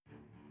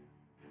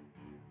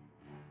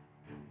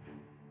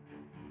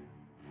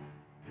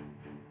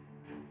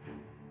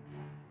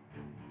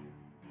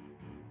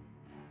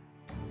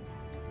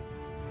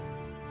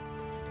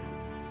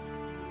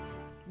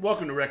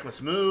Welcome to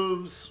Reckless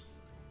Moves,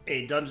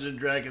 a Dungeons &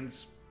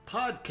 Dragons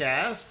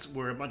podcast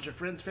where a bunch of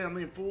friends,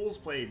 family, and fools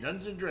play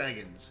Dungeons &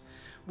 Dragons.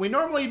 We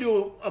normally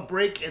do a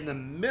break in the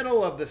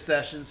middle of the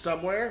session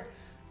somewhere,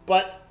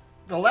 but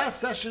the last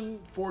session,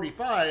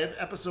 45,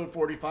 episode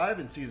 45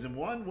 in season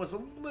 1, was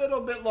a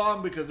little bit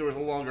long because there was a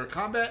longer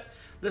combat.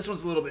 This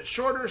one's a little bit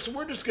shorter, so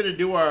we're just going to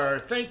do our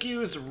thank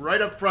yous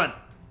right up front.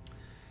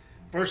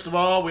 First of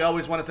all, we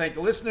always want to thank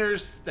the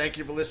listeners. Thank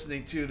you for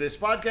listening to this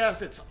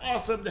podcast. It's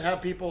awesome to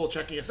have people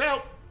checking us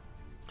out.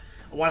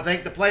 I want to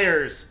thank the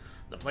players.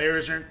 The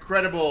players are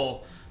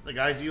incredible. The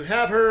guys you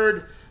have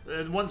heard,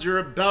 the ones you're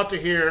about to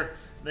hear,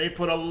 they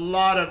put a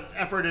lot of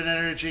effort and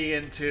energy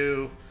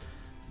into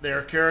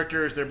their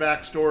characters, their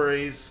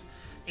backstories,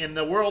 in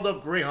the world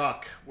of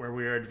Greyhawk, where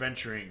we are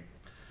adventuring.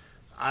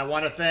 I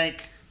want to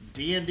thank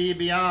D&D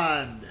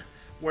Beyond,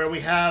 where we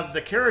have the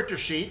character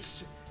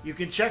sheets. You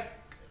can check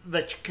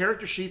the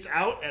character sheets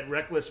out at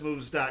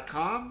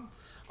recklessmoves.com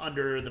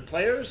under the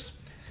players.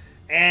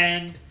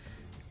 And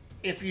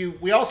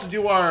we also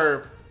do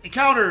our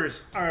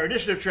encounters, our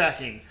initiative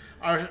tracking,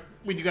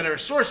 we got our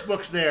source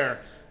books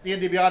there.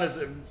 D&D Beyond is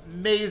an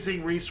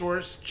amazing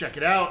resource. Check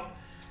it out.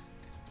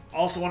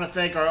 Also want to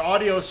thank our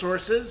audio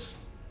sources,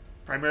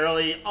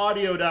 primarily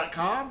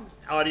audio.com,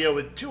 audio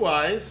with 2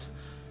 I's,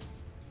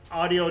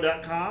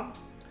 audio.com.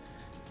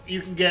 You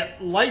can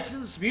get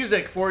licensed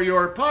music for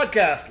your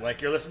podcast,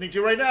 like you're listening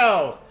to right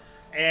now,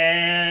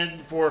 and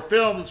for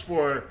films.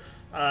 There's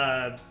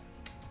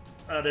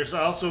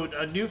also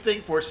a new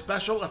thing for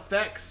special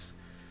effects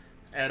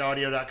at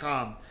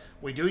audio.com.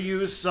 We do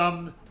use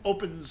some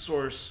open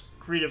source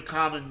Creative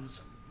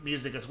Commons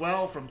music as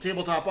well from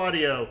Tabletop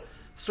Audio,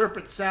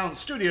 Serpent Sound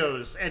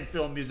Studios, and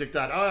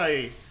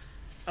filmmusic.io.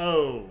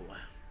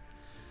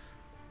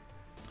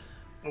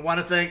 I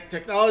want to thank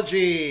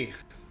technology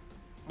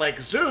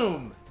like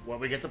Zoom, what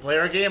we get to play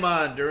our game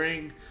on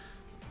during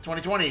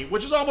 2020,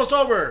 which is almost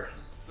over.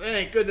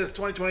 Thank goodness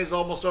 2020 is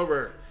almost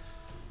over.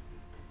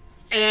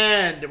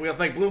 And we want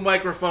to thank Blue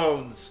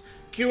Microphones,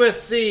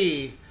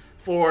 QSC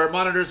for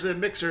monitors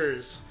and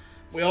mixers.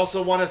 We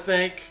also want to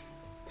thank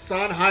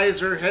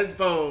Sennheiser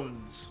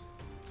headphones.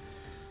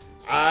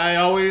 I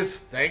always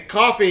thank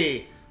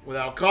coffee.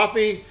 Without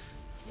coffee,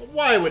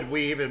 why would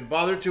we even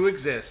bother to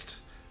exist?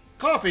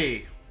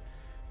 Coffee.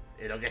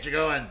 It'll get you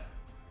going.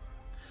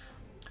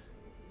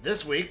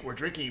 This week, we're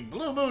drinking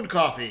Blue Moon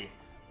Coffee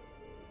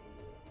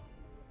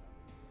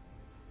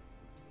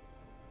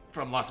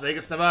from Las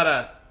Vegas,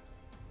 Nevada.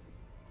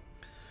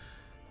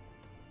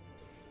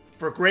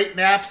 For great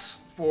maps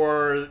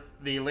for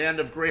the land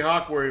of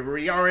Greyhawk, where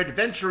we are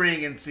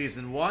adventuring in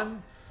Season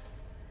 1,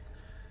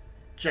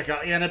 check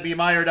out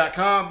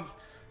AnnaBmeyer.com.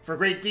 For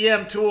great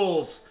DM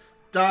tools,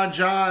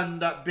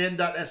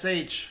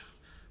 donjon.bin.sh.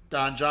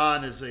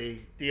 Donjon is a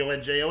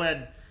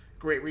DONJON.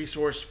 Great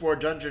resource for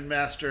Dungeon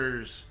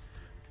Masters.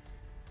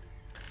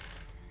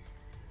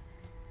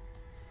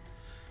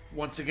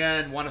 Once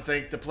again, want to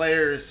thank the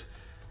players.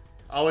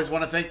 Always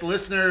want to thank the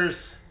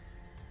listeners.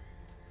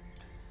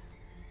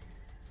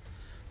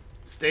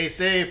 Stay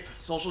safe,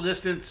 social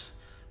distance,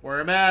 wear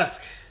a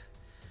mask.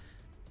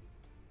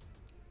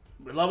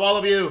 We love all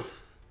of you.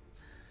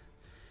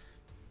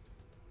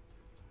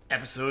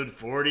 Episode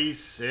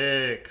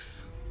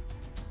 46.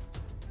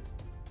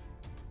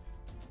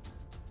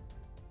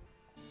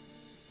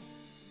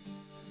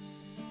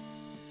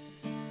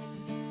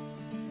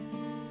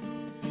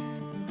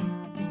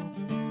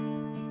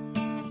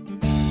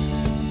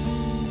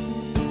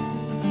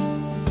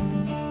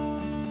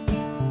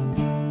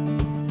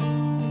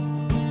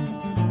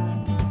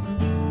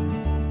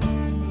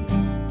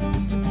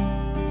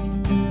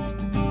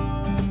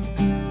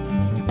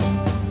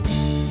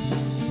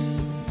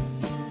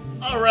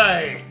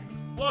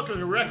 Welcome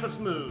to Reckless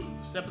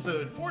Moves,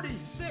 episode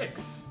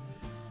 46.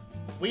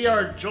 We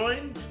are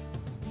joined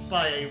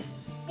by a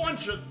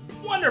bunch of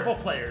wonderful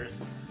players.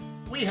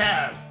 We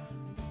have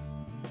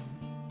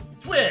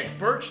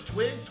Birch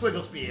Twig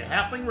Twigglesby, a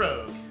halfling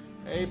rogue.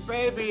 Hey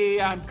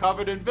baby, I'm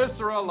covered in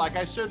viscera like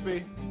I should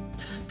be.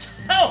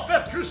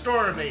 Telfeth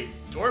Truestorm, a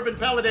dwarven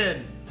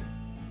paladin.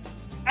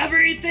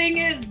 Everything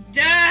is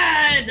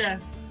dead!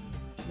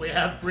 We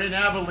have Bryn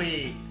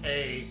Averly,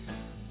 a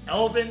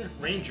elven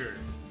ranger.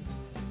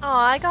 Oh,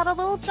 I got a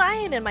little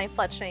giant in my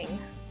fletching.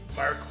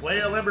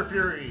 Marquail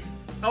Emberfury.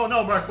 Oh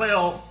no,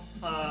 Marquail.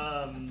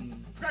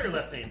 Forgot your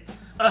last name.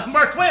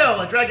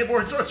 Marquail, a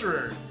dragonborn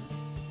sorcerer.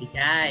 Hey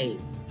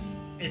guys.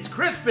 It's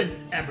Crispin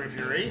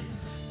Emberfury.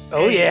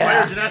 Oh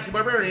yeah. Fire Genasi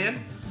barbarian.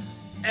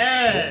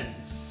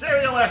 And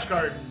Serial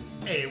Ashgarden,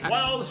 a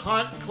wild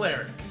hunt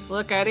cleric.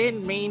 Look, I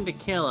didn't mean to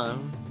kill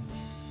him.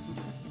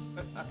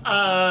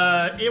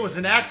 It was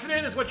an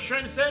accident, is what you're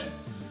trying to say?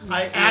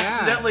 I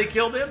accidentally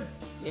killed him?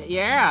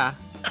 Yeah.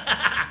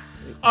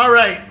 All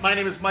right, my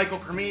name is Michael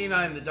Cremeen.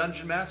 I'm the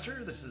Dungeon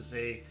Master. This is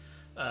a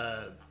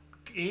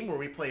game where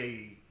we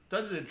play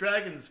Dungeons &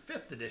 Dragons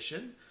 5th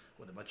edition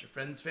with a bunch of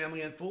friends,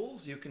 family, and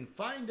fools. You can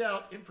find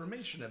out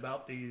information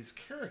about these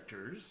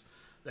characters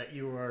that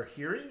you are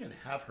hearing and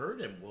have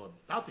heard and will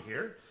about to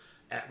hear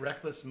at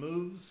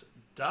recklessmoves.com.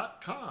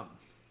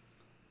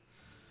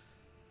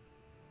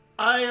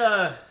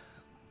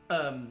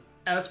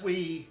 As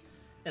we,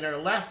 in our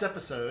last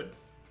episode,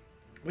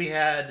 we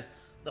had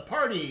the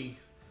party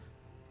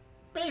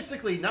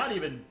basically not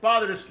even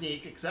bother to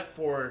sneak except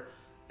for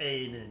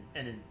an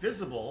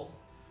invisible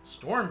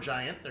storm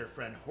giant, their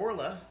friend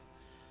Horla,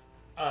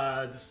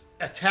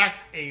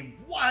 attacked a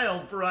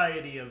wild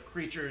variety of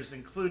creatures,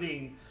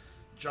 including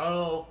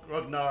Jarl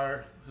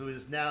Ragnar, who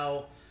is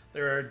now...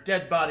 There are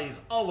dead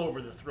bodies all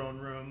over the throne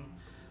room.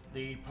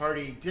 The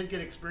party did get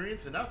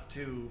experience enough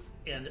to,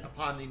 and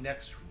upon the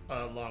next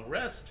long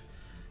rest,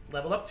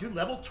 level up to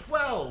level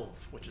 12,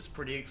 which is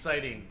pretty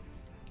exciting.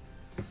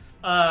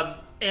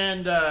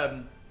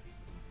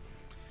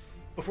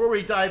 Before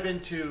we dive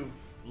into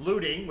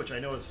looting, which I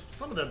know is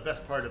some of the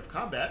best part of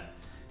combat,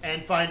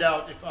 and find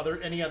out if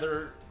any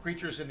other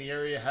creatures in the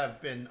area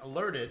have been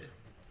alerted,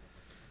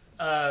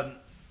 I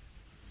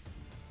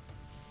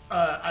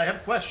have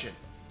a question.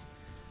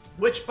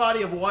 Which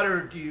body of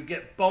water do you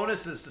get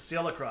bonuses to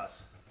sail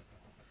across?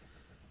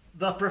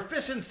 The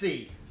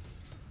proficiency.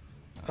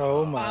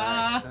 Oh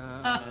my.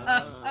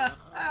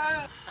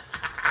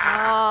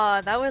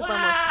 Oh, that was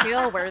almost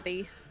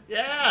tail-worthy.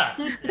 Yeah.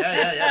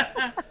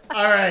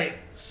 All right.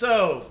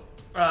 So,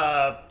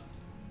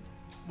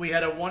 we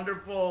had a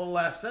wonderful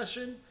last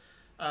session.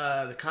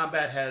 The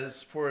combat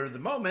has, for the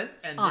moment,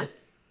 ended. Oh,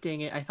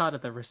 dang it. I thought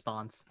of the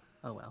response.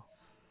 Oh, well.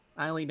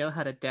 I only know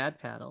how to dad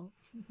paddle.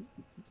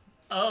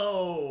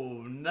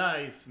 Oh,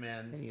 nice,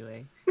 man.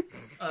 Anyway.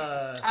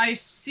 I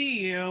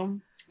see you.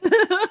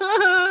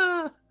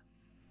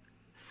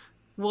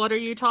 What are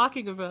you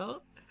talking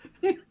about?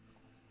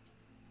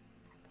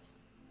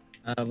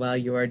 While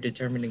you are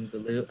determining the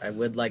loot, I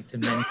would like to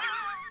mention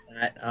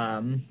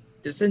that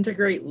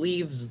disintegrate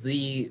leaves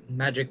the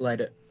magic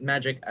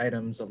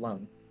items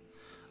alone.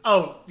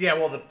 Oh, yeah,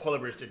 well, the polar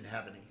bears didn't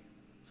have any.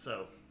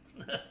 So.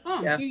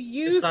 Yeah, You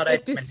used thought a I'd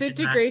mention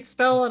disintegrate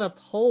spell on a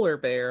polar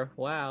bear.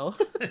 Wow.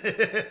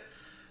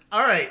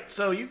 All right,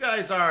 so you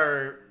guys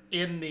are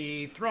in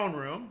the throne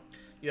room.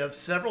 You have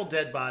several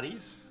dead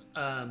bodies,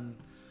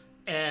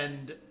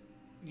 and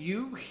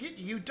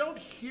you don't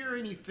hear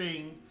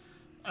anything.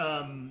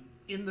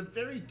 In the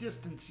very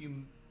distance,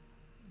 you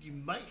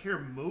might hear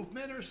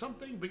movement or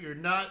something, but you're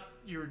not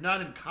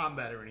in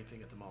combat or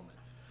anything at the moment.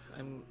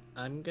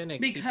 I'm gonna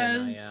keep an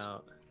eye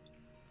out.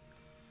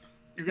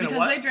 You're gonna because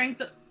what? they drank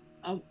the.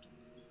 Oh,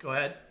 Go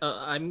ahead.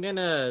 I'm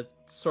gonna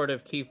sort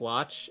of keep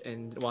watch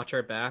and watch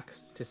our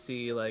backs to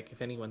see like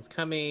if anyone's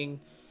coming.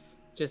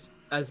 Just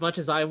as much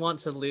as I want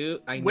to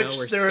loot, I know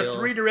we're There still. are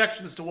 3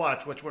 directions to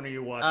watch. Which one are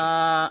you watching?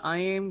 I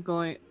am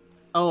going.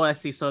 Oh, I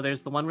see. So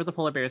there's the one where the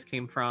polar bears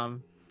came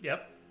from.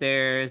 Yep.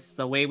 There's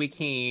the way we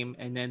came,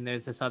 and then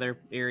there's this other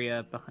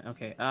area behind.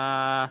 Okay.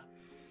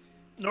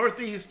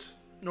 Northeast,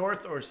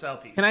 north, or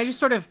southeast? Can I just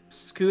sort of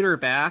scooter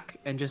back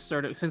and just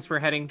sort of, since we're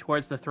heading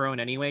towards the throne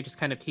anyway, just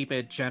kind of keep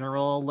a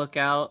general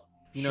lookout?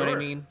 You know what I Sure.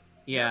 mean?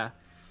 Yeah.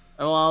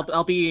 Oh,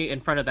 I'll be in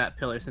front of that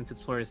pillar since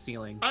it's floor to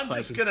ceiling. I'm so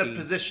just I can gonna see.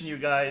 position you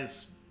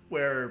guys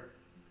where.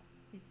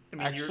 I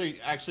mean,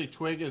 Actually,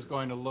 Twig is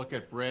going to look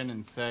at Bryn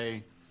and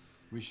say,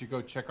 "We should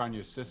go check on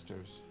your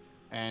sisters."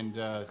 And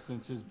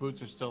since his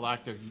boots are still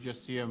active, you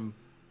just see him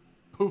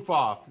poof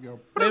off. You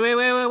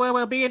know,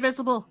 Wait, be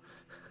invisible.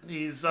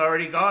 he's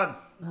already gone.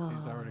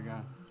 he's already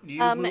gone.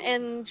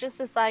 And just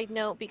a side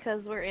note,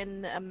 because we're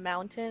in a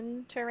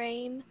mountain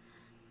terrain,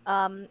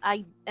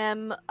 I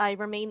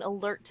remain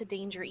alert to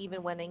danger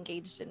even when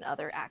engaged in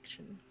other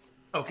actions.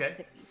 Okay.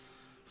 Activities.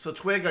 So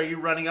Twig, are you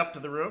running up to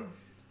the room?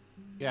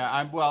 Yeah,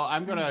 I'm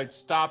gonna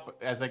stop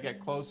as I get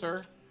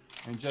closer,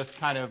 and just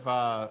kind of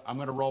I'm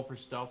gonna roll for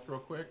stealth real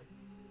quick,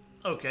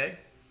 Okay.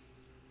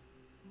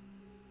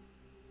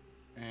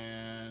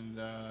 and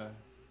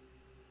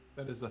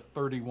that is a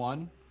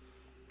 31,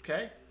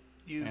 Okay.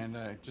 and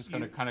just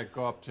gonna kind of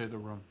go up to the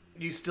room.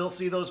 You still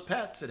see those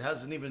pets. It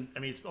hasn't even. I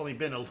mean, it's only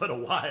been a little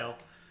while.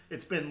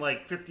 It's been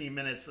like 15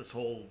 minutes. This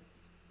whole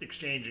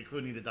exchange,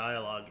 including the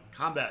dialogue.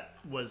 Combat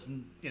was,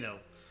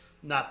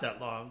 not that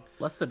long.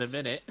 Less than a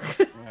minute.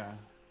 Yeah.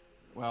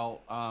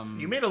 Well,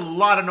 You made a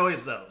lot of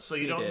noise though, so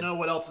you We don't did. know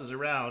what else is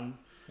around.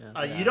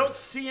 Yeah. You don't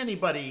see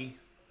anybody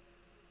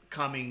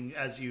coming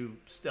as you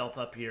stealth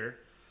up here.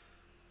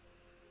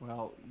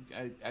 well,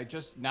 I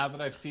just now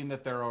that I've seen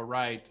that they're all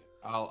right,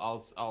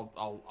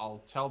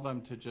 I'll tell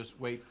them to just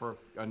wait for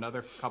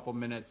another couple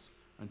minutes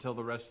until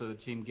the rest of the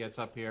team gets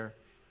up here,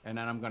 and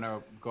then I'm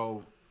gonna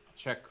go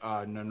check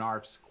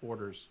Nanarf's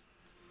quarters.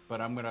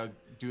 But I'm gonna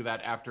do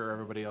that after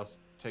everybody else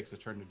takes a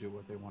turn to do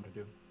what they want to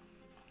do.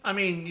 I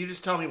mean, you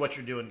just tell me what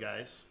you're doing,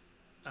 guys.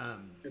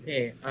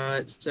 okay.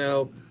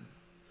 So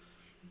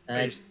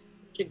Hey, you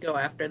should go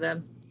after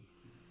them.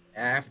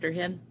 After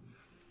him.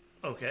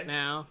 okay.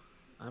 Now,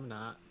 I'm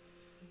not.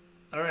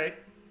 All right.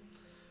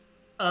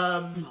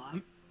 hang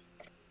on.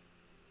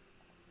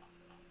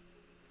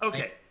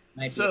 Okay.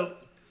 Might So,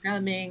 be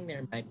coming.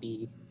 There might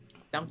be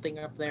something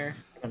up there.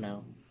 I don't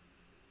know.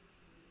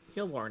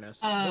 He'll warn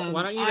us. Um,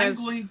 Why don't you I'm guys?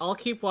 going- I'll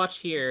keep watch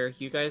here.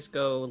 You guys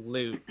go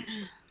loot.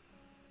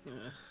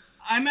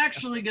 I'm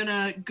actually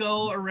gonna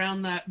go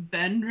around that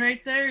bend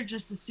right there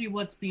just to see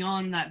what's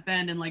beyond that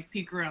bend and like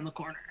peek around the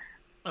corner.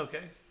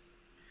 Okay.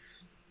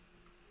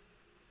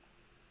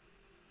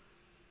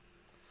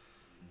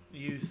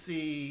 You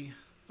see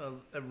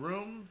a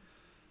room.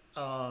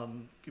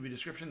 Give you a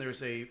description.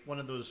 There's one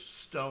of those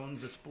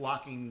stones that's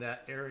blocking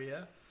that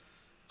area.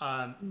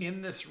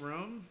 In this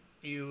room,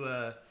 you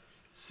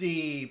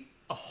see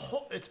a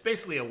whole. It's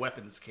basically a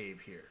weapons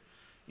cave here.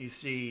 You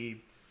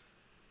see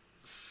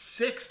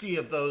 60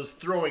 of those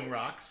throwing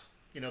rocks.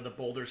 You know, the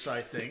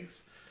boulder-sized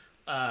things.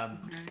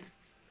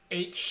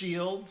 8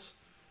 shields,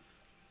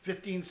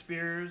 15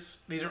 spears.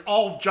 These are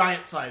all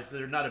giant size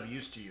that are not of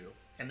use to you,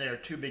 and they are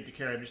too big to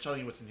carry. I'm just telling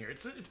you what's in here.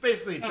 It's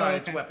basically a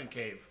giant's weapon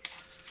cave.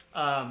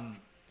 And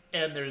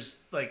there's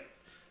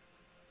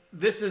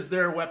this is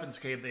their weapons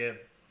cave. They have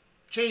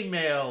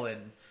chainmail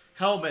and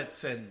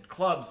helmets and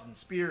clubs and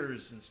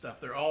spears and stuff.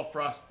 They're all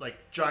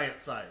giant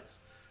size,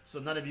 so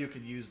none of you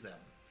could use them.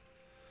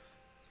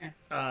 Okay.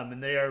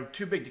 And they are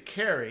too big to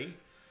carry.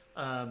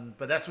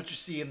 But that's what you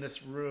see in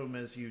this room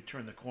as you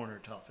turn the corner,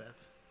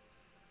 Telfeth.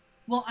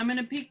 Well, I'm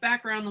gonna peek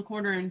back around the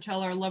corner and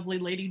tell our lovely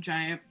lady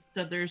giant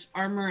that there's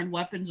armor and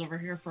weapons over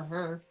here for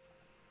her.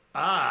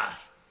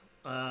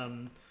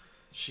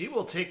 She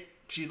will take.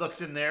 She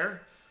looks in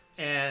there,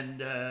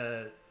 and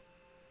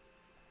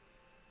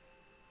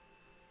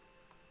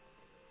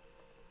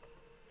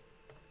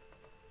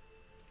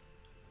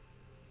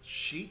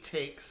she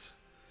takes.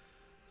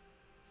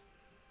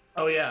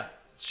 Oh yeah,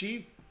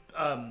 she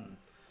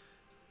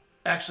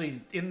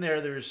actually in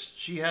there.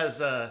 She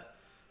has I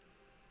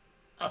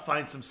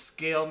find some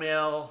scale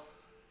mail,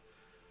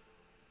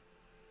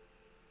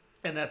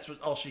 and that's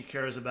all she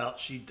cares about.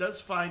 She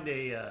does find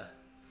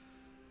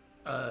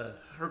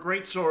her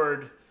great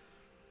sword.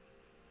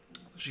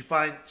 She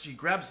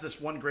grabs this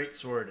one great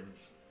sword and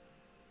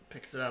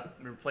picks it up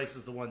and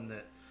replaces the one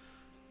that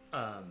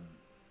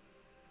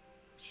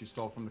She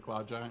stole from the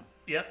Cloud Giant.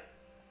 Yep.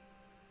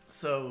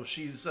 So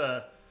she's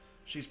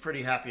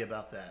pretty happy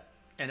about that.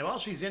 And while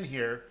she's in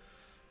here,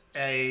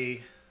 let's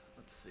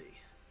see.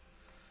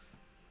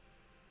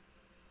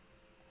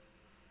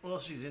 While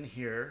she's in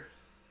here,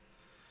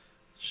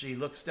 she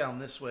looks down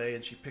this way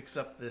and she picks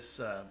up this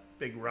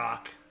big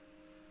rock.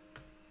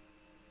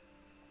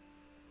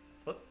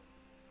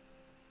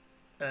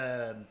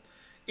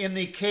 In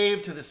the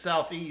cave to the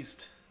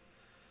southeast,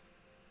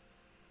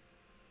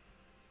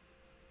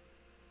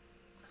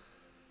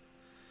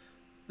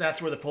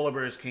 that's where the polar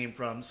bears came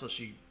from. So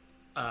she,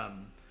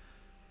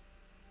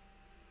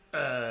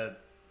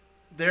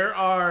 there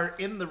are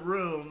in the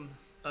room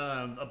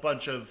a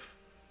bunch of,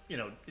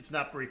 it's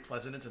not very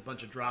pleasant. It's a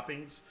bunch of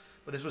droppings,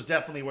 but this was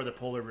definitely where the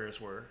polar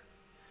bears were.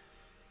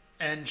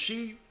 And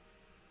she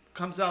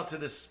comes out to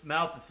this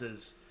mouth that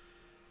says,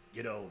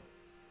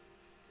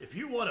 if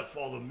you want to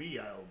follow me,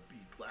 I'll be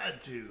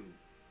glad to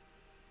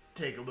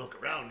take a look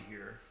around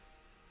here.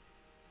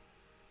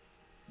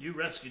 You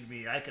rescued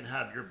me. I can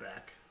have your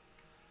back.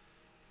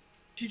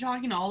 She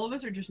talking to all of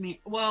us or just me?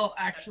 Well,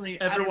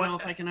 actually, Everyone, I don't know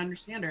if I can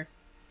understand her.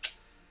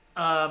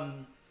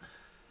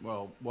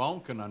 Well,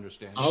 Wong can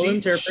understand. I'll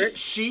interpret.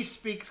 She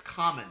speaks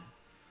common.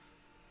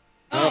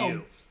 Oh,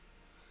 You.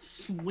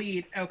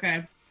 sweet.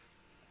 Okay.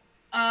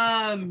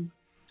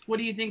 What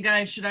do you think,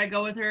 guys? Should I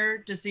go with her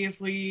to see if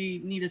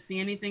we need to see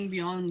anything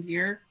beyond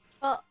here?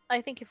 Well,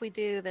 I think if we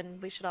do, then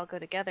we should all go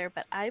together.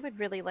 But I would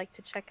really like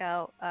to check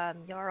out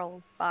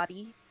Jarl's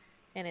body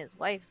and his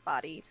wife's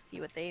body to see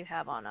what they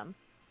have on them.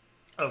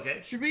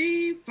 Okay. Should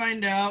we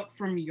find out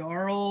from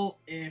Jarl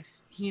if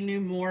he knew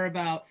more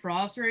about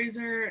Frost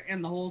Razor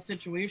and the whole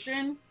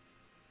situation?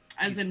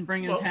 As in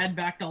bring his head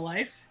back to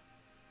life?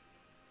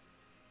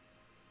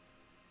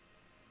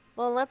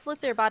 Well, let's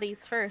look their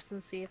bodies first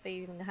and see if they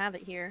even have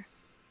it here.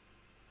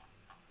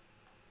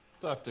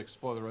 We'll have to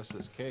explore the rest of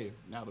this cave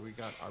now that we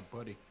got our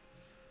buddy.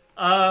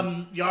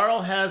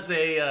 Jarl has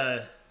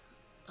a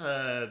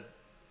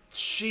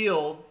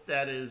shield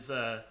that is,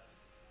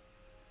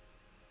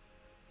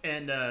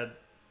 and the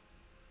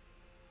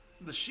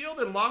shield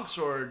and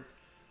longsword,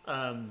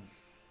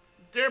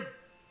 they're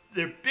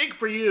big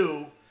for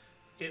you.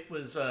 It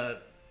was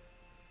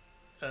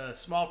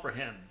small for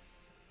him.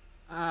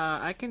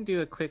 I can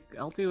do a quick.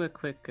 I'll do a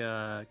quick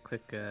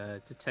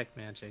detect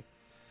magic.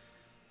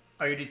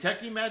 Are you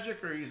detecting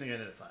magic or using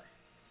identify?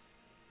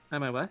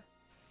 Am I what?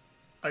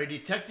 Are you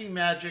detecting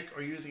magic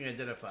or using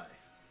identify?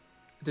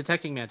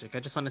 Detecting magic. I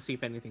just want to see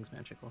if anything's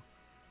magical.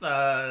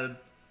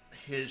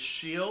 His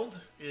shield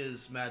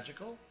is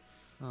magical.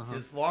 Uh-huh.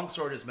 His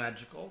longsword is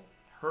magical.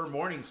 Her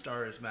morning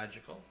star is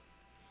magical.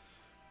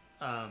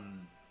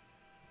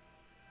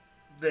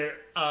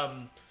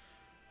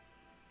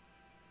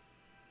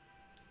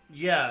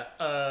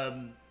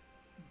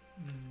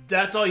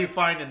 That's all you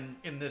find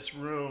in this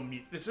room.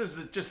 This is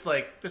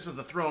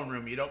the throne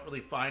room. You don't really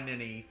find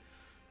any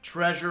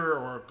treasure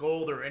or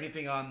gold or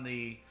anything on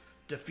the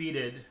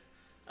defeated.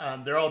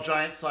 They're all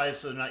giant size,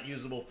 so they're not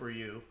usable for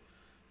you.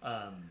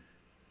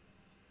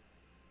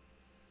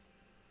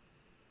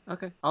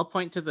 Okay, I'll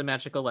point to the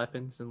magical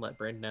weapons and let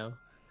Bryn know.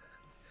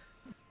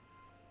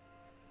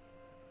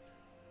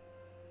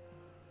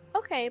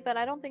 Okay, but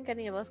I don't think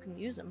any of us can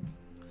use them.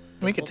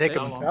 We could We'll take take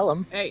them and them. sell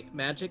them. Hey,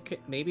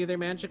 magic. Maybe they're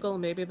magical.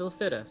 Maybe they'll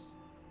fit us.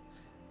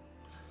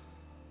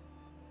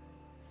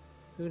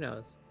 Who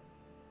knows?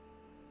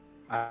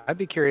 I'd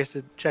be curious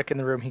to check in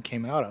the room he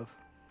came out of.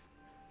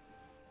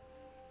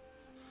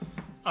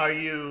 Are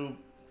you?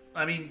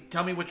 I mean,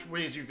 tell me which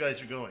ways you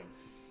guys are going.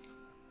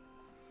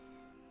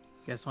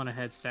 Guys want to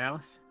head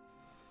south?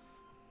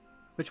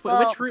 Which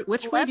Well,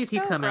 which way did he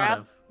come out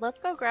of? Let's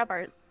go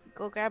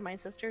grab my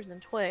sisters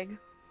and Twig.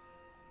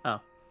 Oh.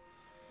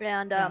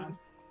 And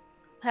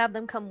have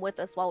them come with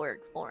us while we're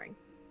exploring.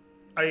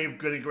 Are you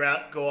going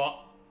to go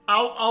out?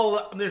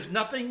 I'll. There's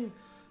nothing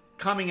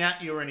coming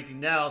at you or anything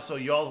now, so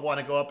you all want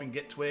to go up and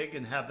get Twig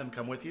and have them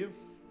come with you?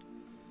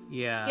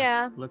 Yeah.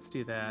 Yeah. Let's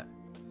do that.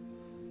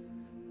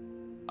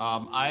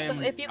 So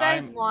So if you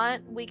guys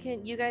want,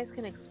 you guys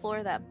can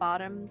explore that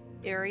bottom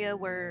area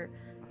where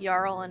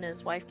Jarl and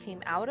his wife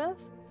came out of,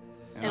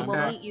 and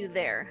we'll meet you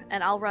there.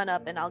 And I'll run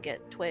up and I'll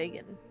get Twig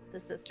and the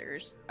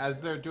sisters.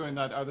 As they're doing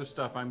that other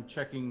stuff, I'm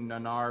checking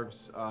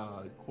Nanarv's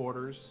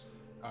quarters.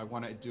 I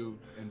want to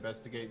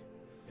investigate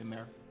in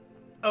there.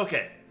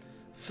 Okay,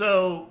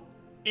 so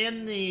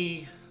in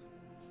the,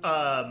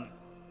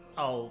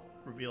 I'll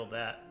reveal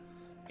that.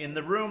 In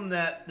the room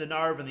that the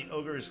Narv and the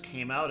ogres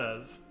came out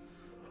of,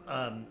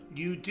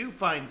 you do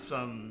find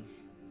some,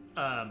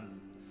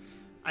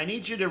 I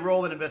need you to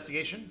roll an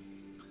investigation.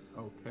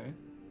 Okay.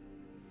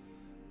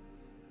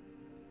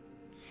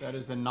 That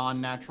is a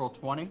non-natural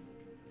 20.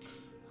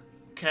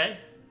 Okay,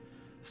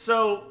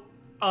 so,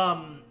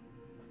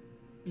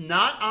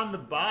 not on the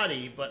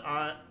body, but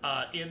on,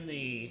 in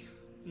the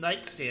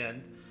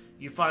nightstand,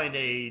 you find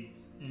a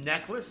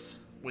necklace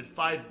with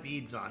 5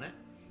 beads on it.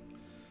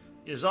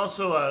 There's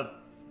also a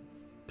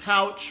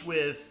pouch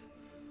with...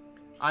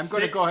 I'm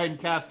going to go ahead and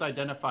cast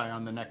Identify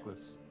on the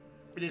necklace.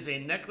 It is a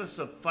necklace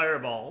of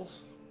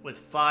fireballs with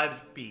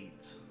 5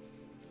 beads.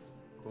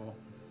 Cool.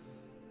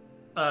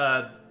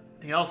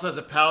 He also has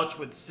a pouch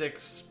with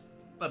 6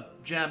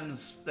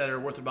 gems that are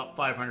worth about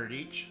 500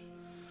 each.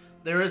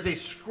 There is a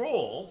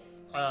scroll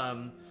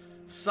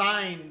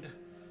signed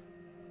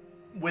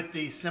with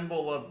the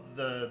symbol of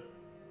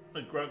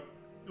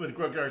with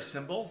Grogar's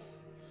symbol.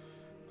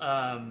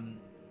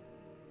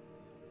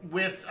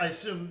 With, I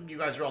assume you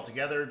guys are all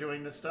together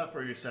doing this stuff, or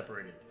are you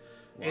separated?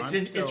 Well,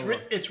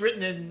 It's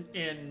written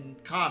in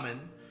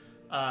common.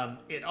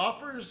 It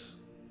offers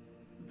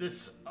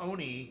this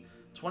Oni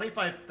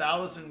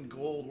 25,000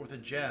 gold worth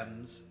of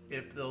gems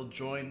if they'll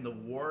join the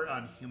war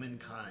on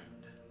humankind.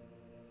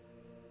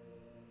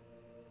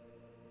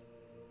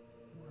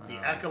 The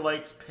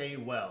acolytes pay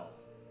well.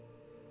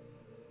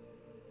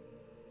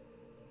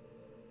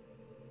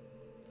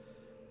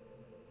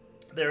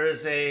 There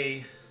is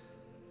a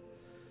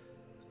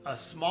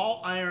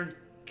small iron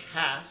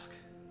cask.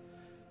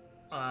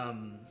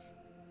 Okay.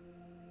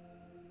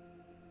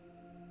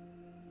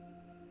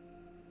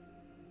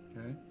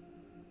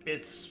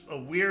 It's a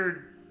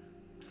weird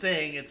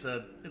thing. It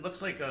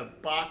looks like a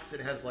box. It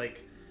has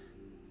like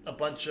a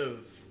bunch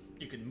of,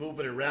 you can move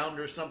it around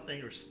or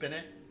something or spin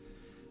it.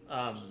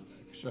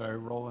 Should I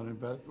roll an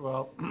invest?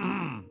 Well,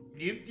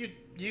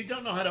 you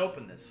don't know how to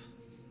open this.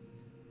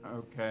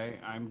 okay.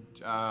 I'm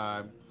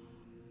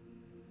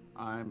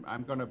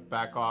going to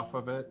back off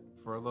of it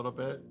for a little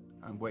bit.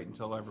 I'm waiting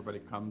until everybody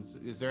comes.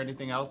 Is there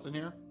anything else in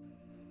here?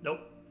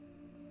 Nope.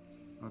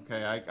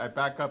 Okay, I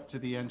back up to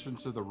the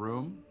entrance of the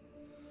room,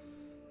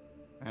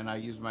 and I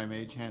use my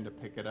mage hand to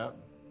pick it up.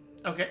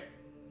 Okay.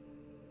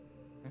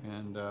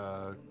 And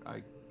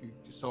I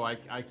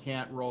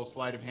can't roll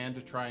sleight of hand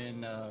to try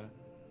and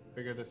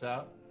figure this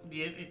out.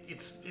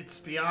 It's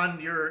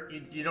beyond your.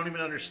 You don't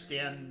even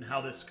understand how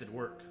this could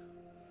work.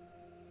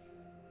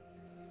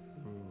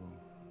 Ooh.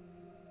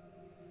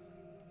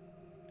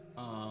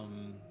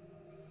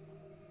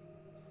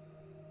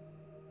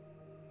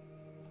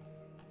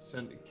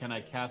 So can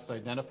I cast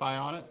Identify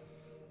on it?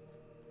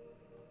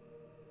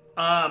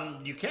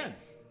 You can.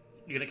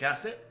 You gonna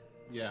cast it?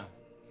 Yeah.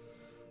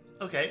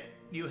 Okay.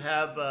 You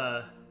have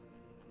okay.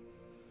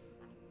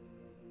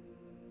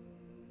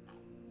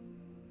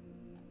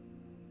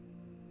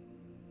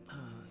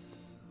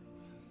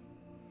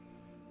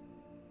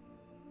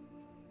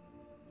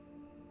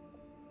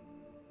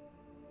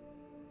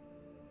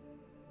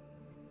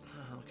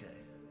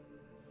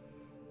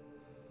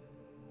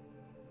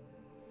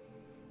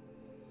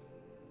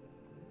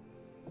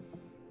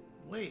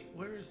 Wait,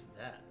 where is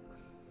that?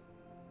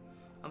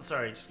 I'm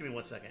sorry, just give me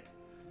 1 second.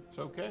 It's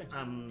okay.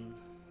 I'm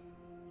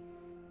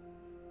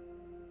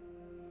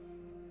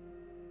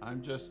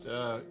just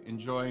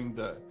enjoying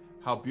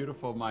how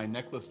beautiful my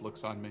necklace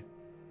looks on me.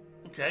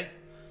 Okay.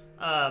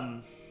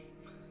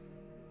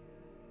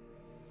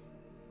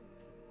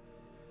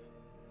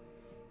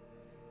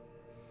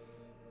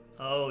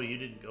 Oh, you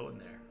didn't go in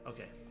there.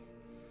 Okay.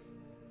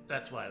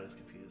 That's why I was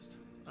confused.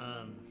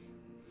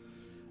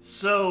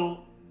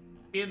 So,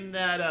 in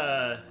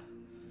that,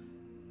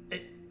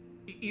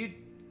 you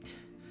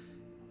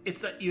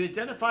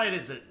identify it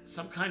as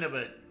some kind of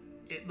it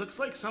looks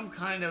like some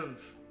kind of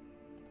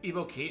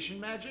evocation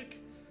magic.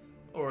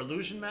 or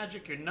illusion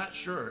magic, you're not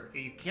sure.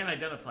 You can't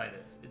identify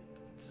this.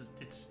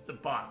 It's the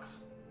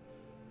box.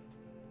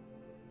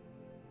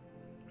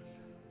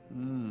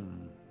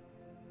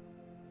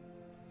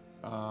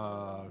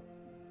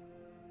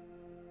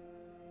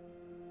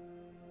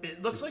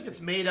 It looks like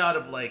it's made out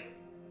of like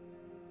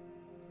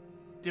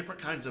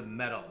different kinds of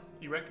metal.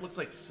 You reckon it looks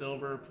like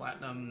silver,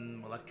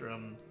 platinum,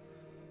 electrum.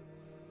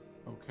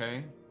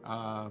 Okay.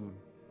 I'm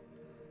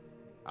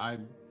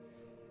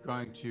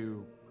going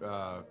to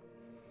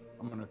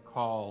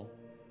call.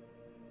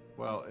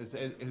 Well,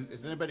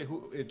 is anybody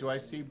who do I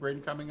see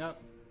Bryn coming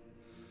up?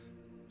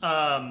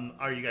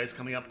 Are you guys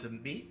coming up to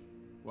meet?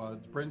 Well,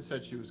 Bryn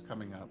said she was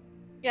coming up.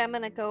 Yeah, I'm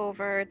gonna go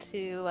over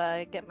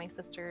to get my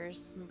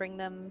sisters and bring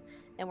them,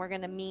 and we're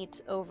gonna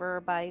meet over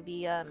by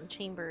the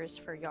chambers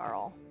for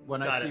Jarl.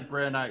 When I see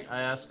Bryn, I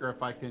ask her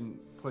if I can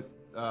put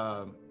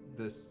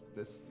this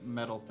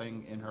metal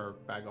thing in her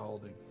bag of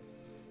holding.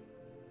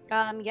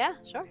 Yeah,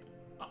 sure.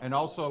 And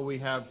also we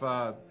have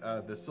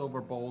the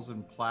silver bowls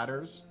and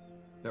platters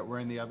that were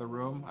in the other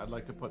room. I'd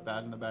like to put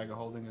that in the bag of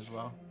holding as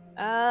well.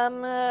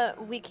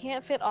 We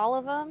can't fit all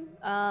of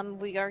them.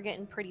 We are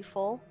getting pretty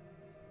full,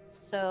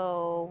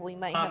 so we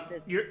might have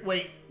to.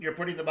 You're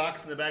putting the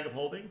box in the bag of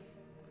holding?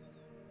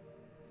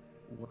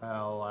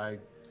 Well, I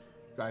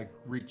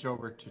reach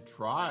over to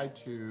try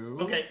to.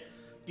 Okay,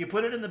 you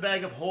put it in the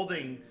bag of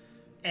holding,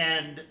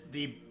 and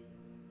the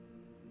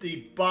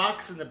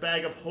box and the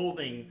bag of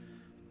holding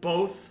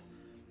both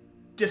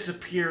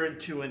disappear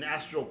into an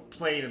astral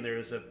plane, and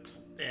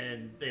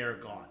and they are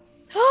gone.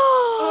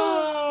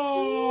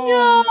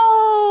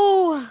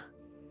 No!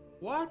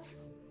 What?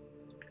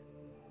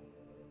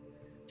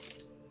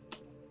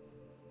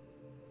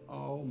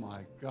 Oh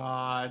my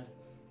God.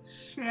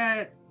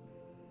 Shit.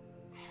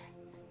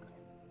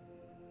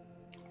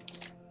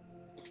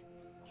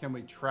 Can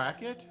we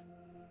track it?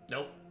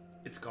 Nope,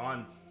 it's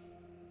gone.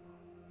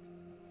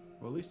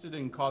 Well, at least it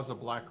didn't cause a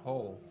black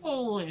hole.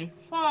 Holy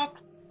fuck.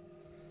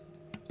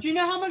 Do you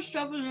know how much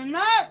stuff was in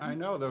that? I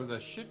know, there was a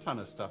shit ton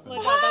of stuff in Oh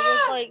my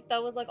there. god,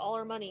 that was like all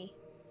our money.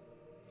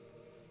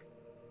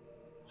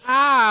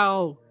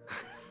 Ow!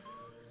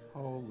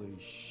 Holy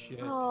shit.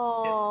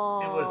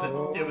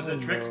 Oh. It was a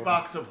tricks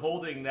box of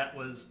holding that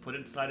was put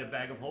inside a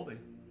bag of holding.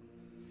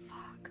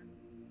 Fuck.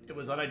 It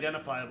was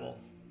unidentifiable.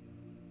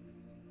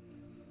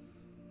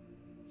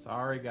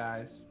 Sorry,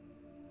 guys.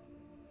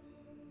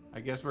 I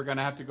guess we're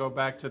gonna have to go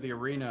back to the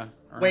arena.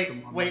 earn Wait,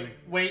 some more wait,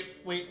 money.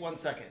 wait 1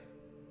 second.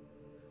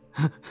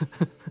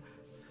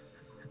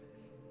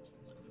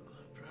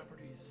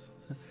 Properties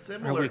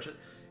similar to.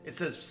 It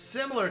says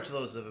similar to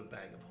those of a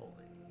bag of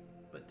holding,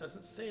 but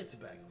doesn't say it's a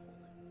bag of holding.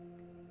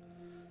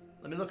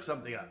 Let me look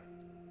something up.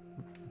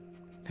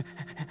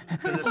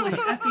 Holy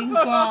effing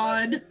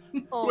god.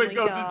 Oh Twig my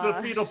goes gosh.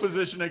 into fetal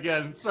position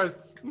again. Starts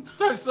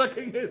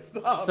sucking his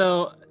thumb.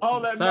 So, all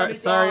that money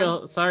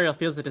gone. Sariel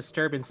feels a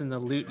disturbance in the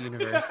loot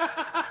universe.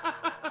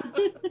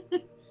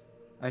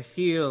 I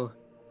feel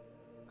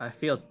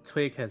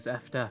Twig has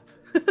effed up.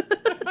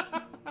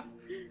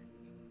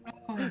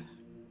 Oh.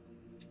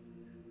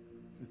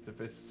 If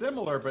it's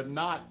similar but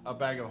not a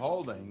bag of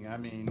holding, I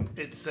mean.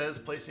 It says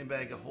placing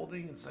bag of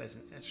holding inside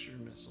an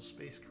instrumental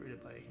space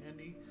created by a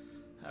handy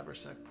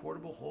haversack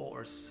portable hole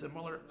or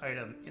similar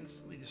item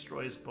instantly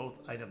destroys both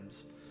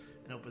items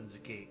and opens the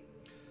gate.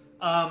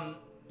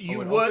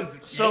 You it would. opens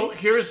the So gate?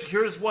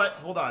 here's what.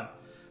 Hold on.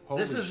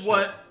 Holy this is shit.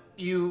 what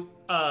you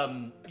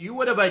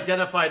would have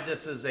identified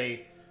this as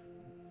a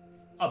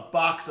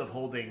box of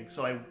holding.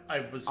 So I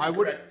was. I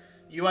would-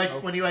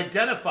 correct. When you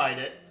identified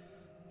it,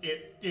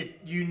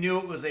 you knew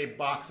it was a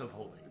box of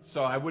holding.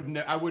 So I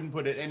wouldn't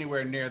put it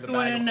anywhere near the You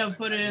bag. wouldn't have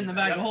put it in the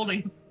bag of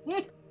holding.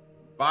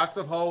 Box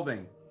of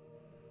holding.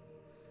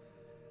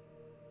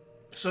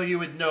 So you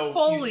would know.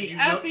 Holy you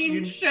know-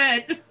 effing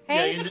shit.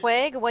 Hey, you kn-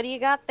 Twig, what do you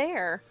got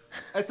there?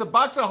 It's a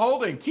box of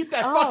holding. Keep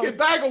that Oh. fucking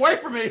bag away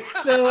from me.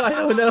 No, I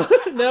don't know.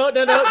 No,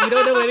 you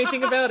don't know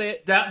anything about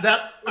it.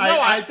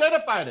 I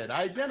identified it.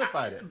 I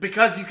identified it.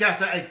 Because you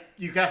cast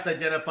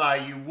identify,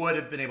 you would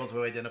have been able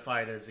to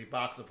identify it as a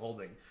box of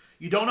holding.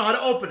 You don't know how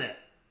to open it.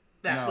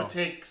 That No. would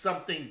take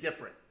something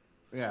different.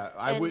 Yeah,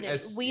 I And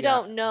would. we yeah.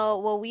 don't know.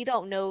 Well, we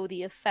don't know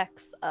the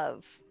effects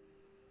of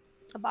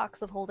a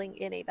box of holding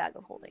in a bag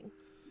of holding.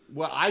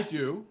 Well, I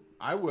do.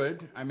 I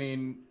would. I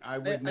mean, I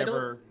would I don't-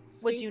 never.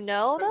 Would you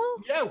know though?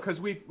 Yeah,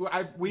 because we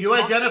You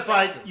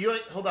identified.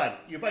 Hold on.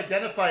 You've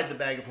identified the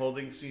bag of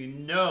holding, so you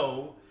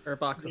know. Or a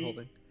box of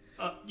holding.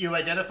 You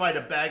identified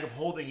a bag of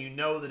holding. You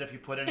know that if you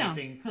put Yeah,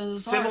 anything 'cause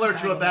it's similar our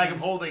to a bag of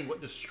holding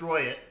would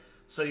destroy it.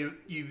 So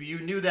you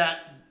knew that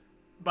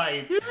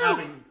by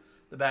having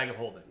the bag of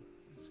holding.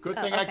 It's a good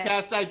Oh, thing I okay.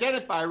 cast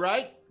identify,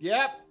 right?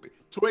 Yep.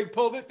 Twig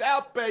pulled it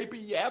out, baby.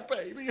 Yeah,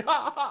 baby.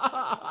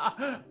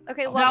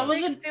 Okay, That while was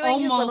Twig's an doing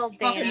his little almost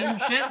fucking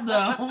dance, shit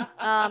though.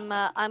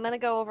 I'm gonna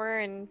go over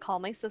and call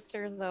my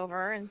sisters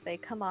over and say,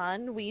 "Come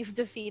on, we've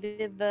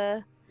defeated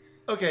the."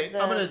 Okay,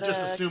 I'm gonna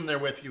just the assume they're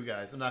with you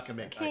guys. I'm not gonna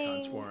make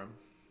icons king. for them.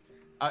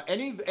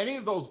 Any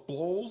of those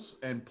bowls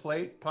and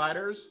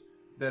platters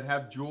that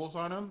have jewels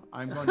on them,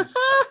 I'm going to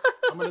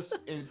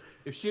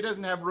if she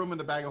doesn't have room in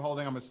the bag of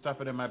holding, I'm gonna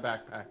stuff it in my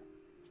backpack.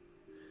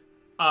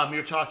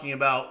 You're talking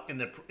about in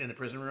the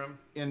prison room?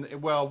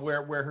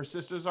 Where her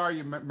sisters are.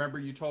 You remember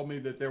you told me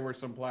that there were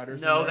some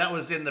platters. No, in there? that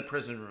was in the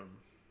prison room.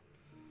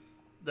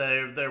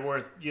 There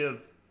were you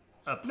have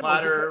a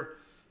platter.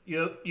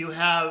 You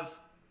have.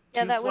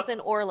 Yeah, two that was in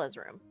Orla's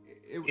room.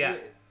 Yeah.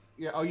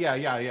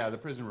 Yeah. The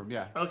prison room.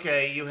 Yeah.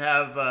 Okay, you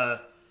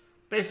have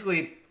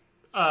basically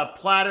a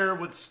platter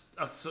with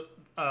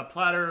a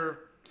platter,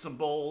 some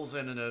bowls,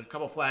 and a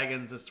couple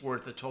flagons. It's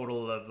worth a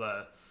total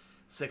of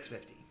 $6.50.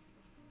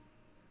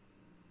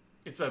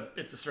 It's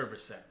a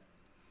service set.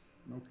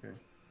 Okay.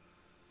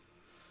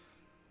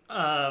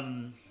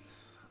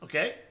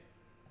 Okay.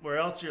 Where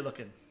else you're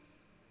looking?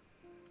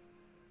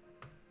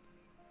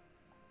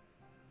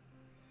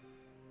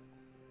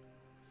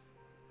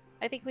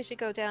 I think we should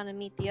go down and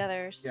meet the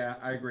others. Yeah,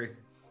 I agree.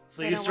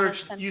 So I you don't wanna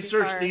search spend you too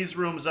search far. these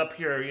rooms up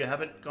here. You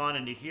haven't gone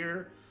into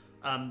here.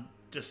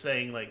 Just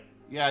saying, like,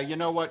 Yeah, you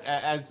know what?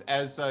 As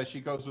she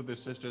goes with her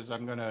sisters,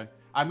 I'm gonna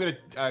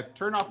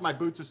turn off my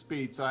boots of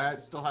speed. So I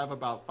still have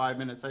about 5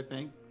 minutes, I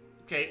think.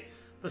 okay,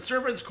 the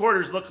servants'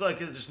 quarters look like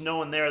there's just no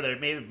one there. They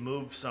may have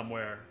moved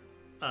somewhere.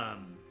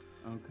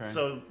 Okay.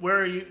 So where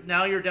are you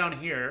now? You're down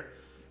here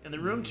in the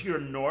room to your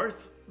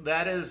north.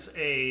 That is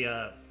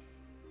a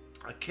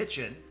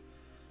kitchen,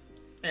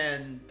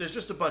 and there's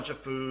just a bunch of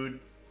food.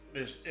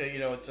 There's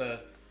it's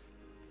a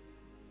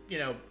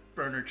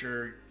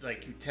furniture,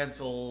 like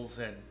utensils,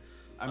 and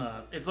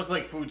it looked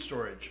like food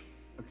storage.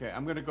 Okay,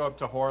 I'm gonna go up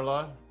to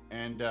Horla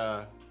and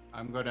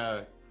I'm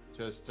gonna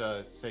just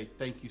say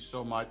thank you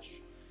so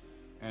much,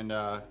 and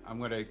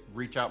I'm gonna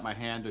reach out my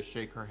hand to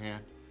shake her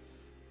hand.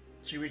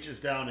 She reaches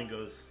down and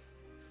goes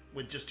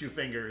with just two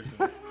fingers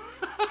and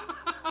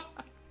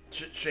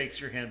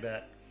shakes your hand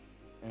back.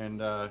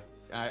 And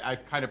I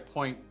kind of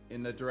point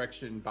in the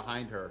direction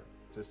behind her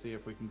to see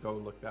if we can go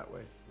look that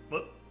way.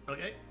 Whoop.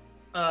 Okay.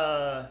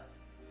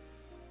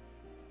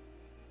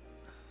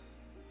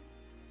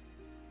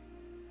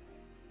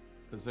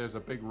 Because there's a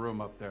big room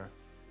up there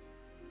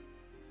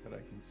that I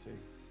can see.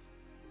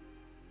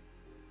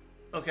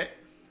 Okay.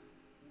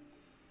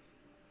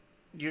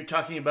 You're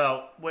talking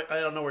about what? I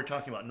don't know. We're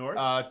talking about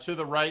north. To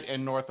the right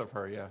and north of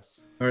her, yes.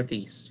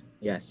 Northeast.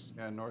 Yes.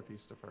 Yeah,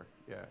 northeast of her.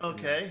 Yeah.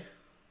 Okay.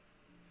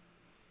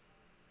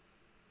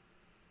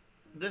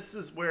 This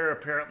is where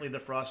apparently the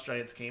frost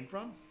giants came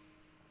from.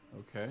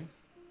 Okay.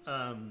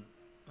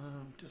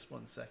 Just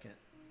 1 second.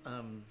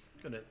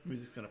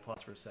 Music's gonna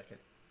pause for a second.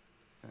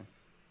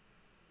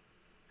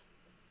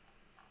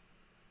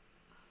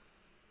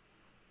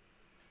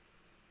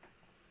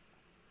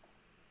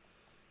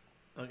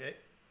 Okay.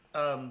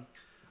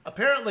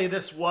 Apparently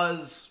this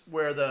was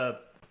where the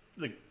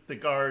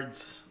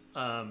guards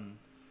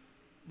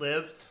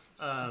lived.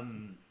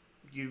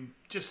 You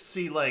just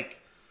see like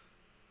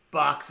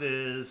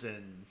boxes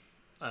and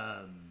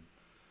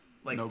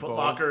like No foot gold?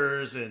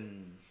 lockers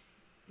and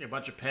a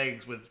bunch of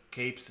pegs with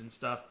capes and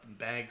stuff and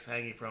bags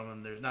hanging from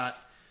them. There's not.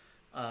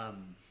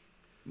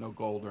 No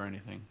gold or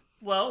anything.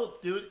 Well,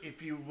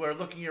 if you were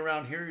looking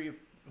around here,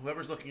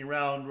 whoever's looking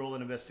around, roll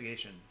an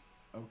investigation.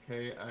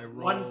 Okay, I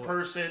roll. One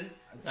person,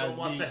 someone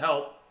wants to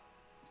help.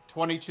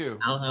 22.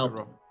 I'll I help.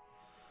 roll.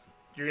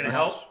 You're gonna What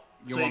help. else?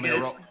 You So want me to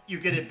roll? You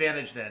get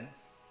advantage then.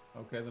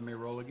 Okay, let me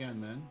roll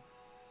again then.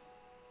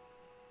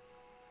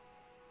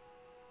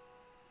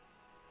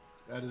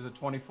 That is a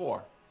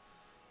 24.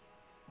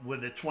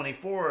 With the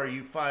 24,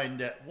 you find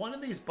that one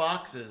of these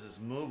boxes is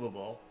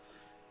movable,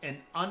 and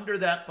under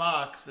that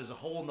box, there's a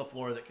hole in the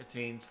floor that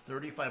contains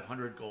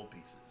 3,500 gold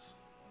pieces.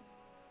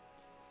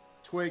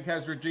 Twig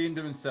has redeemed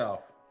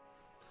himself.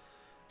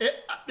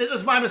 It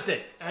was my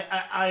mistake.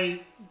 I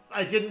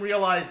didn't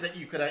realize that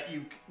you could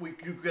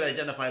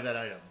identify that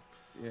item.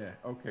 Yeah,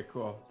 okay,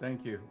 cool.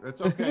 Thank you.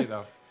 That's okay,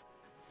 though.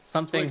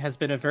 Something has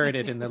been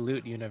averted in the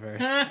loot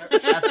universe.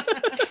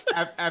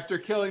 After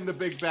killing the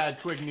big bad,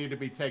 Twig needed to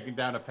be taken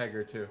down a peg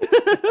or two.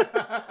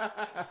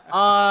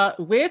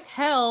 With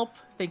help.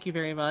 Thank you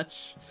very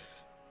much.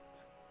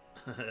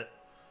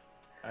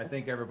 I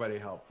think everybody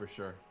helped for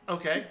sure.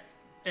 Okay,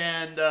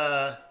 and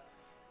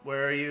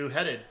where are you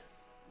headed?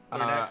 Where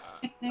next?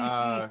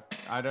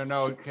 I don't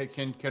know.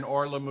 Can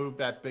Orla move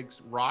that big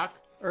rock?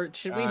 Or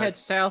should we head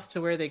south to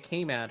where they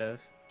came out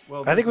of?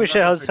 Well, I think we there's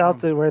should another head big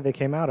south room. to where they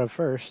came out of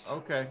first.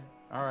 Okay.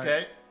 All right.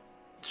 Okay.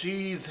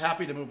 She's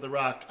happy to move the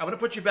rock. I'm going to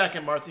put you back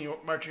in marching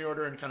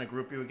order and kind of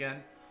group you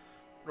again.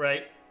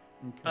 Right?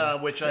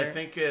 Okay. Which I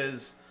think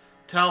is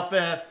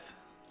Talfeth,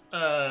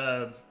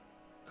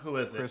 who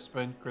is it?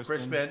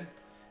 Crispin.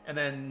 And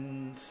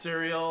then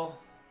Cyril,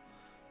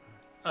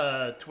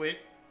 Twig,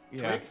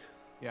 Yeah.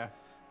 Yeah.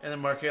 and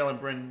then Markael and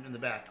Bryn in the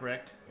back,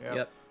 correct?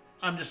 Yep.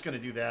 I'm just going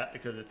to do that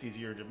because it's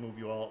easier to move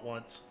you all at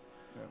once.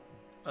 Yep.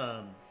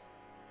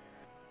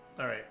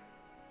 All right.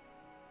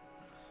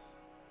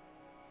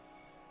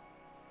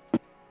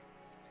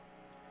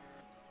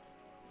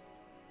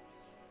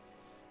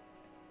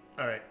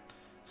 All right.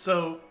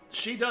 So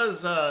she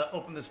does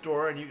open this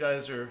door, and you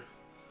guys are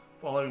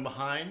following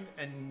behind,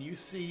 and you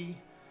see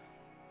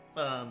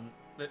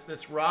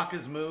this rock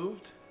is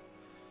moved.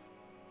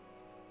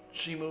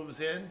 She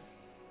moves in.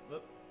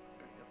 Whoop.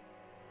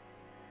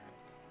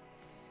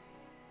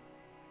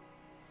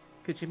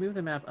 Could you move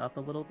the map up a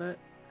little bit?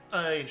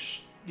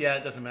 Yeah,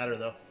 it doesn't matter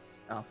though.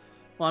 Oh.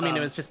 Well, I mean,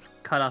 it was just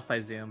cut off by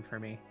Zoom for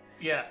me.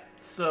 Yeah.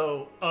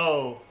 So,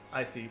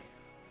 I see.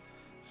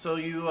 So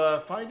you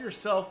find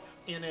yourself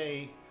in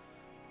a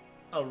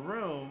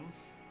room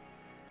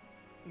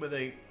with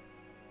a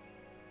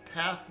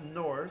path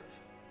north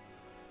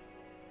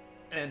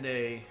and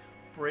a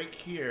break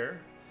here.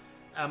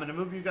 I'm going to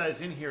move you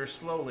guys in here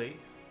slowly.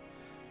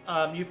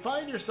 You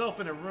find yourself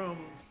in a room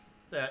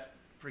that,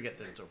 forget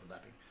that it's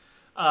overlapping.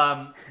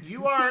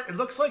 It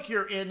looks like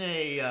you're in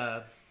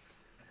a,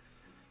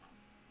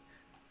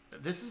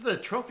 this is the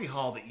trophy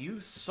hall that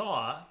you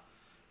saw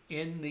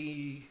in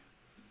the,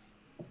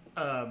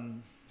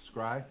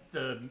 Scry?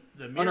 the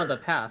mirror. Oh no, the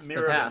past.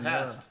 Mirror The of the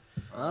past.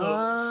 past.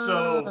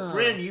 So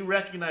Bryn, you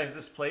recognize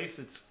this place.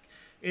 It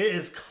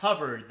is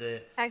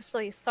covered.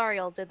 Actually,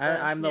 Sariel did the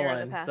I'm the Mirror of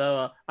one, Past.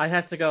 so I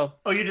have to go.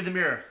 Oh, you did the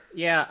mirror.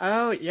 Yeah.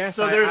 Oh, yes.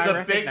 So I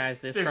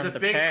recognize this from the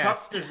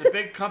past. There's a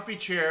big comfy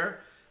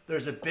chair.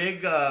 There's a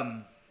big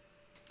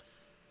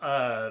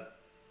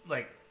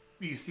like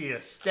you see a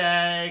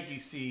stag. You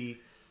see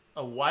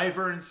a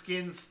wyvern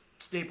skin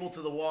stapled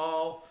to the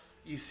wall.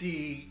 You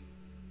see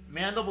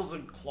mandibles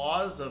and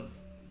claws of.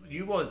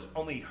 You've always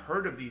only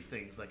heard of these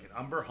things, like an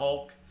umber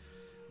hulk.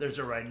 There's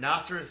a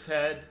rhinoceros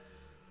head.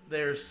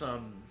 There's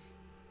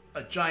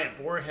a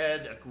giant boar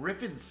head, a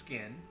griffin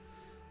skin.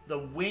 The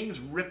wings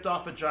ripped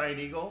off a giant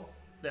eagle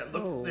that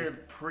look they're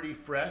pretty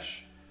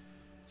fresh.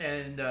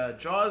 And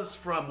jaws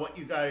from what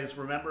you guys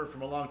remember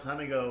from a long time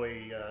ago,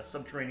 a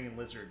subterranean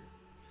lizard.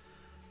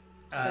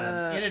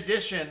 In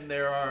addition,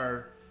 there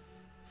are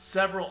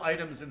several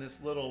items in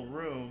this little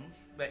room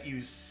that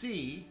you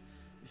see.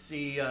 You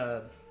see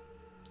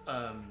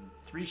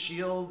 3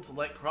 shields, a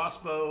light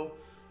crossbow,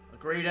 a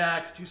great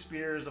axe, 2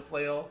 spears, a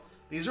flail.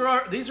 These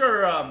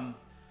are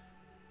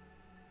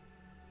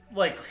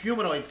like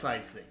humanoid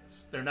sized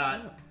things. They're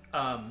not.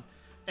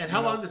 And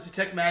how long does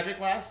detect magic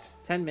last?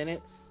 10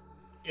 minutes.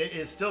 It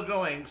is still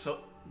going. So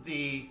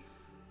the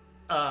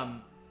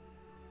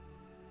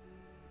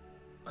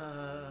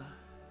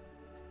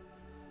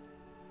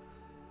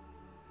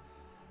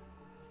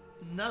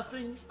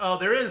nothing. Oh,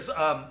 there is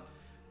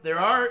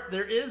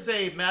there is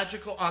a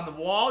magical on the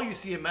wall. You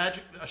see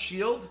a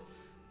shield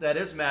that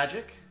is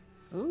magic.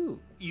 Ooh.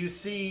 You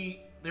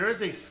see there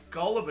is a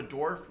skull of a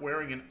dwarf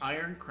wearing an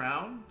iron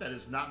crown that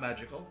is not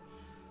magical.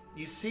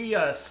 You see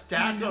a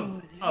stack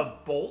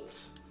of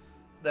bolts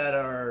that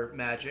are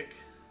magic.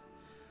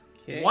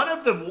 Okay. One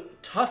of the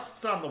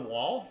tusks on the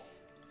wall,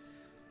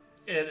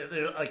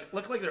 they're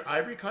look like they're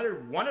ivory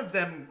cutter. One of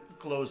them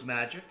glows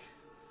magic.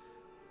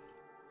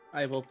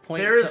 I will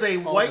point. There is to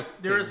a all white.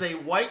 the There is a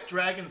things. white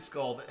dragon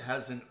skull that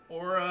has an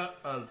aura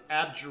of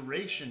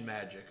abjuration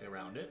magic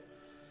around it.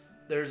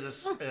 There's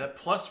a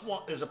plus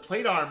one. There's a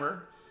plate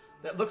armor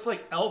that looks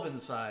like elven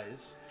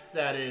size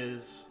that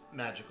is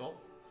magical.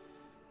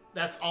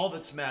 That's all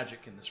that's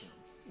magic in this room.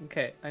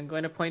 Okay, I'm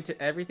going to point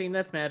to everything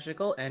that's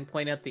magical and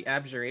point out the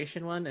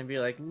abjuration one and be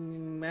like, we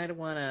might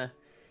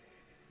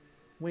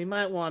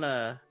want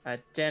to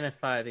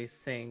identify these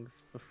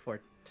things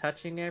before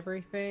touching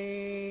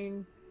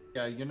everything.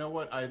 Yeah, you know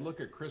what? I look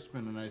at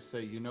Crispin and I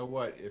say, you know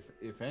what?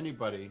 If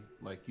anybody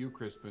like you,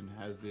 Crispin,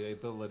 has the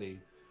ability,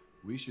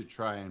 we should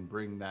try and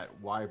bring that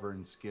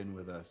wyvern skin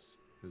with us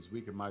because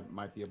we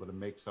might be able to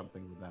make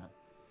something with that.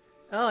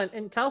 Oh,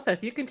 and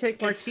Talfeth, you can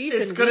take more teeth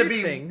It's and gonna weird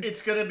be. things.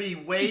 It's gonna be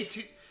way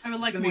too. I would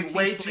like It's more gonna be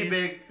way teeth, too please.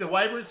 big. The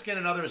wyvern skin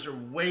and others are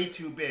way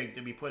too big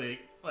to be putting.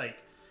 Like,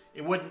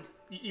 it wouldn't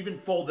even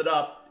folded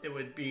up. It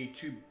would be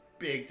too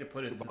big to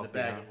put into the bulky,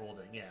 bag huh? of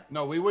holding. Yeah,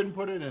 No, we wouldn't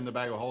put it in the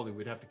bag of holding.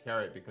 We'd have to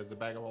carry it because the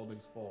bag of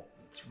holding's full.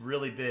 it's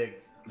really big.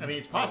 I mean,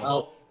 it's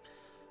possible.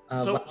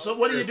 Well, So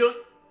what are you doing?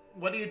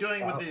 What are you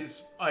doing with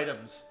these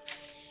items?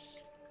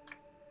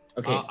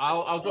 Okay.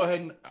 I'll go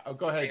ahead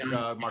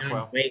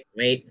Markwell.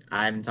 Wait.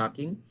 I'm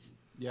talking.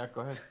 Yeah,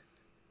 go ahead.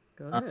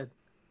 Go ahead.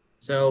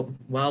 So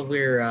while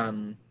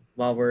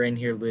we're in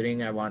here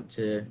looting, I want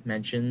to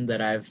mention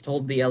that I've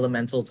told the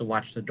elemental to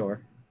watch the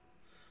door.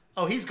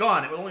 Oh, he's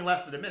gone. It only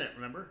lasted a minute.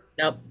 Remember?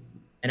 Nope,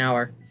 an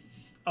hour.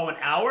 Oh, an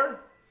hour?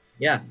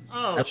 Yeah,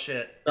 Oh Yep.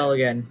 shit. fell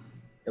again.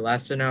 It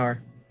lasts an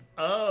hour.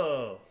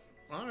 Oh,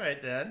 all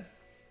right then.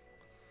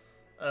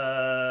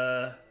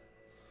 I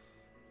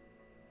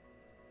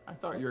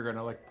thought you were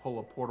gonna like pull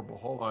a portable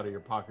hole out of your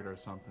pocket or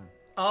something.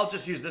 I'll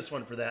just use this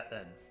one for that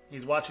then.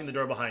 He's watching the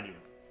door behind you.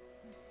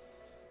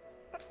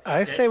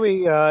 I say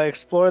we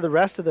explore the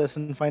rest of this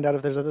and find out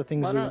if there's other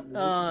things Why we. don't,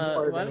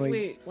 more why than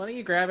don't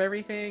you grab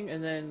everything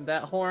and then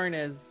that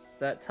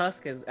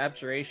tusk is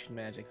abjuration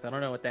magic, so I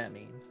don't know what that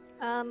means.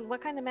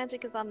 What kind of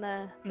magic is on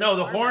the? No,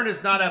 the armor? horn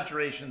is not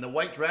abjuration. The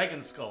white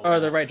dragon skull. Or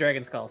the is. right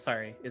dragon skull,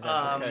 sorry, is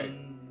abjuration. Okay.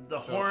 The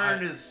So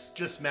horn is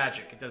just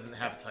magic. It doesn't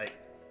have a type.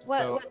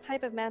 What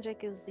type of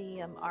magic is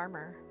the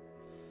armor?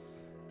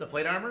 The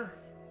plate armor.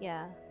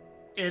 Yeah.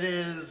 It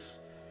is.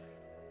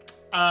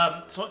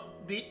 So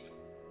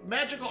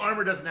magical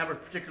armor doesn't have a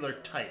particular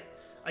type.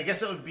 I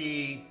guess it would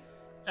be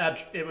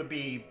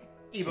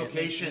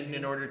evocation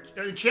in order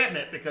to, or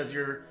enchantment, because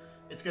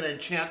it's going to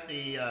enchant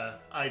the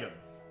item.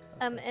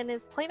 And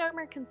is plate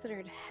armor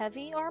considered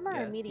heavy armor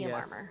or medium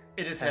armor?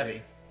 It is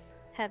heavy.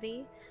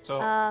 Heavy. So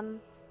Okay.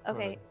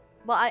 ahead.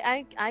 Well,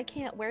 I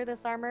can't wear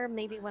this armor.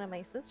 Maybe one of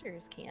my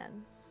sisters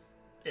can.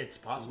 It's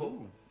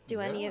possible.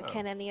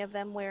 Can any of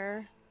them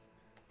wear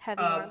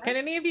heavy armor? Can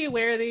any of you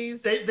wear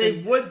these?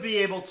 They would be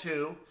able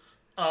to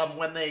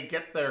when they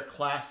get their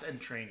class and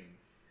training.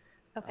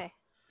 Okay.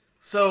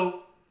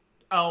 So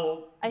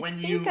I when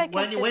think you I can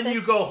fit when you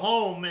this- go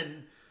home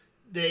and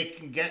they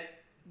can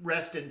get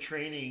rest and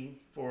training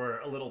for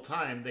a little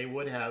time, they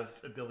would have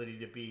ability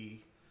to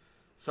be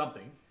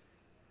something.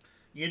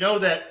 You know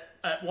that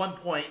at one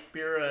point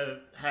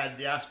Bira had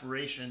the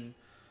aspiration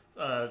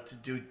to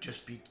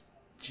be.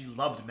 She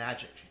loved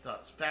magic. She thought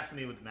it was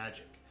fascinated with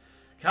magic.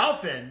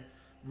 Calvin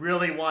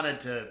really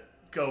wanted to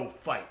go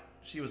fight.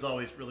 She was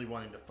always really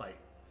wanting to fight,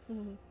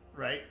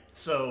 right?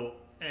 So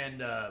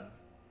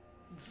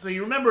so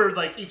you remember,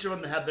 like, each of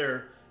them had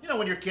their,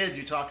 when you're kids,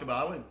 you talk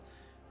about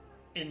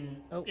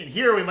in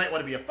here we might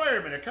want to be a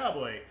fireman or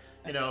cowboy.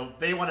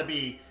 They want to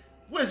be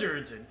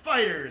wizards and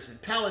fighters and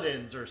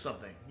paladins or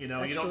something. You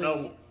don't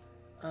know.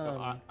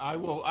 I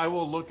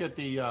will look at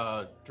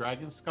the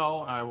dragon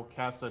skull. And I will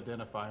cast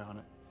identify on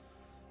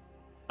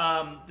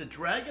it. The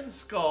dragon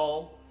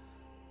skull,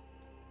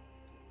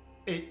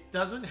 it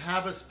doesn't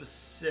have a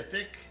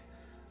specific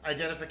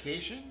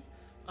identification.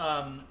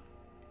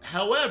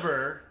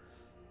 However,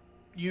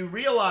 you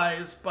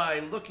realize by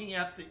looking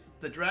at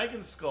the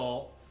dragon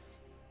skull,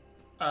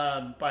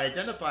 by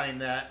identifying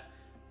that,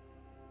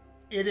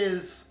 it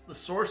is the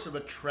source of a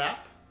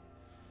trap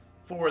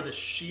for the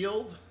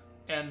shield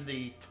and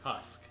the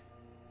tusk.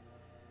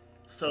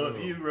 So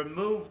if you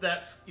remove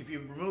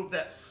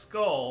that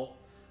skull,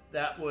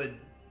 that would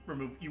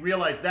remove. You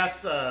realize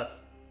that's a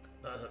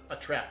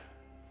trap.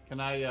 Can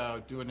I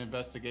do an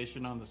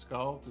investigation on the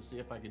skull to see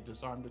if I can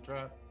disarm the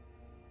trap?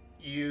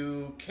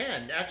 You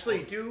can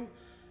actually do.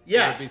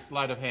 Yeah, It'd be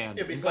sleight of hand.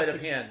 it'd be sleight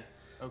of hand.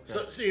 Okay.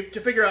 So to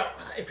figure out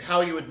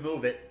how you would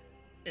move it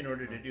in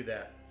order to do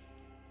that.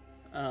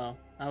 Oh,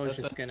 I was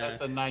that's just gonna.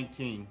 That's a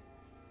 19.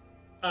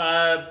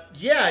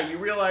 Yeah, you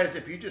realize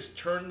if you just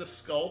turn the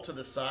skull to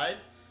the side,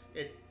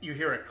 you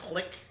hear a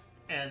click,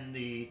 and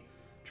the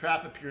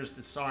trap appears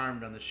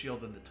disarmed on the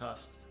shield and the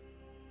tusk.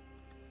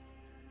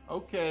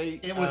 Okay.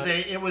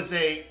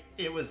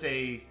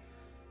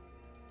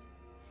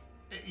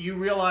 You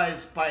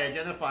realize by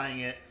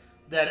identifying it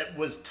that it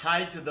was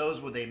tied to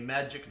those with a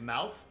magic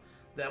mouth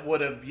that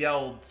would have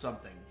yelled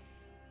something.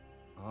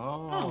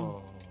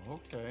 Oh,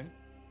 okay.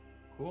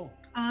 Cool.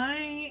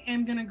 I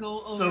am gonna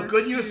go over. So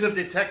good use of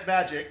detect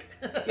magic.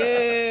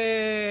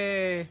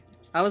 Yay!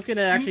 I was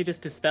gonna actually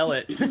just dispel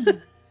it.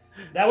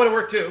 That would have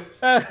worked too.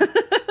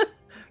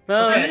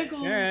 Well, Okay. Go-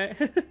 all right.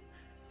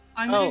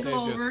 I'm gonna Oh. go Save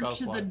your over spell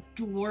to slot.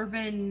 the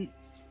dwarven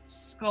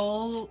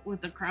skull with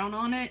the crown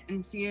on it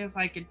and see if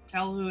I could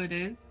tell who it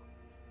is.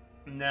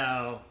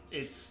 No,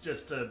 it's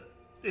just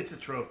it's a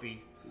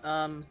trophy.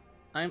 I'm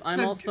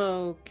So-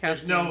 also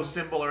There's casting. no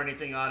symbol or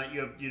anything on it.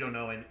 You don't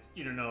know, and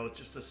you don't know. It's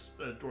just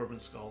a dwarven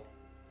skull.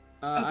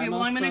 Okay,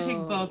 well I'm gonna take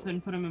also- both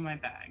and put them in my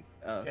bag.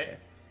 Oh, okay. Okay.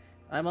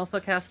 I'm also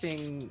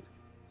casting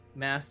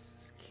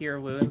mass cure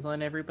wounds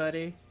on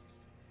everybody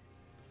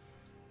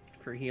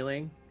for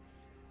healing.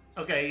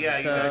 Okay, yeah,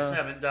 you So- guys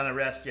haven't done a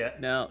rest yet.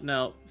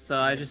 No. So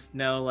I just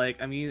know, like,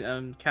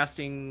 I'm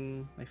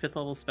casting my 5th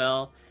level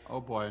spell. Oh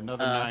boy,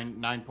 another Uh,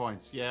 9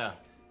 points. Yeah.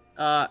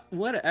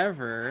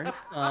 Whatever.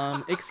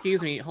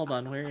 Excuse me. Hold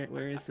on.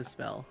 Where is the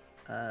spell?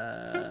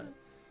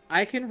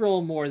 I can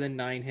roll more than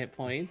 9 hit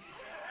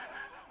points.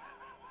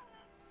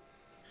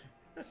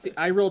 See,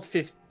 I rolled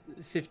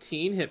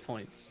 15 hit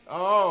points.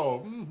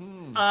 Oh.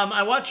 Mm-hmm.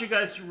 I want you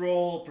guys to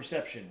roll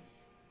perception.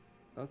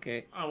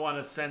 Okay. I want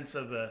a sense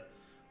of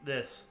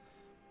this.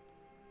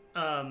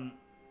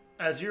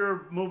 As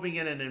you're moving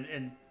in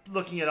and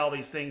looking at all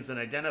these things and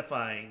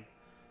identifying.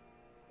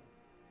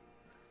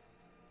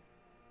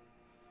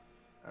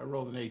 I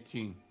rolled an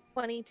 18.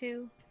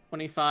 22.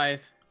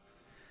 25.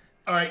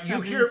 All right,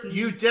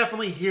 you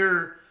definitely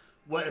hear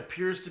what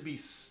appears to be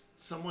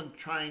someone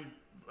trying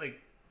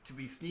to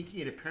be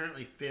sneaky and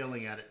apparently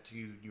failing at it to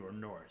your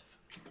north.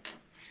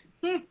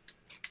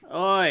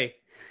 Oi.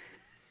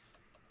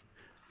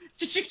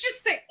 Did you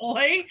just say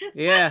oi?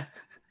 Yeah.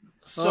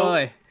 So,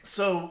 Oi.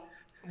 so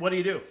what do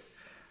you do?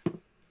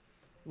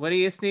 What are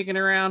you sneaking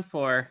around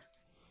for?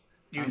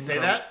 You I'm say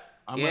gonna- that?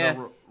 I'm Yeah.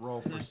 gonna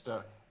roll for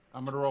stealth.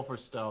 I'm gonna roll for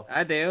stealth.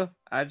 I do.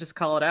 I just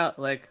call it out.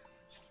 Like,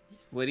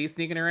 what are you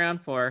sneaking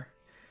around for?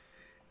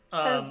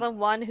 Says the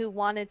one who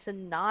wanted to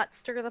not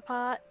stir the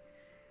pot.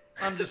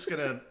 I'm just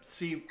gonna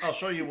see. I'll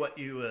show you what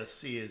you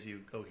see as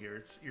you go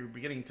here. You're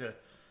beginning to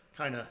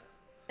kind of.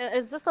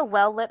 Is this a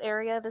well lit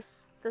area? This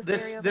This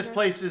area over this here?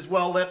 place is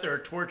well lit. There are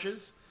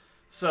torches.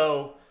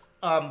 So,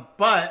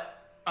 but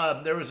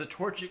there was a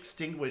torch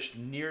extinguished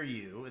near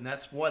you, and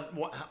that's what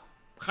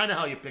kind of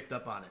how you picked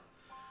up on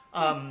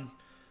it.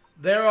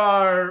 There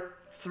are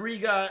three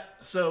guys.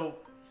 So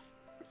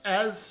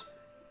as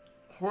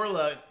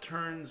Horla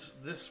turns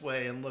this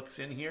way and looks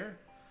in here,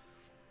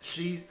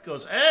 she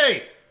goes,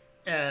 "Hey!"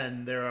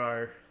 And there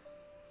are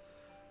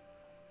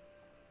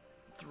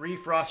 3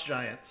 frost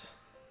giants,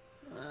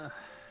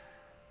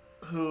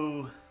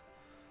 who,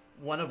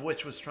 one of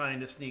which was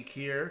trying to sneak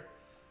here,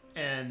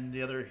 and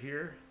the other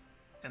here,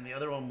 and the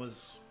other one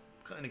was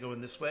kind of going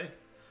this way.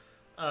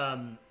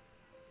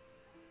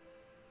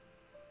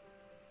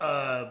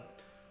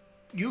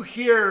 You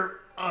hear,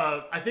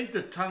 I think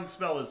the tongue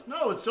spell is,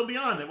 no, it's still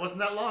beyond. It wasn't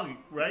that long,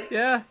 right?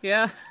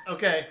 Yeah.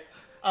 Okay.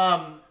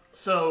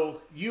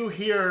 So you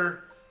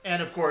hear,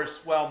 and of course,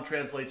 Whelm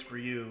translates for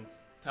you,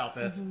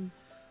 Talfeth.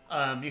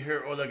 You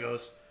hear Orla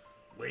goes,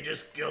 "We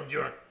just killed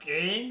your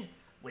king.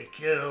 We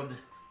killed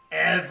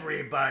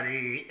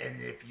everybody. And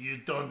if you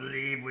don't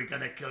leave, we're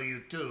going to kill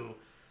you too.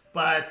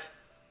 But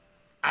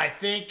I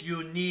think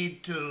you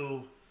need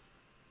to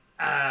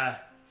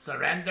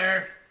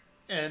surrender."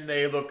 And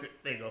they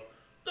go,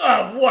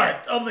 "Oh,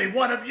 what? Only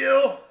one of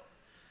you?"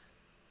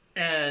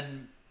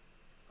 And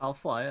I'll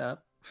fly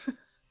up.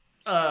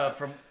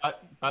 from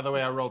By the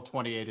way, I rolled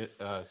 28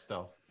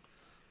 stealth.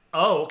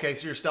 oh, okay,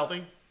 so you're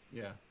stealthing.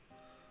 Yeah.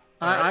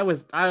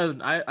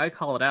 I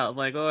call it out.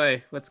 Like,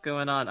 "Oi, what's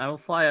going on?" I'll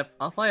fly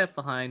up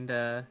behind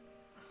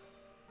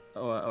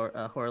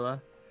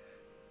Horla.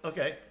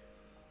 Okay,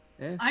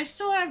 I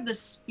still have the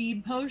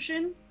speed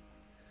potion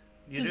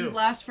you because do. it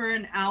lasts for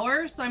an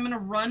hour, so I'm gonna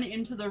run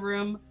into the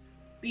room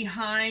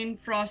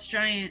behind Frost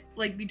Giant,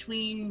 like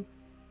between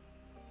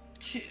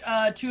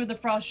two of the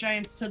Frost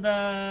Giants to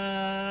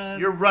the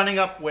You're running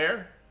up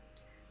where?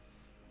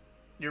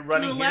 You're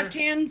running to the here?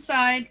 left-hand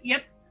side.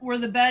 Yep, where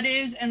the bed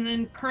is, and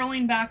then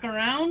curling back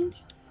around.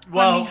 So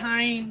Well, I'm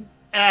behind.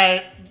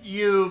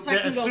 You So I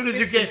can as go soon as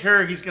you 50. get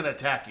her, he's gonna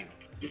attack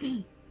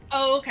you.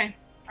 Oh, okay.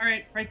 All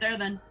right, right there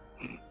then.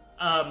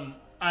 I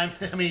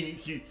mean,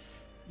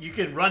 you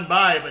can run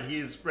by, but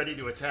he's ready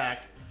to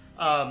attack.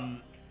 Are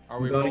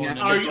we Going rolling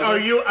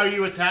after- Are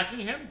you attacking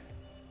him?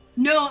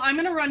 No, I'm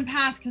gonna run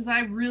past because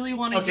I really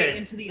want to Okay, get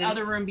into the then-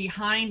 other room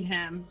behind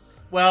him.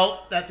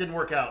 Well, that didn't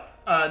work out.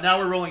 Now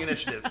we're rolling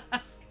initiative.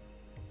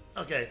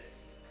 Okay.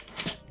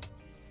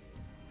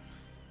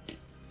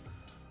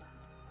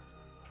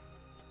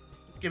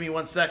 Give me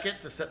 1 second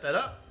to set that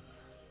up.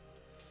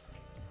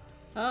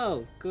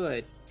 Oh,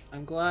 good.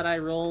 I'm glad I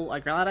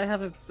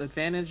have an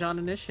advantage on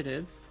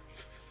initiatives.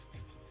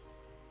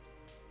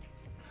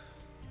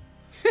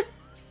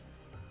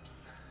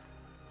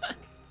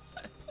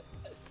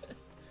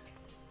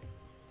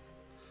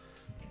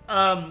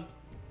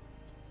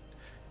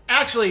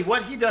 Actually,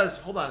 what he does,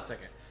 hold on a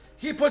second.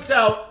 He puts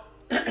out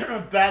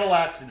a battle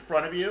axe in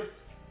front of you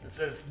and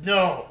says,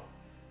 "No,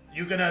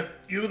 you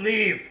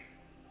leave."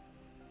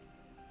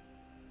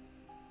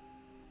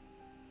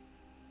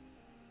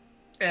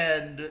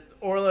 And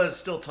Orla is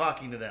still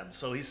talking to them,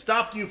 so he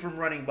stopped you from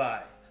running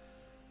by,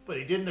 but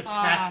he didn't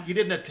attack. He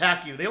didn't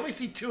attack you. They only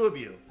see 2 of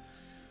you,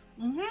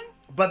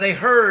 but they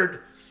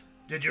heard.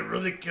 "Did you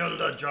really kill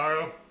the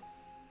Jarl,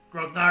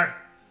 Grognar?"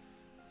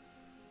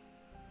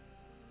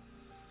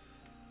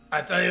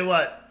 I tell you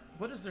what.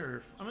 What is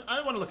their?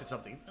 I want to look at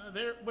something.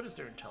 What is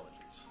their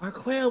intelligence?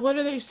 Marquail, what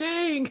are they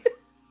saying?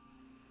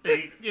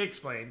 They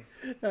explain.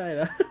 I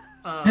know.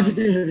 I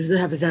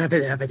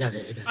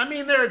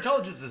mean, their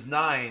intelligence is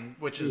 9,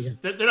 which is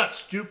they're not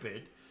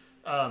stupid.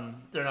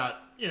 They're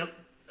not.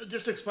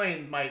 Just to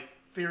explain my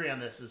theory on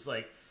this is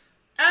like,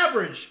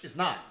 average is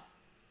 9,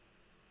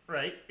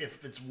 right?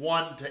 If it's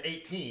 1 to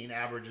 18,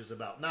 average is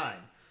about 9.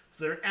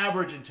 So their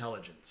average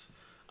intelligence.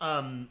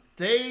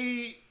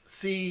 They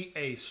see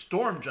a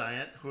storm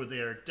giant who they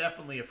are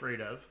definitely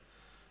afraid of.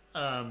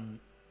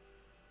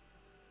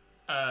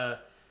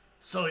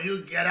 So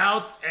you get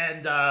out,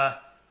 and are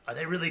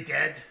they really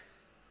dead?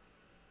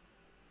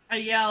 I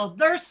yell,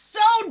 "They're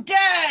so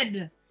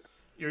dead!"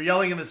 You're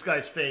yelling in this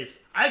guy's face.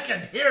 "I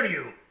can hear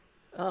you."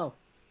 Oh,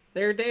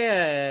 they're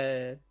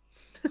dead.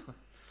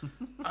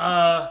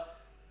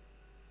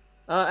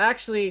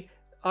 Actually,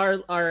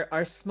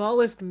 our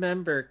smallest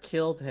member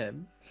killed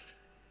him.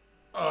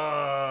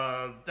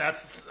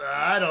 That's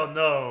I don't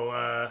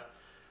know.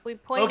 We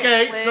point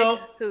Okay, at Twig, so-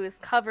 who is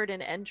covered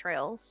in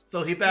entrails.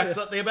 So he backs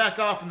up. They back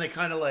off, and they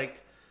kind of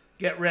like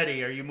get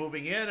ready. Are you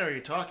moving in? Are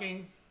you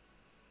talking?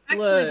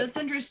 Actually, Look. that's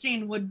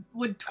interesting.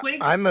 Would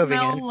Twig I'm moving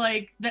smell in.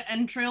 like the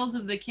entrails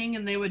of the king,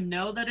 and they would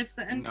know that it's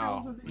the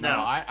entrails of the king?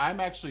 No. I'm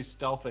actually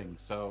stealthing,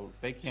 so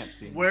they can't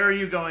see me. Where are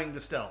you going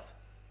to stealth?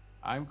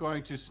 I'm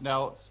going to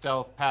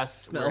stealth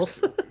past. Smell?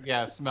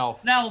 Yeah, smell.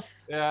 Stealth.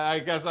 Yeah, I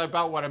guess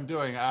about what I'm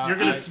doing. You're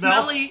gonna He's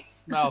smell? smelly.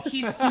 smell.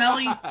 He's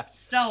smelly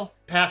stealth.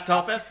 Past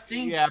Talfeth?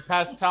 Stinks. Yeah,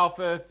 past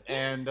Talfith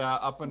and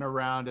up and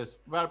around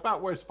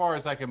about where as far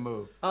as I can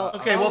move.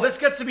 Okay, well this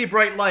gets to be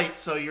bright light,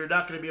 so you're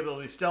not going to be able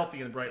to be stealthy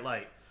in the bright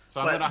light.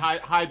 So I'm but- gonna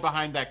hide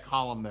behind that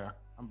column there.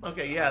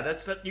 Okay, yeah,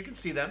 that's that. You can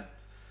see them.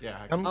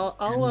 Yeah.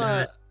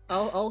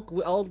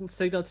 I'll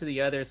signal to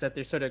the others that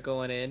they're sort of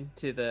going in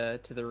to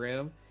the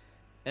room,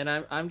 and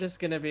I'm just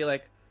gonna be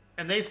like,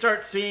 And they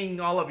start seeing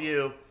all of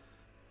you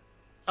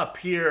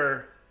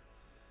appear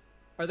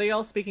Are they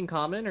all speaking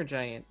common or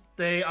giant?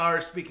 They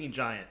are speaking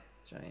giant.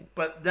 Giant.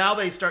 But now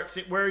they start.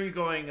 Where are you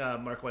going,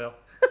 Mark Whale?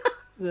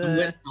 I'm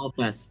with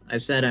Talfeth. I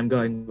said I'm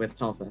going with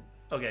Talfeth.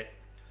 Okay.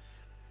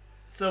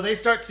 So they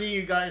start seeing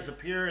you guys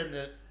appear,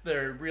 and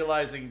they're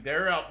realizing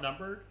they're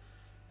outnumbered,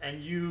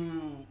 and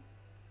you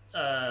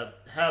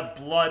have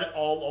blood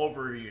all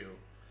over you.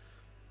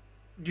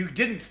 You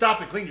didn't stop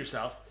and clean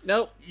yourself.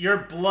 Nope. You're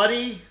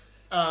bloody.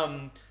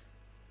 Your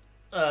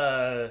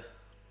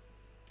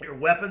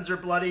weapons are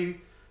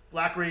bloody.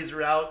 Black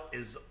Razor out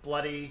is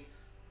bloody.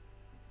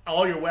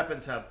 All your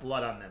weapons have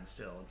blood on them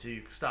still until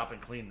you stop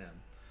and clean them.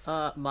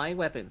 My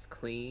weapon's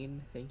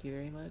clean. Thank you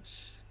very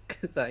much.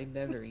 Because I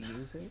never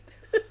use it.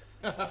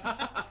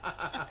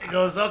 He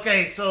goes,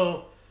 okay,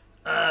 so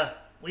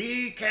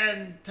we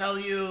can tell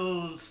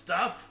you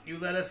stuff. You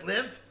let us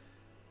live.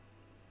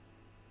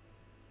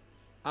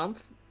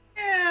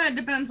 Yeah, it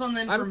depends on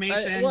the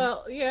information.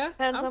 Well, yeah.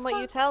 Depends I'm on what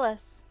fine. you tell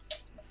us.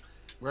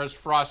 Where's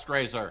Frost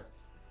Razor?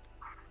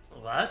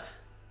 What?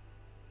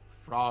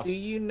 Frost. Do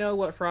you know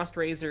what Frost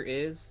Razor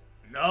is?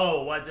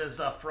 No, what is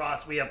a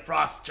frost? We have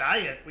Frost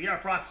Giant. We are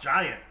Frost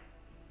Giant.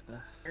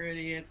 You're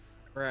idiots.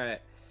 Right.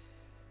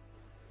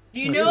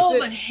 You know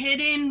the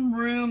hidden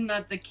room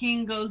that the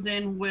king goes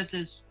in with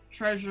his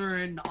treasure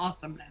and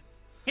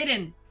awesomeness.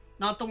 Hidden,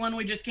 not the one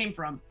we just came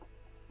from.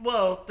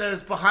 Well,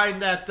 there's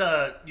behind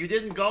that. You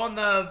didn't go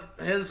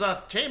in his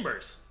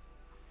chambers.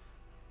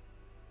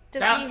 Does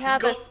That- he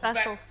have go a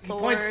special back- he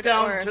points sword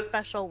down or a to-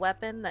 special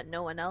weapon that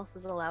no one else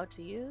is allowed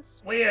to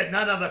use?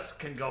 None of us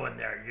can go in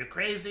there. You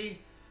crazy?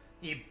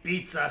 He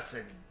beats us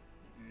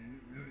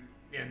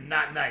and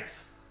not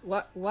nice.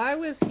 Why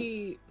was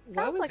he? Why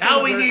Sounds was like he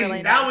Now He's we a need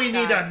really now nice we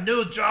need guy. a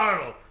new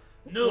Jarl.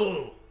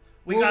 New.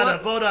 We well, gotta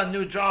what- vote on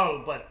new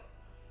Jarl, but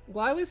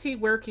Why was he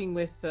working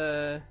with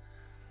the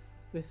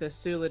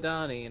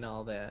Suladani and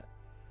all that?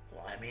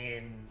 well, I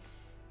mean,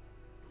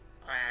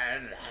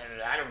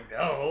 I don't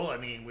know. I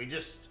mean, we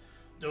just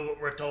do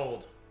what we're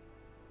told.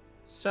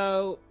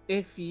 So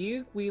if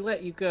we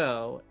let you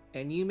go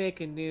and you make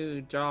a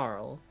new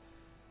Jarl,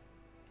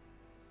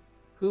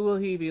 who will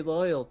he be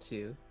loyal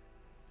to?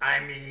 I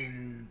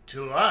mean,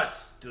 to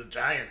us, to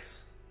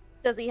giants.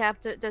 Does he have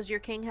to? Does your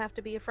king have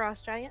to be a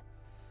frost giant?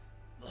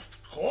 Of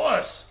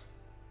course.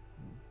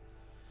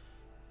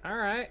 All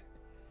right.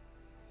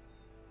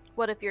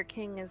 What if your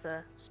king is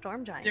a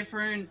storm giant?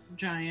 Different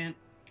giant.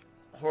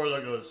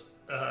 Horla goes,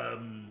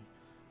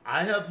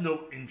 I have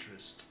no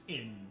interest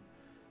in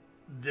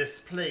this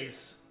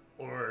place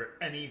or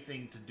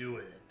anything to do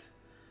with it.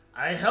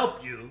 I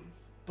help you,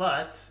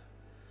 but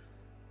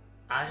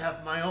I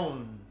have my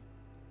own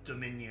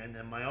dominion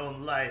and my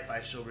own life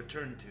I shall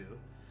return to.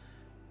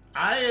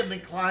 I am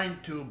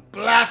inclined to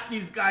blast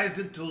these guys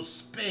into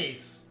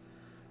space,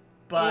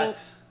 but Well-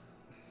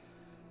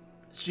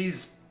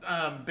 she's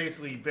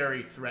basically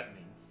very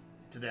threatening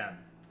to them.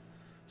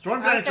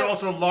 Storm I giants are don't-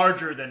 also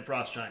larger than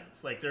frost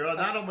giants. Like they're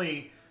not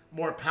only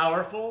more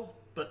powerful,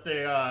 but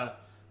they're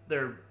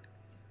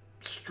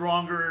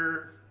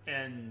stronger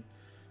and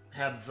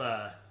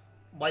have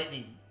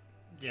lightning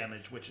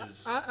damage, which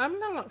is I'm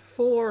not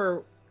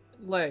for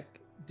like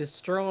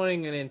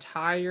destroying an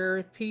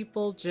entire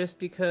people just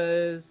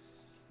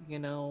because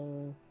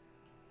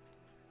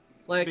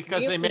like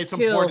Because we they only made some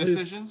kill poor who's-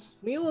 decisions?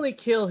 We only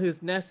kill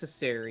who's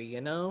necessary,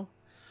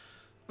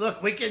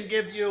 look. We can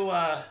give you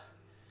our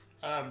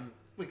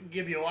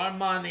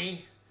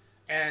money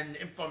and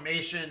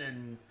information,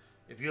 and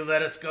if you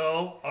let us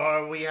go,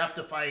 or we have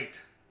to fight.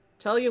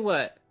 Tell you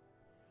what,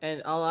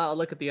 and I'll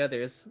look at the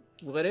others.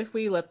 What if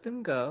we let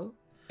them go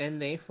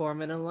and they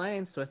form an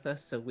alliance with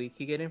us so we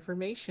could get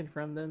information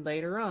from them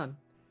later on?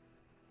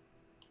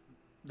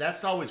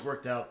 That's always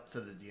worked out,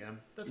 said the DM.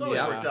 That's always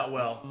Yeah. worked out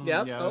well.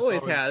 Yep, yeah, that's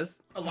always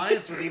has.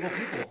 Alliance with evil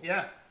people.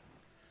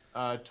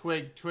 Yeah.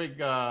 Twig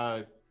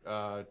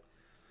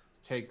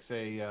takes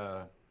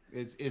a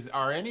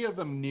are any of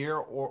them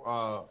near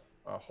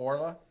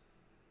Horla?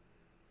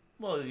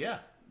 Well, yeah.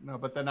 No,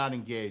 but they're not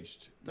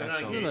engaged. They're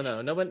That's not all.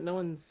 engaged. No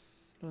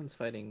one's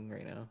fighting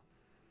right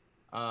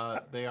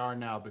now. They are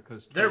now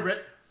because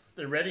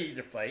They're ready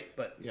to fight,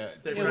 but yeah,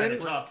 they're Yeah, trying to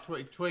when- talk.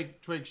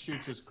 Twig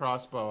shoots his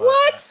crossbow.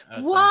 What? at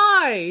them.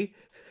 Why?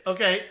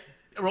 Okay,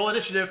 roll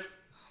initiative.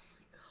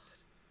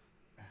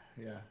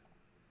 Yeah.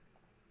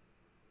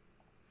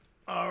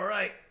 All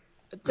right.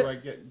 Do I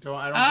get?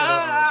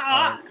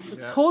 I don't get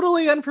It's yeah.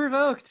 totally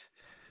unprovoked.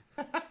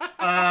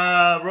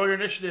 Roll your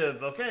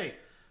initiative. Okay.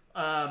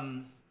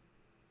 I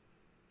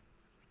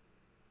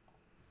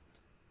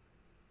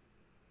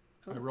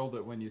rolled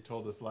it when you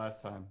told us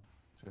last time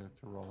to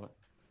roll it.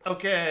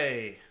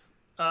 Okay.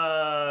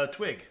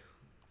 Twig.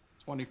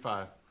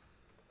 25.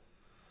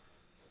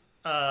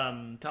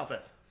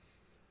 Talfeth.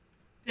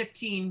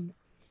 15.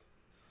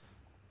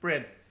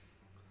 Bryn.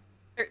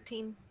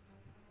 13.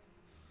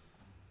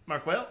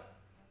 Mark Whale.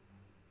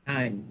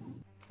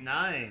 9.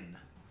 9.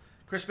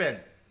 Crispin.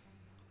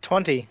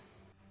 20.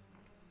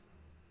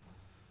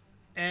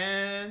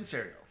 And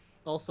Serial.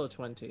 Also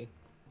 20.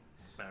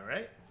 All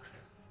right.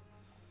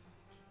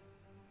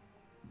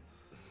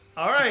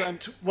 All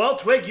right. Well,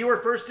 Twig, you were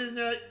first in.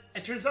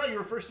 It turns out you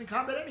were first in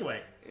combat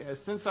anyway. Yeah,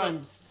 since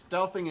I'm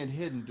stealthing and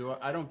hidden,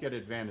 I don't get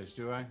advantage,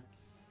 do I?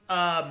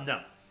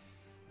 No.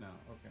 No.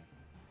 Okay.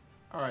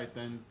 All right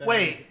then.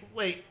 Wait.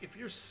 If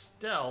you're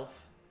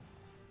stealth,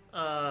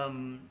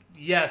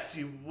 yes,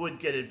 you would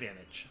get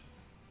advantage.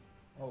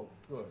 Oh,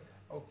 good.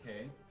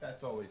 Okay,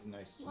 that's always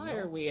nice to know. Why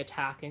are we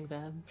attacking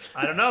them?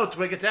 I don't know.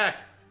 Twig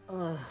attacked.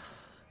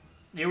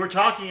 You were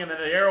talking, and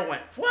then an arrow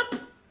went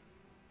whoop.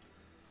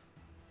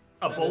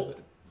 A bolt.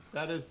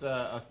 That is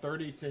a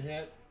 30 to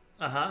hit.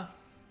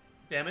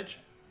 Damage.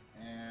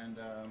 And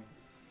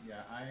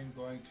yeah, I am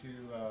going to.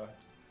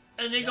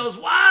 And he goes,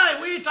 "Why?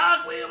 We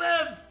talk, we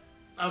live."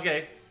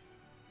 Okay.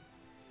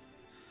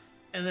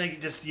 And they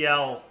can just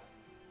yell.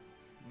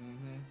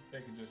 Mm-hmm. They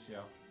can just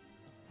yell.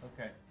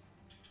 Okay.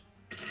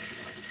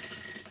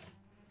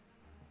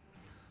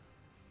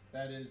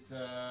 That is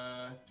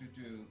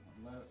 11,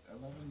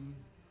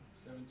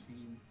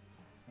 17,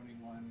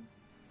 21,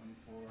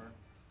 24,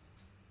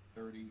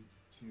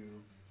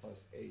 32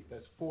 plus 8.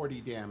 That's 40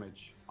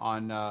 damage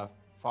on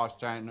Frost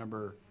Giant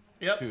number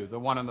 2, the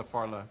one on the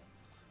far left.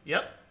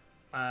 Yep.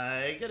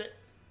 I get it.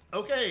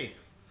 Okay.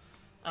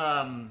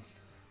 I'm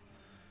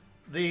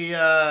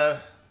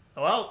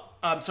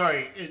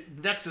sorry.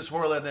 Next is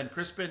Horla, and then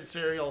Crispin,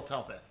 Serial,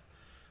 Telfeth.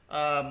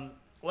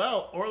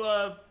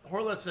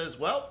 Horla says,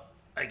 well,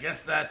 I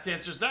guess that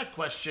answers that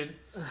question.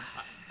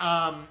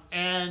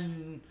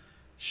 And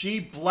she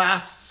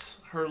blasts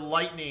her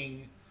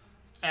lightning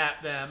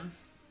at them.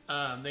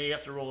 They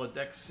have to roll a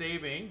dex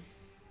saving.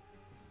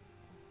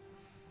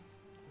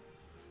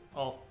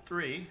 All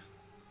three.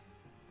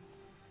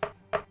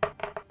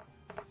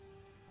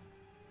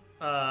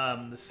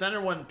 The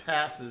center one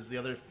passes, the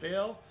other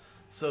fail.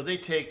 So they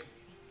take,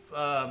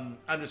 I'm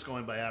just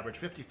going by average,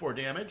 54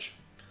 damage.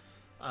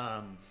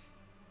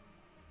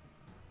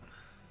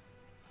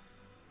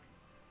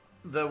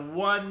 The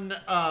one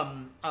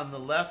on the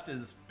left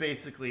is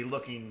basically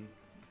looking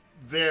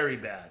very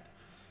bad.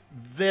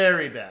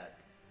 Very bad.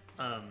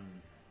 29.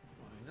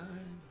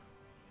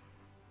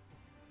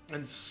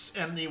 And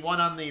the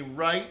one on the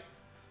right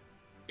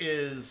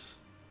is,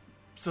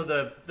 so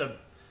the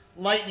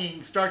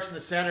lightning starts in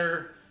the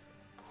center,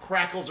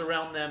 crackles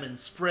around them, and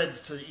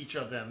spreads to each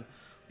of them.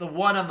 The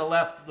one on the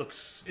left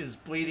is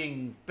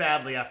bleeding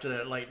badly after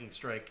that lightning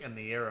strike and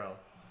the arrow.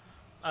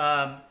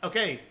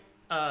 Okay.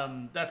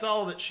 That's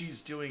all that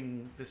she's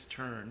doing this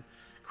turn.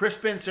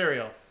 Crispin,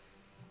 Serial.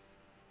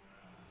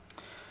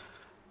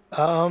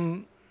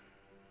 I'm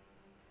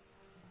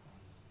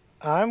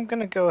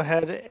gonna go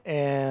ahead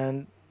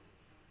and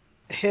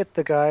hit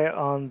the guy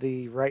on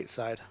the right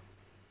side.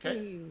 Okay.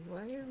 Hey,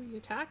 why are we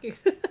attacking?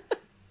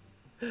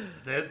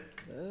 The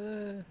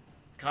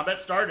combat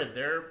started.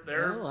 They're.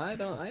 No, I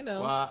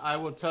know. Well, I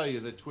will tell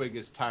you that Twig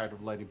is tired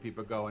of letting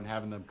people go and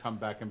having them come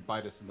back and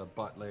bite us in the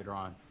butt later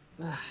on.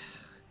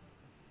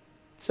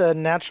 It's a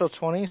natural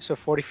 20, so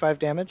 45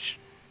 damage.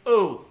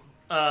 Oh,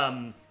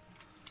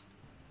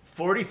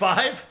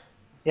 45?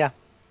 Yeah.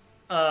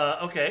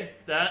 Okay.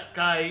 That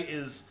guy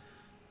is,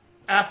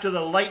 after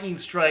the lightning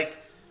strike,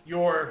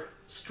 your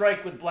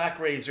strike with Black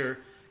Razor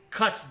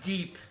cuts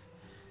deep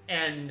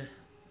and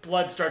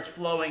blood starts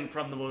flowing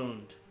from the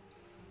wound.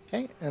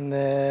 Okay, and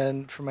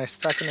then for my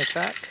second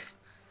attack,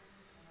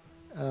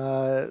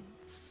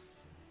 it's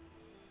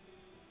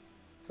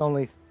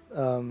only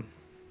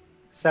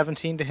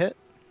 17 to hit.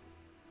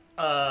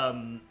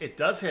 It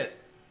does hit.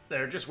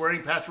 They're just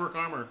wearing patchwork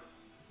armor.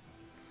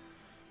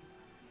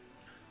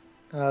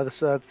 So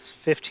that's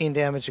 15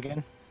 damage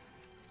again.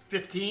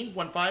 15?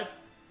 1-5?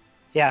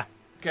 Yeah.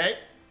 Okay.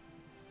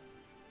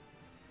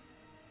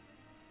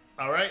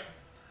 All right.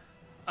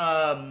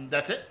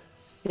 That's it?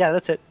 Yeah,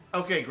 that's it.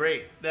 Okay,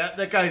 great.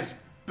 That guy's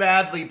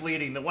badly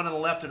bleeding. The one on the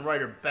left and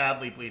right are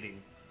badly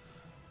bleeding.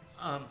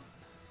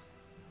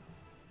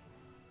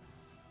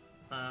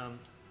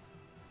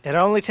 It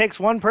only takes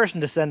one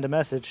person to send a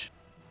message.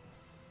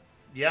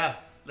 Yeah,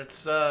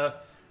 let's.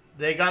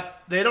 They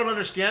don't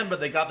understand, but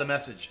they got the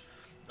message.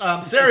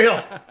 Serial.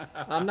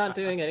 I'm not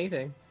doing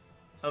anything.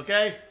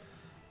 Okay.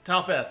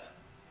 Talfeth.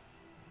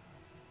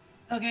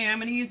 Okay, I'm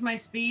gonna use my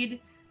speed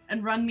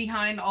and run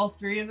behind all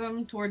three of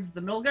them towards the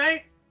middle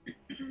guy.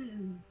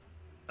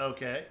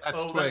 Okay.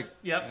 That's Twig.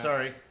 Yep, Yeah.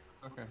 sorry.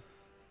 Okay.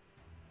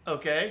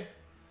 Okay.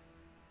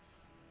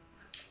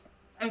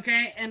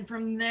 Okay, and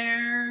from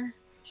there,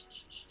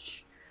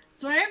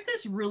 so I have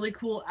this really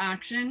cool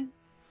action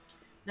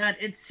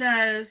that it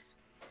says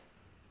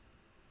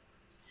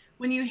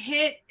when you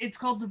hit, it's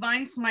called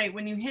Divine Smite.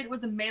 When you hit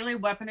with a melee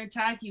weapon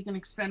attack, you can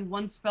expend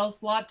one spell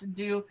slot to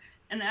do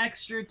an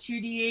extra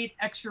 2d8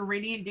 extra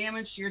radiant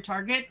damage to your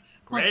target,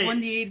 plus Great.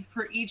 1d8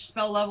 for each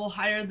spell level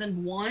higher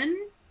than 1.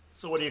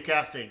 So what are you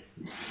casting?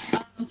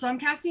 So I'm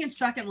casting at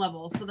second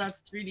level, so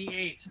that's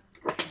 3d8.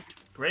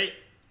 Great.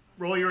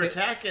 Roll your Okay.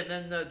 attack and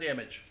then the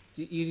damage.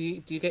 Do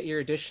you get your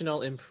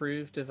additional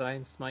improved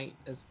divine smite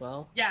as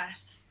well?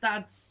 Yes,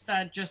 that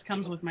just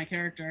comes with my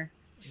character.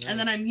 And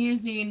then I'm Nice.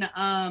 using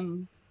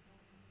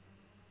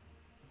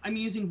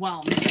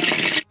whelm.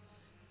 So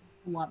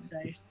A lot of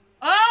dice.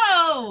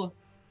 Oh!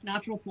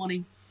 Natural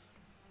 20.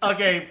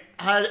 Okay,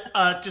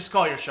 just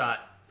call your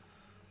shot.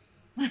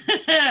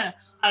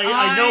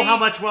 I know how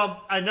much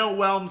I know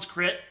Whelm's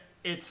crit.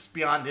 It's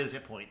beyond his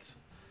hit points.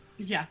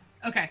 Yeah.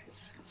 Okay.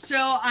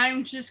 So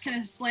I'm just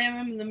gonna slam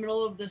him in the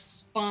middle of the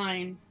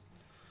spine.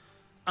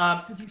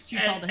 Because he's too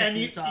tall to hit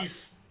me. You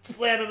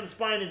slam him in the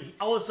spine, and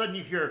all of a sudden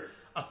you hear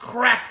a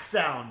crack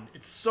sound.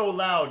 It's so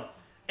loud,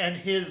 and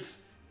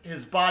his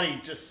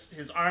body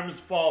his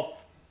arms fall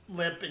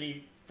limp, and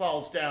he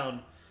falls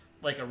down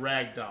like a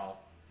rag doll.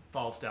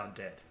 Falls down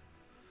dead.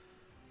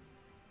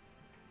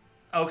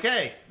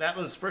 Okay, that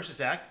was first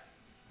attack.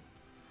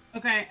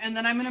 Okay, and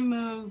then I'm gonna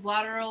move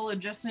lateral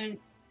adjacent.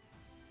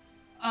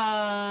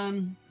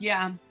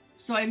 Yeah.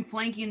 So I'm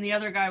flanking the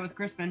other guy with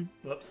Crispin.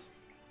 Whoops.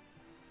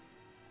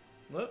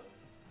 Whoop.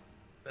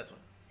 This one.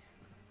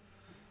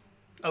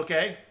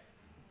 Okay.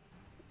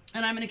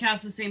 And I'm gonna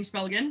cast the same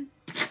spell again.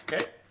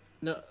 Okay.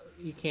 No,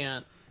 you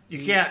can't.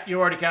 You can't. You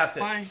already cast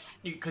it. Why?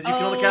 Because you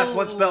can only cast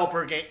one spell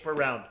per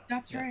round.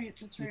 That's right.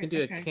 That's right. You can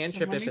do Okay, a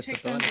cantrip so let if me it's a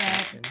take those bonus out.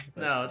 action.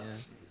 but, No. yeah.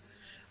 It's,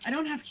 I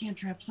don't have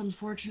cantrips,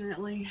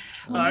 unfortunately.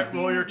 All right,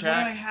 roll your What do I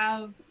attack.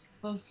 have?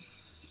 Both.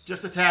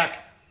 Just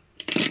attack.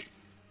 16,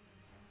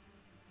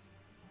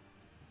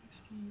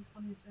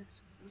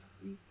 26,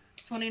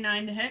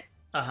 29 to hit.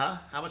 How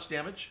much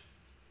damage?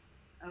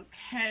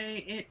 Okay,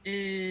 it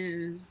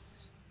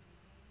is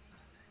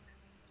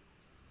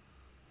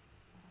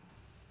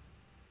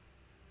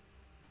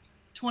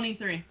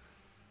 23.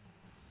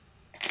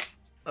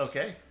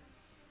 Okay.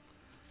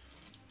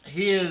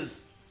 He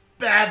is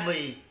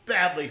badly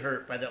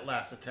hurt by that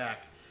last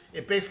attack.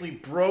 It basically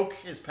broke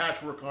his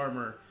patchwork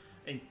armor,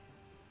 and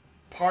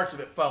parts of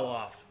it fell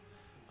off.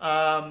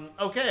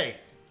 Okay.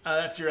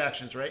 That's your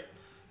actions, right?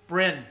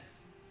 Bryn.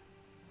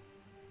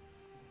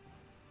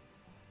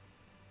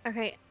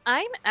 Okay,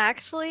 I'm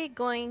actually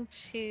going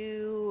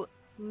to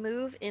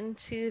move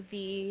into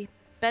the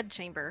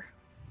bedchamber.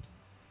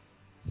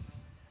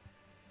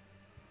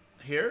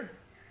 Here?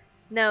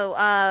 No,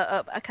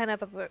 a kind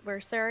of where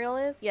Serial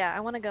is. Yeah, I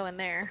want to go in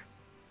there.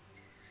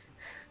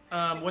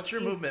 What's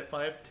your movement?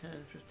 5, 10,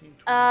 15,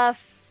 20?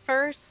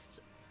 First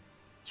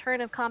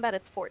turn of combat,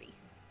 it's 40.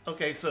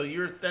 Okay, so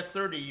that's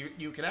 30.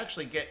 You can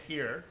actually get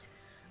here.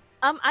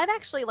 I'd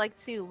actually like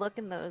to look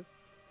in those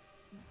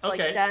like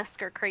Okay.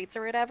 desk or crates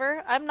or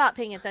whatever. I'm not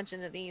paying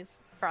attention to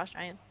these frost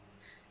giants.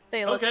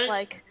 They look Okay,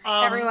 like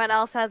everyone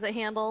else has it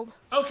handled.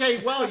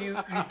 Okay, well you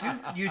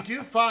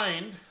do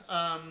find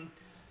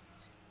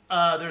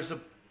there's a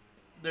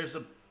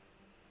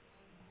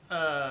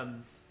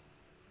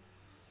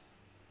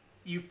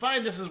you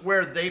find this is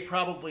where they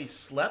probably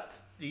slept,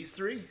 these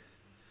three,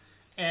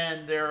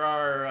 and there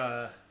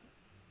are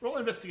roll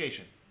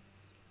investigation.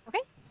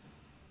 Okay.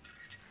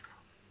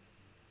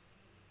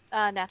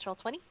 Natural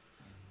 20.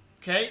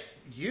 Okay,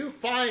 you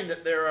find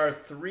that there are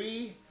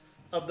 3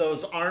 of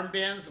those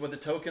armbands with a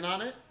token on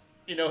it.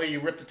 You know how you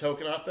rip the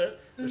token off there?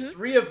 There's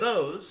 3 of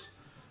those,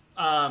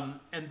 and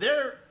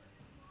they're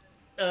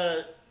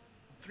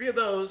 3 of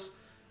those.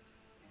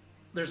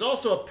 There's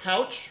also a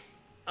pouch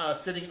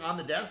sitting on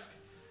the desk.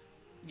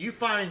 You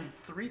find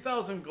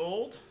 3,000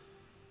 gold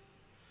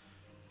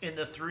in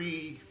the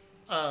 3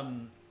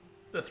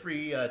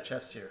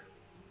 chests here.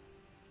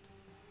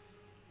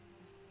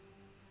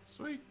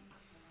 Sweet.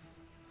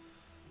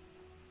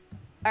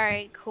 All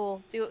right,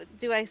 cool.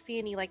 Do I see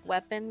any like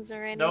weapons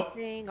or Nope.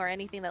 anything or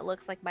anything that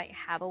looks like might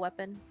have a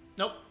weapon?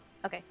 Nope.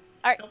 Okay.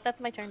 All right, Nope. that's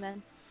my turn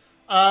then.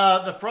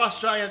 The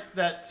frost giant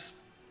that's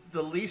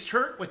the least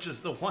hurt, which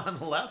is the one on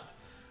the left,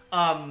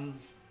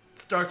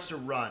 starts to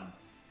run.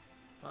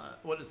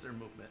 What is their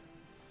movement?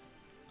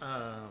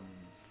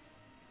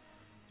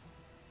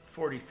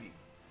 40 feet.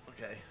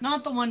 Okay.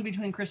 Not the one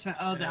between Crispin.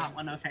 Oh, that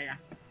one. Okay, yeah.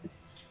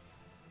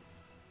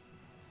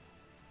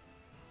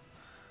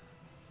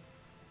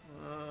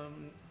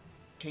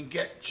 Can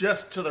get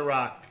just to the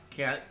rock.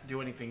 Can't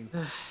do anything.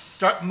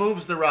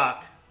 Moves the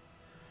rock.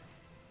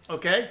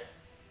 Okay.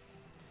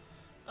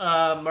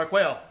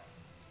 Marquel.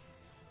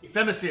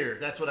 Ephemicere.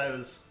 That's what I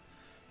was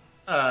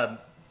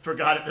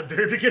forgot at the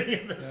very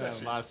beginning of this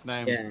session. Last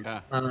name.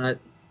 Yeah.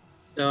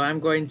 So I'm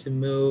going to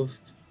move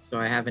so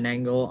I have an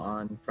angle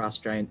on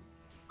Frost Giant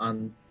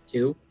on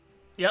 2.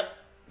 Yep.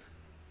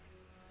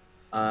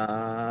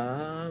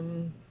 All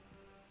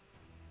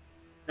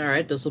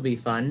right, this will be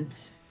fun.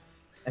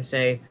 I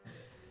say,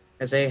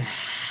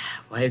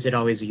 why is it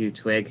always you,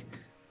 Twig?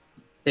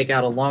 Take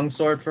out a long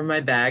sword from my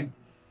bag.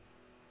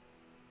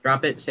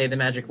 Drop it, say the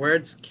magic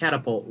words,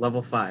 catapult,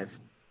 level 5.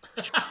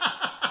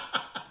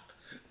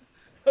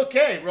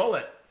 Okay, roll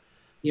it.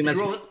 You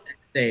must roll make it? a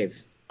dex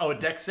save. Oh, a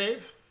dex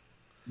save?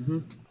 Mm-hmm.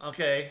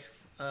 Okay.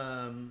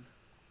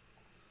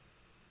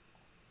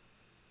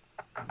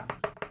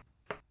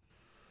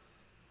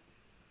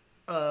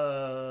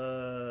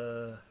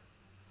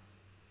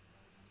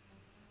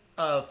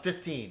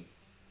 15.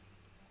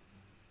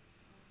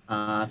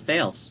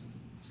 Fails.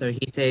 So he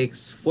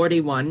takes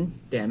 41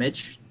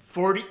 damage.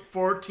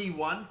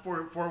 41?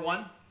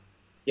 41?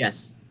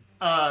 Yes.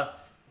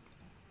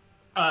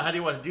 How do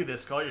you want to do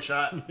this? Call your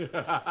shot.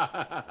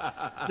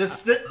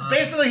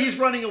 Basically, he's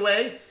running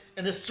away,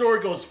 and this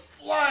sword goes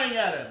flying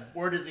at him.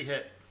 Where does he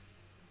hit?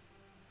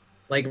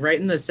 Like right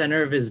in the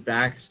center of his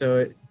back, so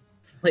it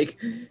like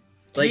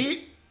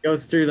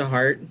goes through the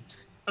heart.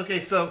 Okay,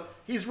 so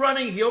he's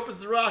running. He opens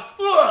the rock.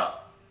 Ugh!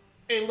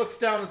 And looks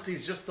down and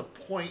sees just the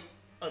point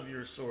of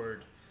your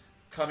sword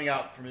coming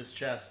out from his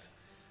chest.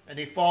 And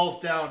he falls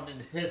down,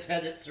 and his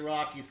head hits the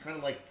rock. He's kind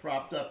of like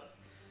propped up,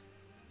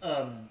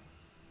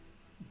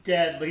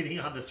 dead, leaning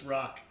on this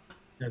rock.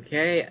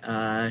 Okay,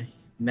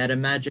 meta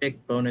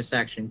magic bonus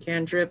action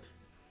cantrip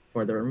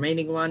for the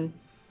remaining one.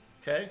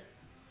 Okay.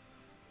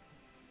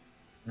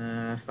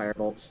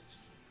 Firebolt.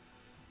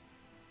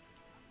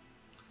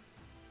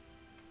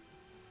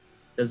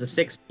 Does a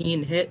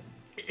 16 hit?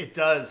 It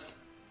does.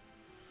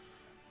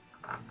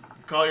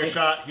 Call your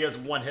shot. He has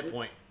 1 hit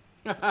point.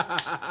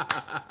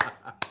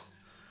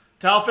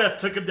 Talfeth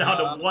took him down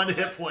to 1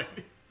 hit point.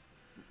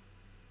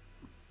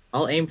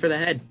 I'll aim for the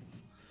head.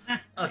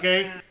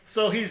 Okay,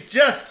 so he's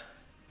just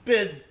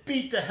been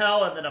beat to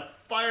hell, and then a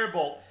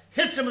firebolt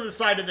hits him in the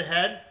side of the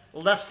head. The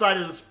left side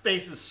of his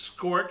face is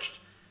scorched,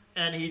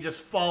 and he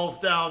just falls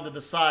down to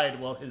the side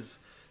while his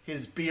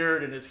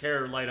beard and his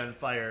hair light on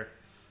fire.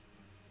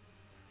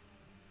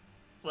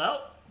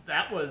 Well,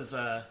 that was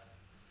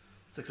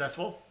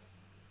successful.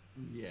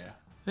 Yeah.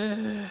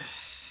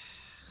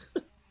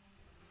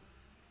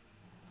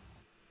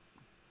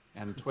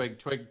 And Twig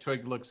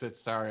looks at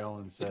Sariel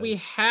and says, We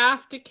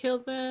have to kill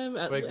them.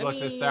 Twig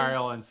looks at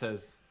Sariel and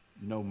says,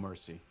 "No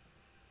mercy."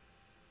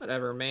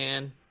 Whatever,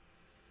 man.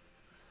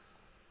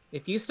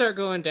 If you start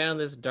going down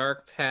this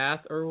dark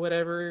path or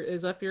whatever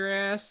is up your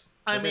ass,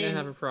 we're gonna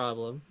have a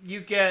problem.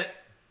 You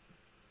get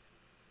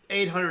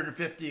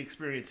 850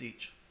 experience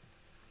each.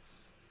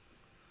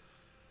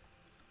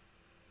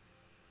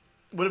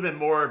 Would have been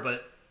more,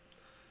 but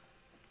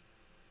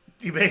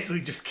you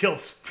basically just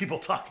killed people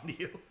talking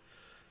to you.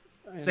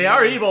 They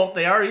are evil.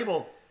 They are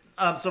evil.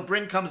 So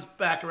Bryn comes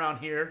back around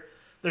here.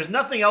 There's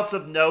nothing else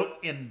of note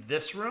in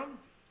this room.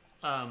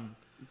 Go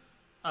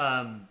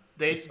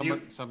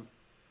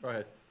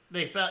ahead.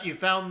 You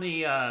found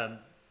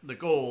the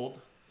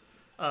gold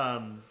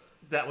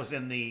that was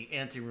in the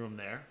anteroom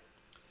there.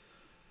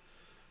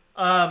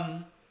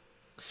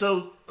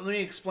 So let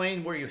me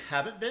explain where you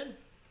haven't been.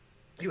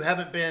 You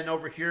haven't been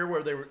over here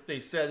where they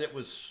said it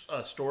was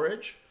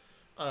storage.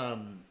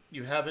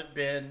 You haven't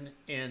been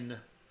in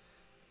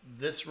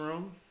this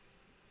room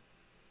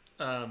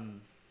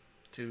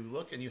to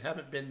look, and you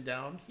haven't been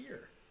down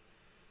here.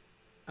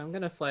 I'm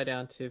gonna fly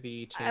down to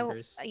the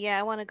chambers.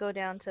 I want to go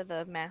down to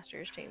the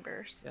master's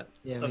chambers. Yep.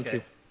 Yeah, me Okay.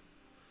 too.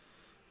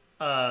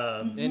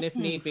 And if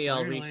need be,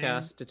 I'll Firelight.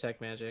 recast detect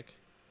magic.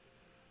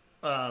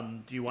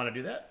 Do you want to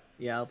do that?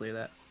 Yeah, I'll do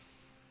that.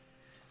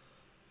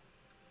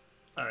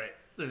 All right.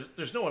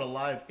 There's no one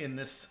alive in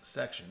this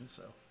section,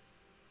 so.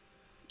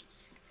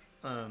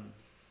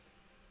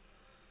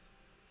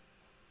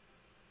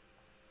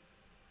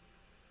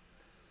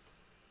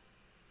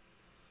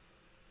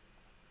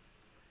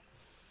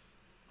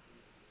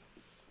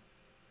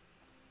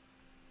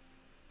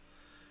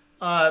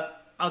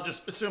 I'll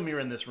just assume you're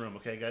in this room,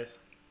 okay, guys?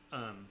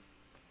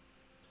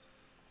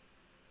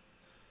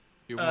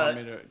 You want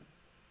me to?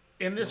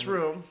 In this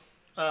room,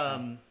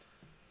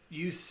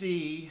 you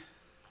see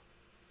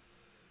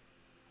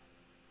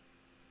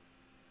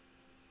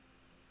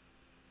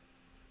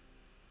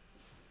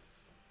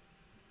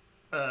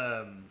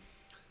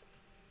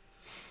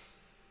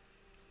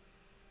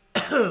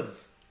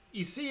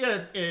you see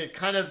a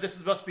kind of this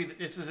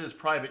is his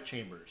private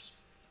chambers.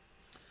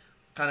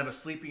 It's kind of a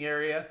sleeping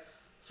area.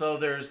 So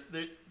there's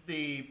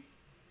the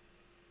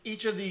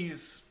each of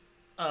these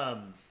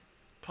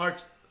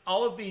parts,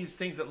 all of these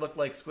things that look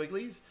like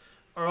squigglies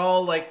are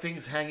all like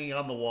things hanging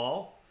on the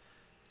wall.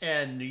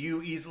 And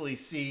you easily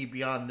see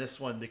beyond this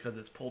one, because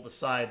it's pulled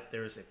aside,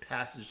 there is a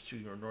passage to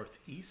your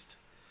northeast.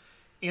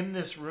 In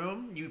this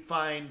room, you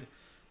find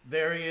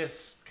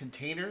various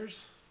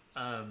containers.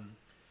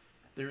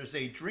 There is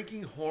a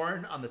drinking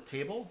horn on the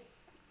table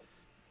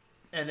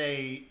and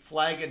a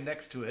flagon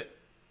next to it.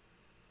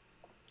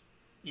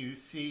 You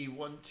see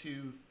 1,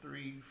 2,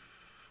 3,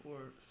 4,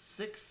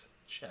 6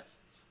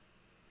 chests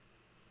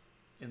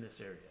in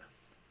this area.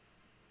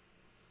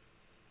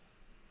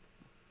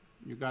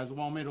 You guys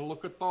want me to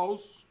look at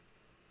those?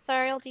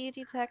 Sariel, do you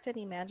detect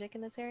any magic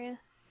in this area?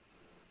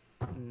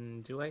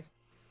 Do I?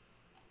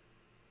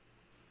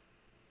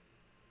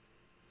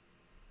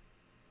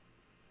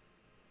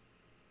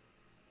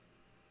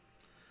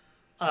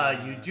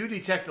 You do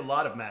detect a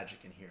lot of magic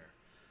in here.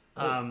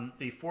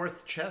 The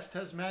 4th chest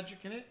has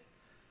magic in it.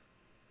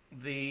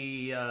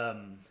 The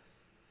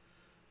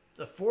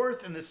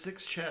 4th and the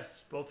 6th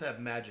chests both have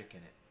magic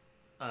in it.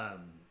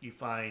 You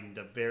find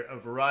a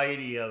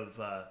variety of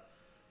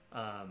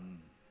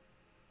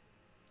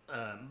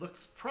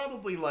looks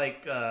probably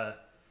like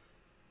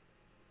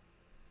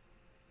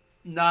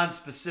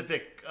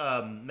non-specific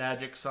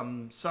magic.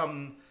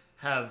 Some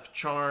have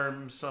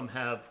charm, some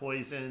have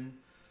poison.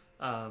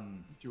 Do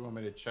you want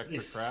me to check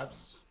for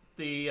traps?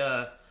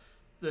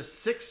 the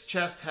sixth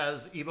chest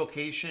has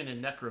evocation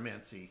and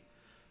necromancy.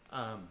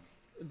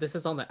 This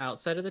is on the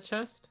outside of the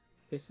chest,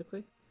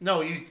 basically.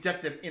 No, you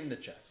detect them in the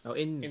chest. Oh,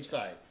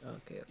 inside.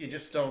 Okay. You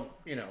just don't,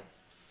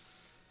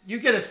 you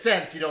get a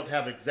sense. You don't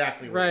have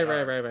exactly where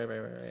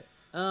Right.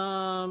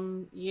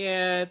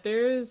 Yeah,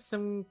 there's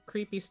some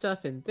creepy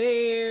stuff in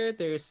there.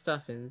 There's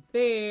stuff in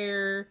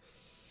there.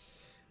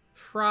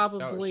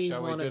 Probably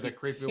Shall we wanna do the be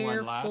creepy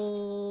one last?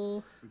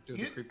 careful. Do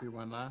the creepy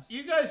one last?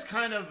 You guys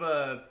kind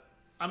of.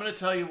 I'm going to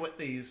tell you what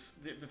the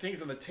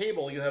things on the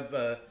table. You have.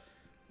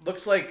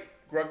 Looks like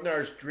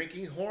Grugnar's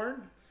drinking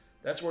horn.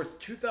 That's worth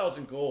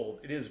 2,000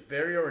 gold. It is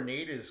very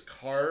ornate. It is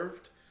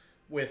carved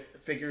with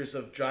figures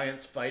of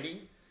giants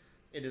fighting.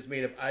 It is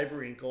made of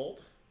ivory and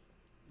gold.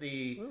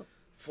 The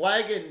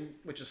flagon,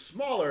 which is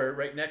smaller,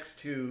 right next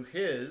to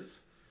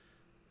his,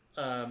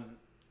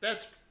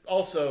 that's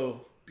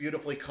also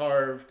beautifully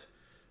carved.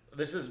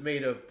 This is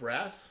made of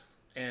brass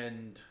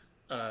and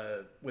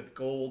with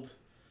gold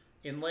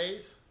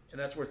inlays, and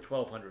that's worth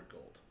 1,200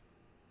 gold.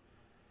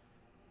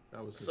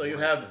 That was So you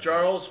have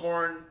Jarl's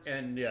horn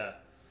and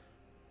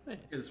Nice.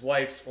 his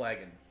wife's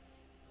flagon.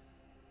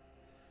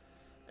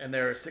 And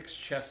there are 6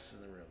 chests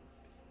in the room.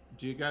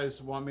 Do you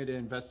guys want me to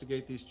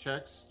investigate these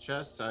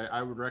chests?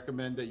 I would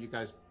recommend that you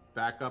guys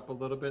back up a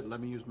little bit.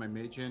 Let me use my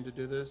mage hand to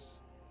do this.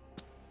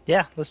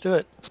 Yeah, let's do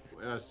it.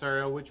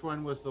 Sariel, which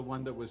one was the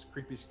one that was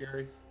creepy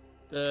scary?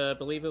 I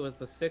believe it was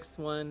the 6th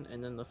one,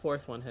 and then the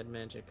 4th one had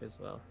magic as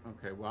well.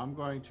 Okay, well, I'm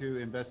going to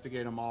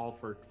investigate them all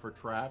for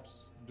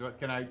traps. Do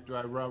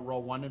I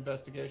roll one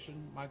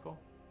investigation, Michael?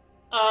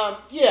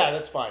 Yeah,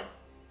 that's fine.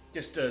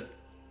 Just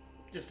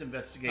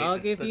investigate. I'll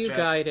give the you chest.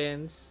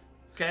 guidance.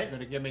 Okay. You're going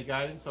to give me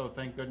guidance? Oh,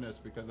 thank goodness,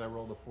 because I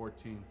rolled a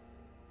 14.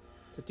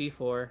 It's a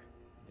D4.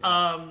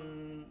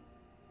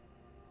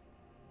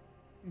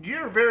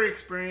 You're very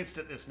experienced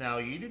at this now.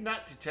 You do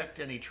not detect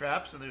any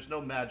traps, and there's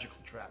no magical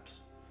traps.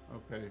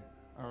 Okay,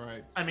 all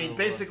right. I mean, so,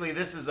 basically,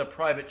 this is a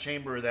private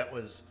chamber that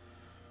was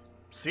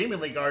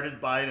seemingly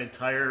guarded by an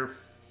entire,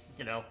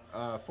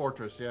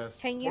 fortress, yes.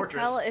 Can you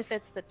Fortress. tell if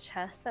it's the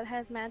chest that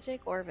has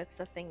magic or if it's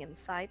the thing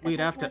inside that We'd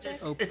has have to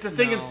magic? open. It's a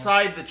thing no.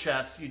 inside the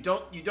chest. You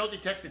don't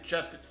detect the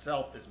chest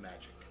itself as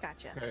magic.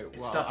 Gotcha. Okay,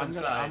 It's well, stuff I'm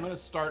inside. gonna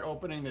start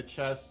opening the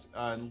chest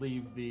and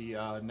leave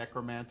the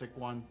necromantic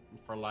one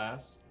for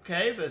last.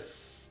 Okay,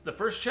 the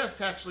first chest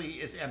actually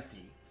is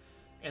empty,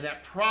 and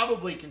that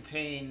probably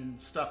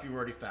contained stuff you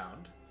already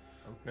found.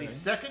 Okay. The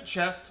second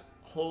chest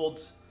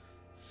holds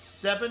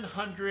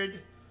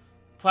 700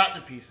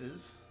 platinum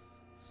pieces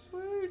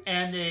Sweet.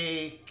 and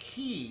a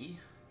key.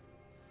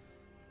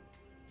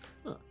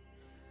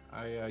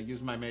 I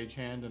use my mage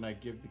hand and I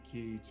give the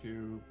key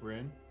to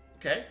Bryn.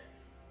 Okay.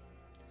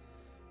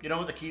 You know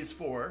what the key's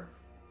for.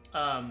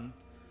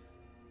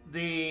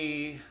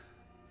 The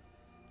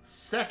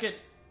second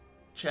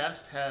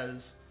chest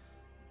has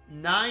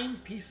 9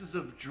 pieces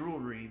of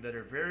jewelry that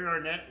are very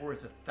ornate,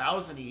 worth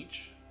 1,000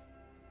 each.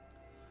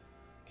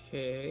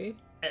 Okay.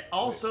 It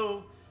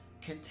also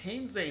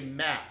contains a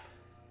map.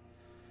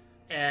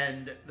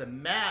 And the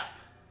map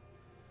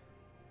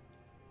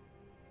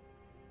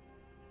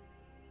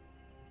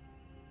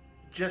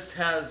just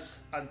has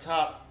on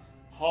top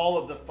Hall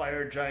of the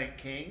Fire Giant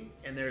King,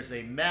 and there's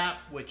a map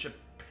which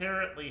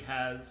apparently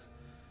has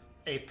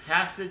a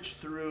passage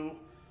through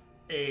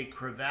a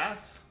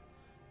crevasse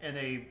and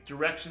a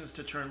directions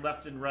to turn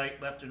left and right,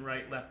 left,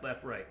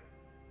 left, right.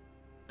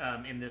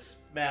 In this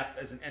map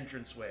as an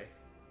entranceway.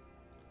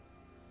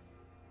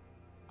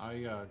 I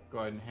go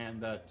ahead and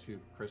hand that to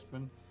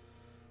Crispin.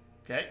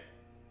 Okay.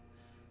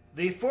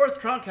 The fourth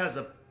trunk has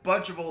a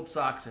bunch of old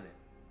socks in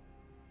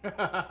it.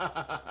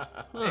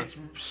 It's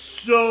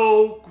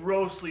so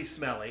grossly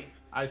smelly.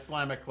 I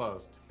slam it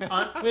closed.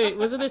 Wait,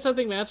 wasn't there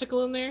something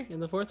magical in there in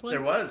the 4th one?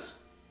 There was.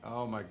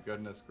 Oh my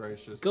goodness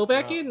gracious. Go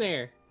back Well, in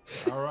there.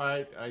 All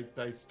right,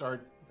 I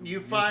start. You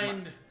use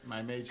find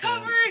my mage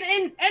hand. Covered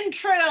in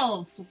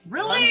entrails.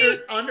 Really?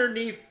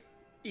 underneath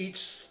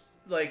each,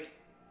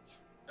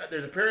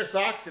 there's a pair of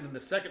socks, and in the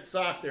second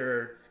sock there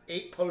are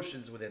 8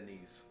 potions within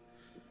these.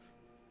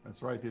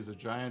 That's right. These are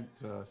giant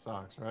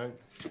socks, right?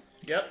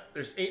 Yep,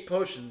 there's 8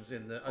 potions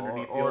in the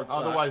underneath the or old socks.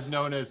 otherwise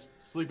known as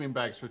sleeping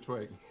bags for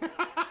Twig.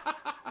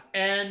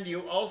 And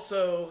you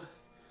also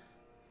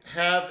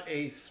have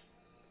a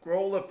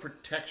scroll of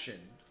protection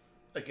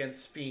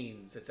against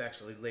fiends. It's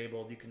actually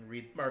labeled. You can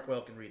read.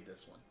 Markwell can read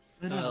this one.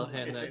 I'll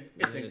hand It's that in-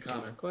 it's in to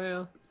common.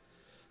 Markwell.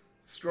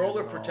 Scroll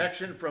of Overall.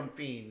 protection from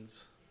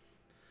fiends.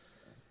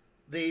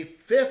 The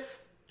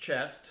 5th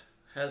chest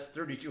has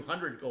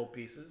 3,200 gold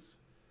pieces,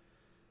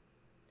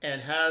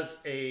 and has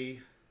a.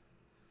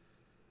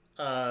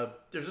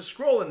 There's a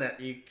scroll in that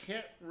you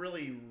can't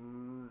really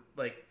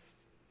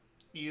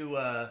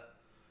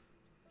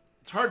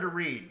it's hard to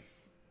read.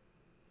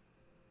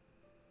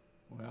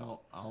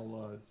 Well,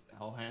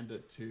 I'll hand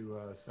it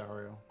to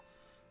Sariel.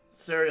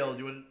 Sariel, do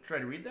you want to try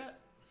to read that?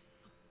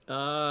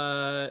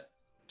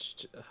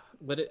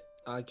 Would it?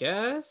 I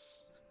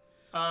guess.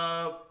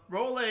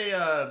 Roll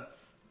a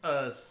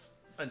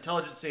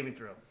intelligence saving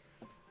throw.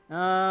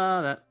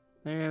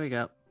 There we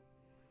go.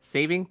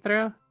 Saving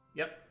throw.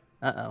 Yep.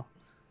 Uh-oh.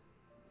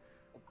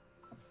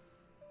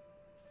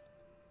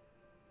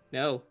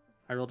 No,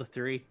 I rolled a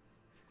 3.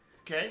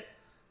 Okay.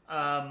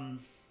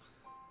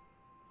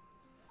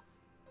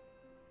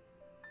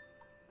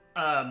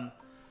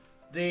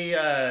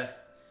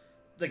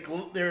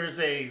 There's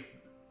a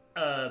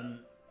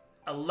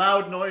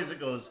loud noise that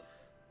goes,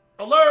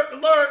 alert,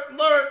 alert,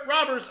 alert,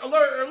 robbers,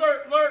 alert,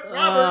 alert, alert,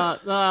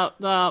 robbers.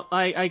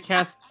 I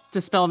cast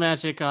Dispel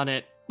Magic on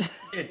it.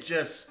 It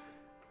just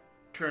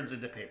turns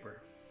into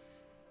paper.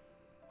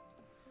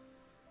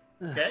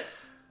 Okay.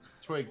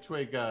 Twig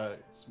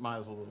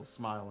smiles a little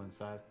smile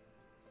inside.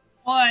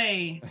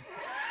 Boy.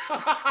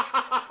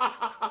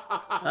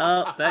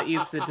 Oh, that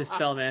used the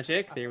Dispel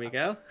Magic. There we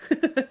go.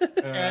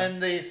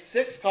 And the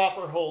 6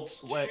 coffer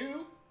holds Wait.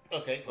 2.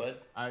 Okay, go ahead.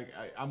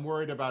 I'm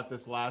worried about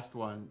this last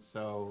one,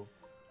 so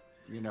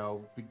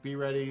be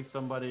ready,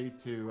 somebody,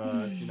 to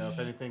if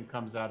anything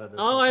comes out of this.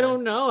 Oh, okay? I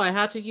don't know. I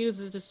had to use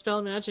the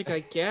Dispel Magic, I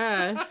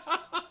guess.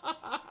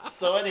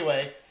 So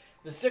anyway,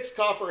 the 6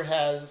 coffer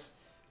has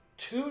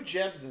 2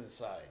 gems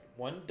inside.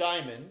 1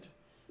 diamond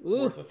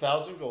Ooh, worth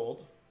 1,000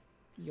 gold,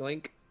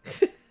 yoink.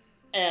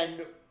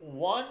 and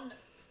 1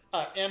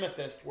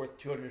 amethyst worth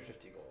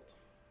 250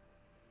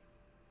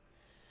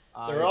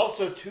 gold. There are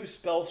also 2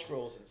 spell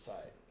scrolls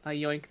inside. I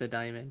yoink the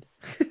diamond.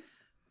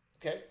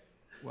 Okay?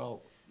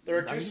 Well, There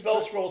are 2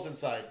 spell scrolls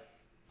inside.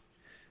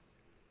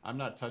 I'm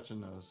not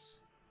touching those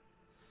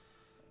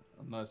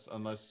unless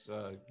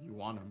you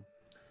want them.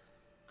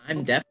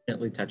 I'm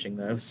definitely touching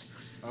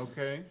those.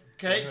 Okay.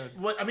 Okay? Go ahead.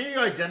 What? I mean, are you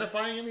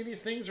identifying any of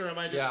these things, or am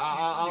I just...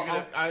 Yeah, you're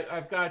gonna-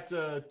 I've got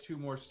 2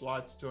 more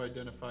slots to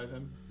identify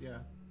them. Yeah.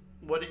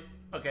 What?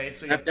 Okay,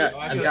 so you I've got-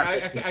 Actually,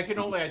 I've got- I can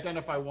only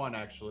identify one,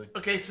 actually.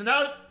 Okay, so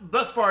now,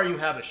 thus far, you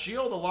have a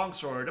shield, a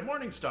longsword, a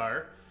morning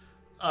star,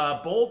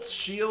 bolts,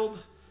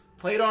 shield,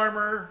 plate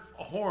armor,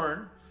 a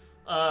horn.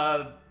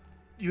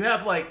 You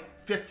have like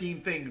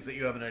 15 things that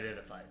you haven't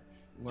identified.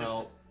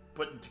 Well, Just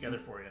putting together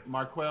for you.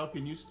 Marquel,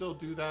 can you still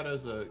do that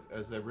as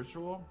a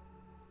ritual?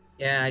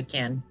 Yeah, I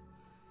can.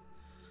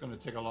 It's going to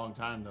take a long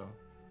time, though.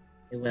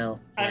 It will.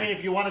 I Yeah. mean,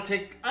 if you want to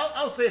take,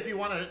 I'll say if you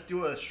want to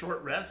do a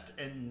short rest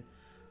and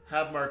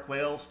have Mark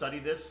Whale study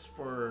this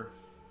for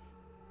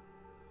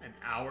an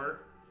hour.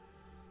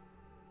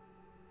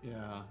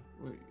 Yeah.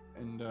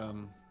 And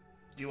Do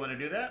you want to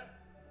do that?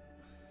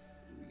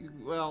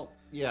 well,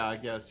 yeah, I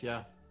guess,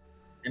 yeah.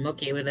 I'm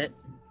okay with it.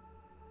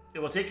 It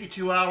will take you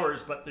 2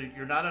 hours, but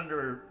you're not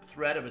under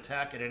threat of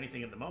attack at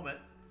anything at the moment.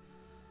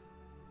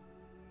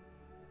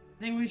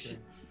 I think we should.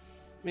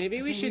 Maybe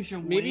I we think we should.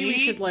 should Maybe we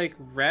should wait.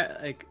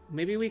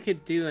 maybe we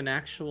could do an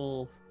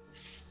actual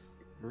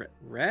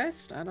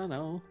rest. I don't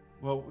know.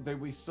 Well,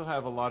 we still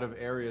have a lot of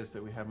areas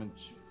that we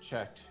haven't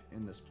checked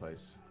in this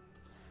place.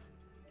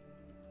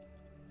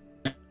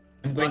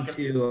 I'm going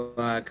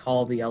to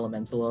call the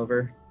elemental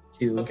over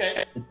to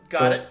Okay,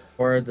 got it.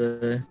 for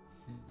the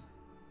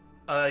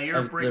You're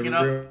of the breaking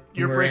up. room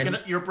You're we're breaking. in.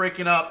 You're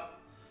breaking up.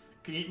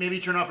 Can you maybe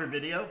turn off your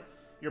video?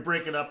 You're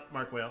breaking up,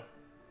 Mark Whale.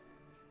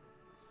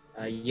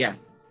 yeah.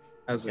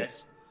 How's Okay.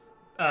 this?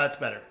 It's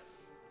better.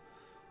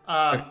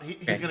 He's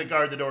Okay. gonna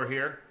guard the door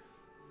here.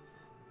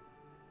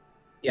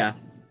 Yeah,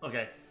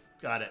 Okay,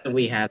 got it.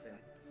 we have it.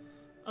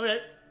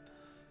 Okay.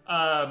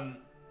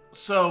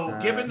 So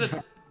given the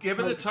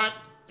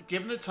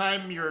Uh,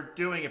 time you're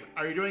doing it,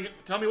 are you doing it?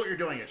 Tell me what you're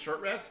doing. A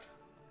short rest.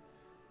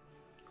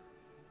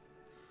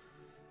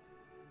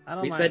 I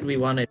don't We mind. said we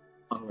wanted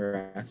a long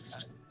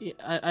rest. Yeah,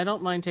 I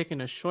don't mind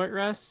taking a short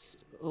rest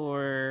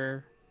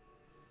or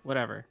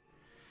whatever.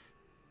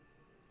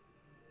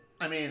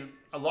 I mean,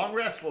 a long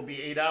rest will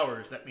be 8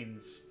 hours. That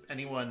means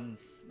anyone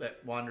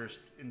that wanders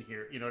in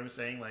here. You know what I'm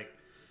saying? Like,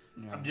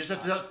 Yeah. just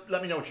have to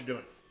let me know what you're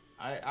doing.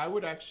 I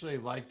would actually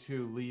like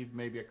to leave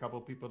maybe a couple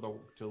people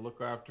to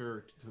look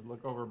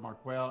over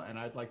Marquel, and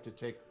I'd like to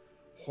take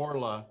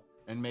Horla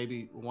and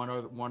maybe one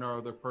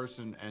other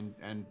person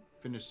and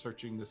finish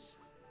searching this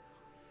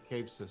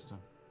cave system.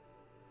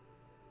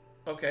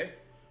 Okay.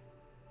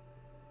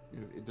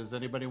 Does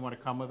anybody want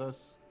to come with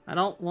us? I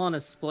don't want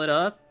to split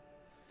up,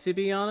 to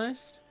be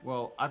honest.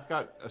 Well, I've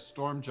got a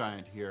storm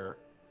giant here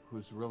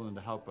who's willing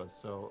to help us,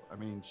 so I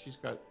mean she's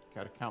got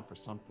to count for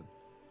something.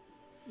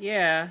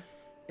 Yeah,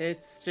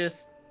 it's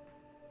just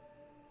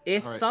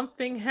if All right.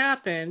 something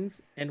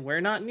happens and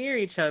we're not near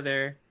each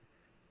other,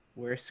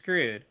 we're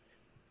screwed.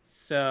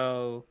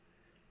 So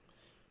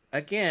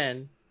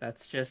again,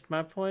 that's just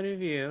my point of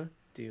view.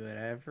 Do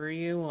whatever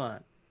you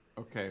want.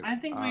 Okay. I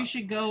think we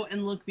should go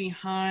and look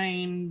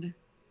behind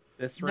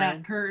This that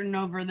room. curtain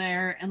over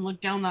there and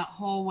look down that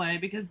hallway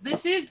because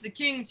this is the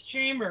king's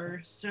chamber.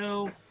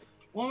 So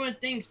one would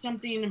think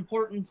something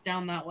important's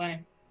down that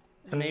way.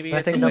 And Maybe I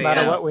it's think a no way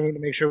matter out. what, we need to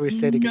make sure we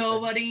stay together.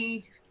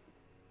 Nobody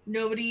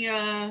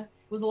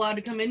was allowed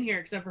to come in here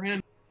except for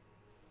him.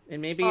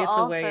 And maybe Well, it's a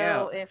also, way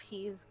out. if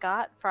he's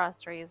got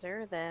Frost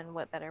Razor, then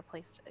what better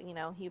place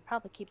to, he'd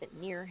probably keep it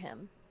near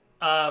him.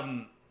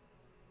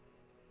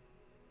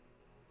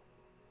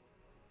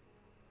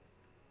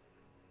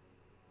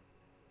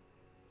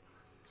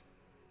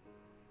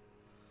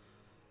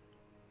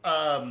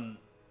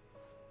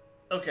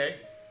 Okay.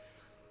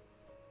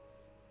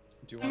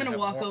 Do you I'm wanna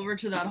gonna have walk over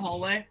to that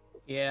hallway.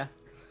 Yeah.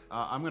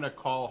 I'm gonna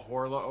call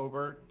Horla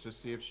over to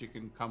see if she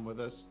can come with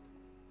us.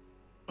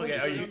 Okay. Are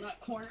Right you on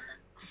that corner?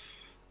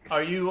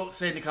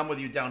 saying to come with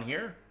you down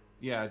here?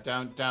 Yeah,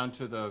 down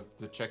to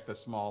check the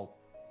small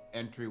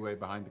entryway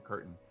behind the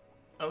curtain.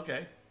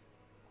 Okay.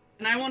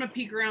 And I want to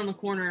peek around the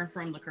corner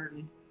from the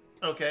curtain.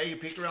 Okay. You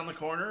peek around the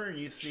corner and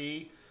you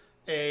see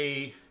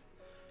a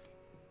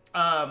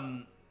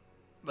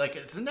like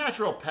it's a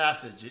natural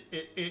passage.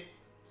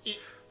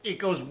 It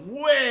goes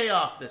way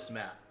off this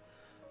map.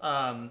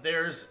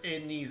 There's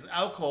in these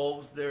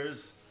alcoves.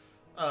 There's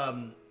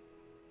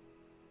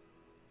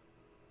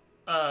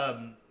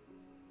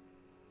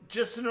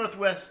just to the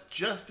northwest,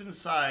 just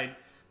inside.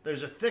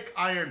 There's a thick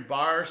iron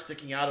bar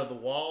sticking out of the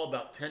wall,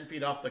 about 10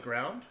 feet off the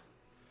ground.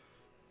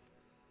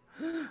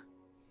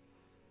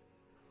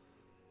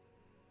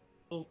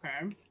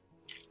 Okay.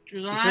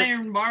 There's an Is it-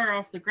 iron bar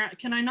off the ground.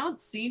 Can I not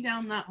see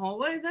down that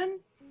hallway then?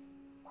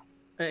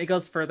 It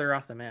goes further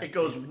off the map. It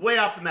goes way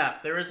off the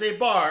map. There is a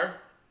bar,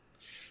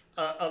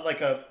 like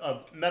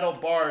a metal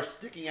bar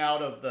sticking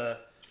out of the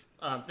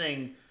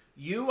thing.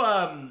 You,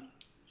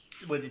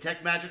 with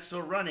Detect Magic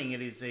still running,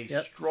 it is a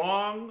Yep.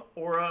 strong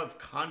aura of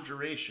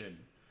conjuration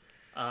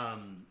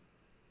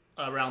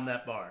around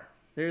that bar.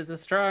 There's a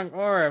strong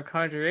aura of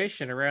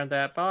conjuration around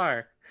that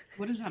bar.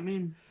 What does that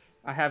mean?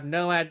 I have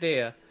no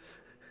idea.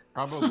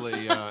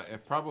 Probably,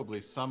 it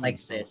probably summons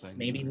Like this. something.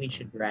 Maybe we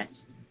should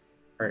rest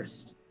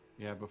first.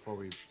 Yeah, before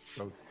we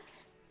go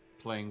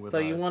playing with. So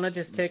you want to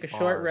just take a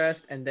short bars.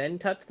 rest and then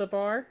touch the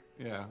bar?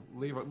 Yeah,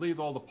 leave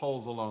all the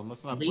poles alone.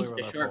 Let's not At play least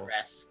with a our short poles.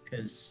 rest,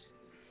 because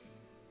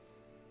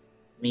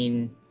I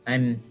mean,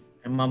 I'm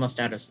almost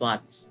out of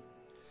slots.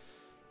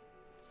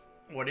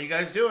 What are you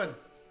guys doing?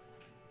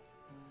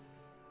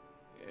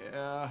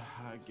 Yeah,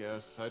 I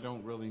guess I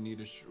don't really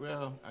need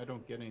well, I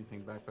don't get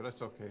anything back, but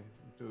that's okay.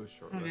 Do a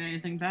short I don't get rest.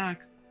 anything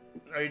back.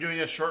 Are you doing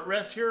a short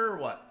rest here or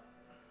what?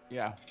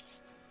 Yeah,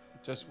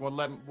 just we'll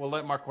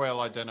let Marquel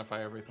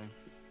identify everything.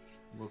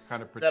 We'll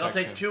kind of protect. That'll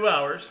take him. 2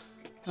 hours.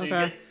 So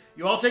Okay.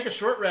 you all take a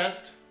short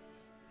rest.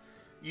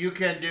 You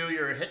can do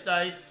your hit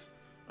dice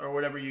or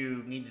whatever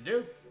you need to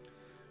do.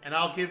 And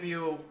I'll give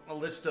you a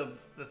list of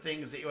the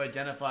things that you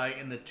identify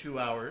in the 2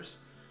 hours.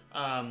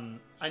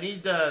 I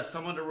need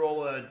someone to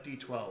roll a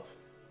d12.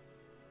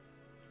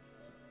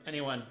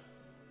 Anyone?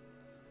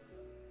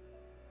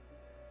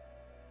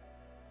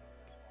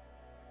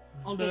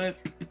 I'll do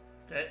it.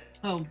 Okay.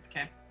 Oh,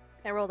 okay.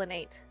 I rolled an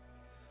 8.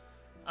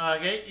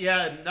 Okay,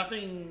 yeah,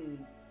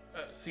 nothing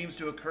seems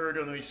to occur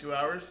during these 2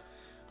 hours.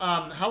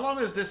 How long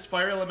does this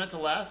fire elemental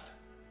last?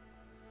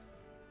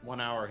 1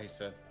 hour, he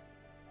said.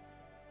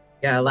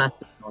 Yeah, last.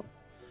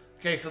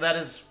 Okay, so that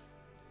has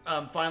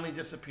finally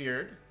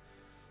disappeared.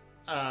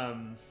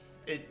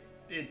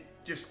 It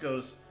just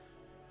goes.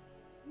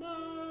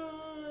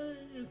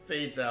 It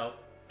fades out.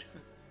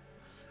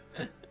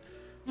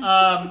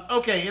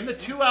 Okay, in the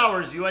 2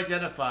 hours, you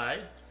identify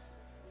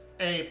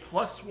a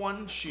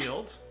 +1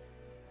 shield.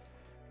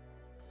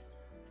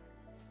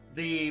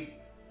 The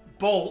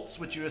bolts,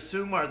 which you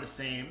assume are the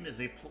same,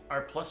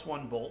 are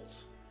 +1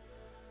 bolts.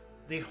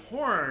 The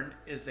horn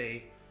is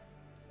a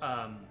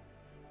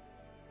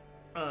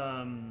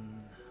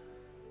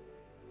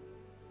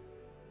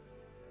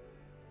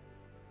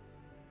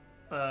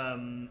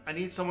I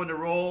need someone to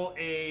roll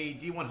a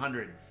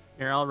D100.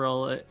 Here, I'll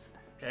roll it.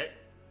 Okay.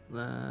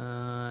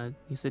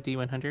 You said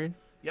D100?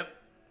 Yep.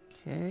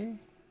 Okay.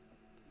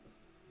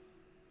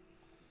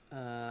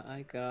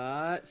 I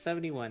got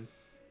 71.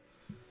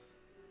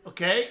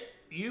 Okay.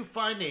 You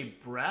find a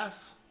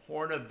brass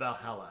horn of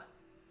Valhalla.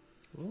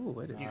 Ooh,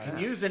 what is You that? can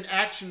use an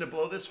action to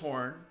blow this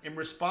horn. In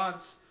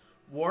response,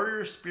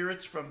 warrior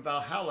spirits from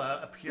Valhalla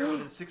appear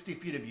within 60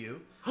 feet of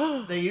you.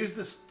 They use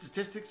the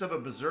statistics of a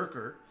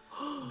berserker.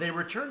 They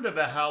return to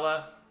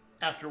Valhalla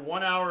after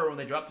 1 hour when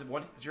they drop to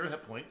 0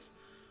 hit points.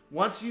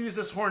 Once you use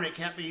this horn, it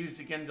can't be used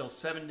again until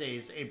 7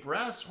 days. A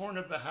brass horn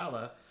of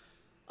Valhalla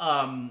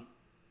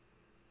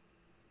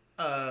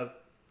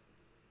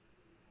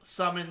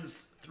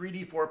summons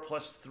 3d4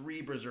 plus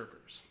 3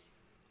 berserkers.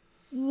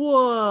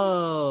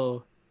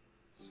 Whoa!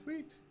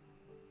 Sweet.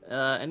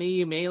 Any of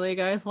you melee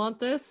guys want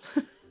this?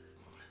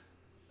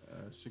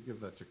 Should give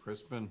that to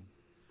Crispin.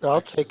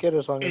 I'll take it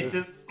as long as It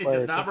does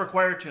requires not it.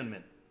 require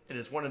attunement. It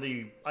is one of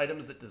the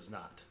items that does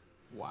not.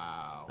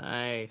 Wow.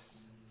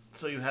 Nice.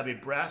 So you have a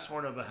brass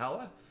horn of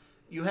Valhalla.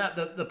 You have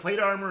the plate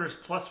armor is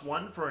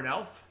 +1 for an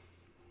elf.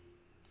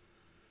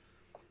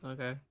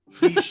 Okay.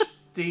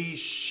 The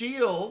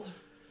shield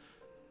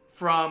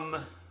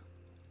from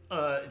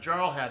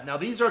Jarl had. Now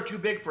these are too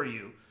big for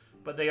you,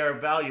 but they are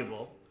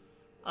valuable.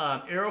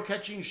 Arrow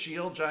catching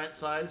shield, giant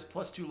size.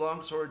 +2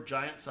 longsword,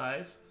 giant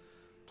size.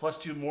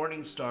 +2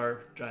 morning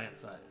star, giant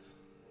size.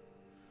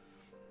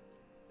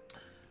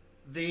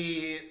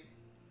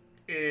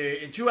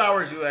 In 2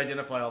 hours you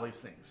identify all these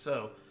things.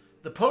 So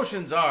the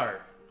potions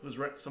are,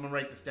 someone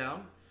write this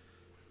down.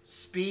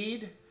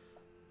 Speed,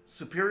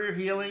 superior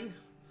healing,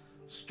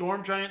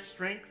 storm giant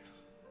strength,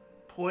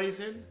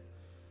 poison,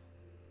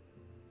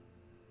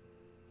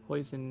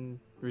 poison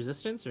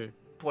resistance or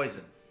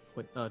Poison.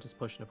 just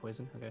potion of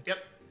poison? Okay. Yep.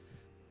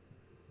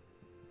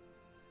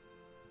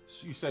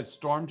 So you said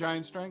storm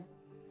giant strength?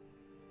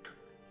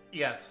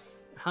 Yes.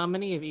 How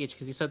many of each?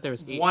 Because you said there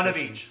was 8 One of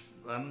potions.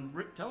 each. I'm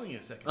telling you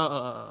a second.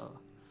 Oh.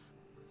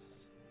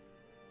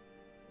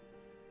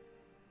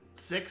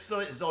 6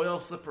 is oil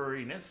of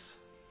slipperiness.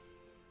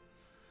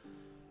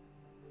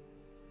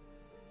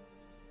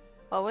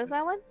 What was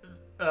that one?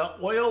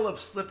 Oil of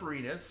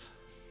slipperiness.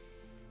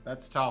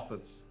 That's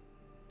Talfit's.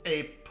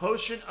 A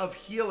potion of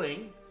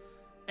healing,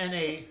 and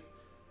a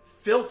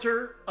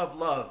filter of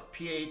love.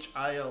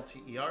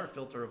 Philter,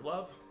 filter of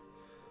love.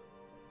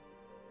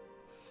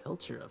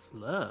 Filter of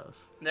love.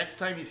 Next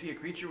time you see a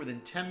creature within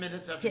 10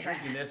 minutes after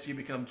drinking this, you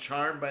become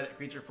charmed by that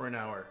creature for an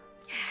hour.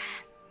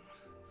 Yes.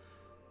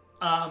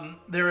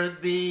 There are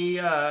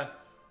the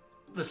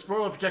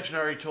spoil of protection I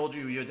already told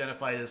you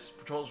identified as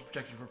patrols of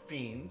protection for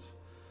fiends.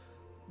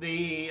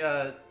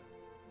 The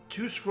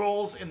 2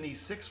 scrolls in the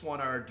 6th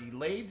one are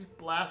Delayed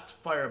Blast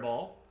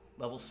Fireball,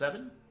 level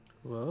 7,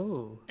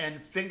 Whoa.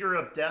 and Finger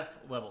of Death,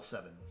 level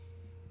 7.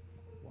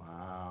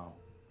 Wow.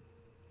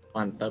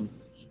 On them.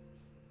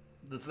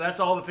 So that's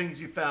all the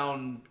things you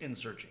found in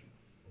searching.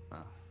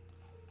 Wow.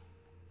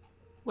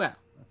 Well,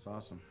 That's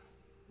awesome.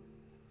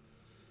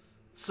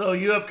 So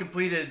you have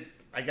completed,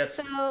 I guess.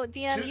 So,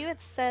 DM, Two- you had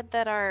said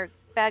that our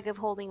bag of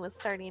holding was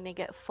starting to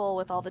get full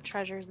with all the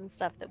treasures and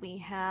stuff that we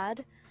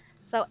had.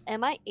 So,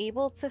 am I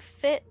able to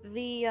fit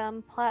the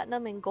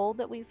platinum and gold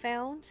that we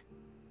found?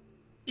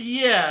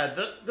 Yeah,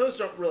 those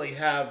don't really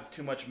have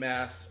too much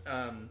mass.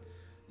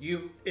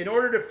 In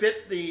order to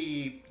fit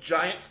the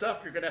giant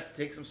stuff, you're gonna have to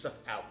take some stuff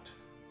out.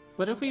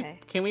 what if Okay.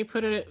 can we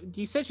put it?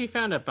 You said you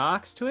found a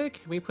box to it.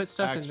 Can we put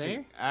stuff in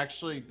there?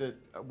 Actually,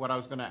 what I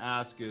was going to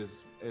ask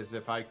is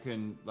if I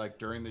can, like,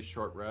 during this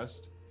short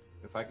rest,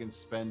 if I can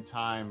spend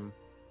time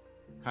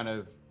kind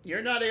of...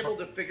 You're not able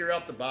to figure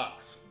out the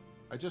box.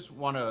 I just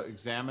want to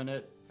examine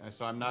it, and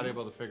so I'm not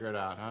able to figure it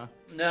out, huh?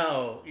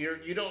 No,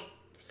 you don't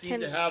seem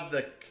Can- to have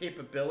the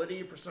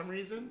capability for some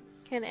reason.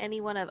 Can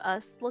any one of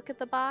us look at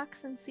the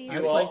box and see if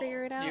You we all, can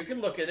figure it out? you can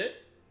look at it.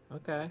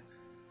 Okay.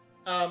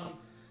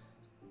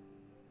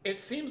 It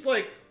seems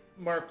like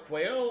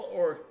Marquale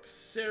or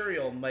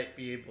Serial might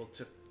be able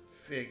to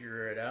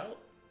figure it out.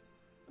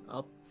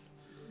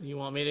 You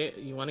want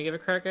to give a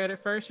crack at it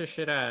first, or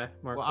should I,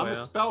 Mark? Well, I'm a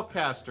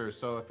spellcaster,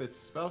 so if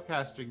it's a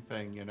spellcasting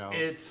thing, you know...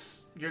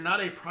 You're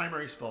not a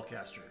primary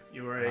spellcaster.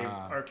 You are a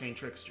Ah. arcane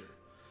trickster.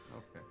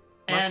 Okay.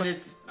 And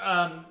it's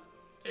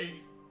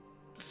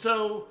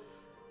so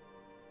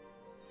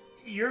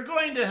you're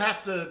going to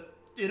have to,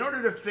 in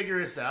order to figure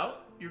this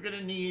out, you're going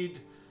to need.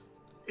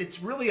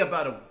 It's really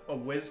about a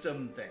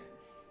wisdom thing.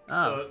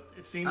 Oh. So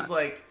it seems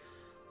like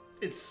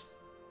it's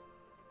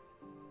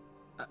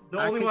the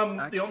I only could- one.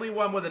 I The only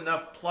one with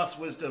enough plus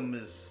wisdom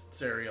is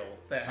Serial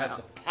that has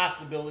a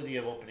possibility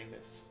of opening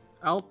this.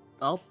 I'll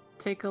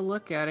take a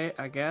look at it,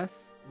 I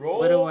guess. Roll.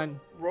 What do I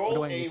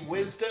roll need a to do?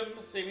 wisdom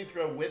saving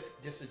throw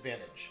with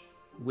disadvantage.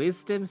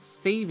 Wisdom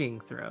saving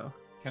throw.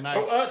 Can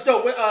I...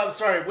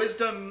 Sorry,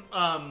 wisdom.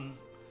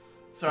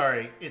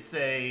 Sorry, it's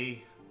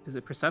a Is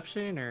it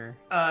perception or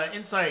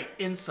insight.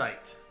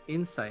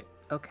 insight?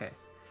 Okay.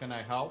 Can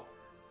I help?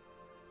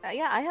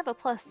 Yeah, I have a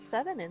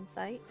 +7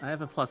 insight. I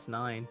have a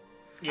 +9.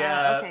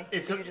 Yeah, Okay.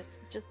 it's so a, you're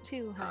just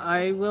 2. Huh?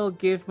 I will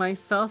give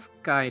myself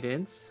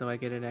guidance, so I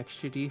get an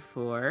extra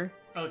D4.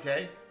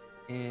 okay.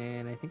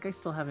 And I think I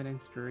still have an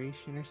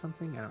inspiration or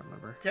something. I don't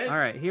remember. Okay. All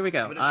right, here we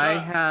go. Give it a I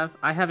shot.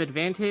 have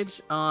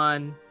advantage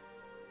on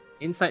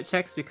insight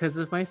checks because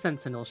of my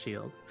sentinel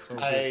shield. So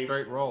it'll be a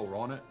straight roll,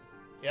 won't it?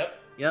 Yep.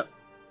 Yep.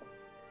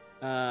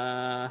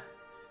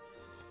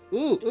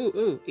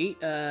 Ooh.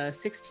 8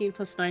 16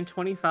 plus 9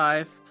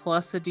 25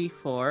 plus a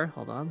D4.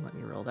 Hold on, let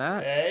me roll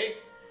that. Okay.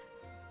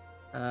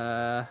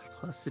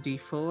 Plus a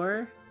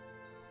D4.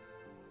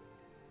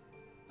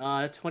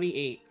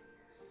 28.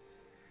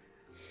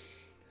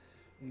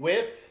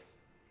 With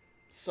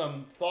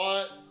some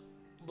thought,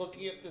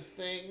 looking at this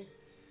thing,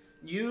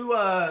 you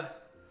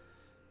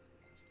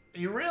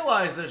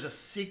realize there's a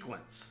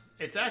sequence.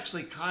 It's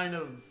actually kind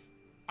of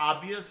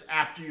obvious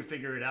after you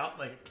figure it out.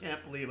 Like, I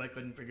can't believe I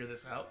couldn't figure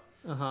this out.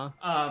 Uh-huh.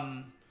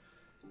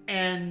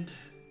 And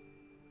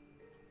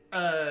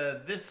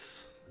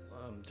this,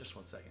 just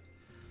one second.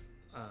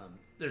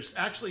 There's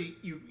actually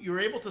you're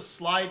able to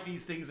slide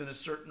these things in a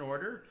certain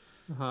order.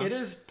 Uh-huh. It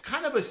is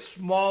kind of a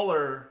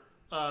smaller.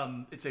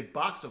 It's a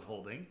box of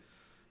holding.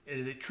 It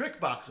is a trick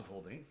box of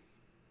holding,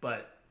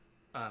 but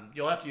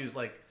you'll have to use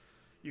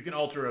you can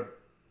alter a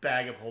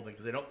bag of holding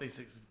because I don't think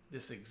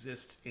this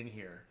exists in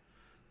here.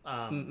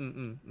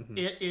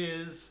 It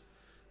is.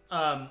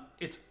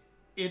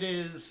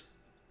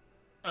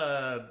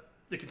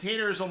 The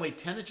container is only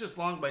 10 inches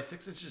long by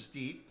 6 inches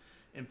deep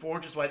and 4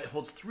 inches wide. It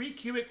holds 3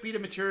 cubic feet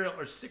of material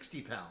or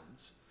 60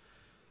 pounds,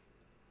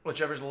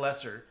 whichever is the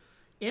lesser.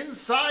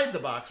 Inside the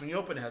box, when you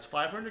open it, has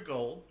 500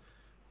 gold,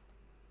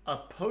 a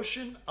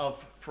potion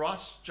of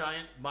frost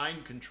giant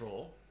mind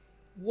control,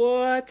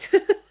 What?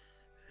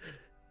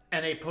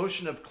 and a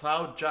potion of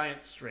cloud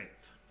giant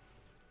strength.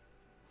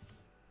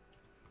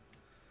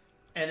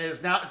 and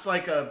it's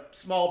like a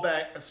small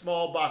bag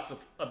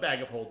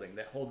of holding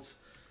that holds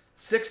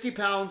 60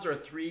 pounds or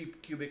 3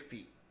 cubic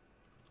feet.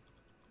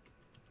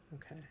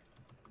 Okay.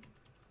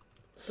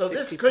 So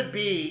this 60 could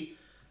be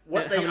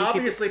what And they how many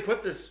obviously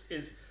put this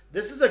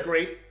is a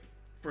great,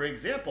 for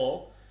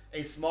example,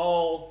 a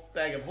small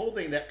bag of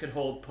holding that could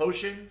hold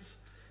potions,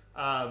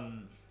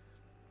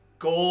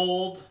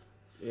 gold,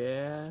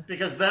 Yeah.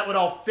 because that would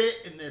all fit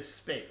in this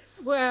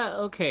space.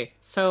 Well, okay.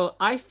 So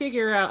I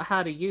figure out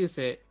how to use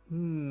it.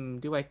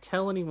 Do I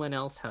tell anyone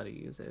else how to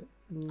use it?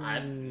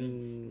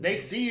 They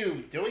see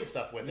you doing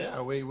stuff with it.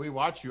 Yeah, we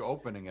watch you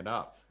opening it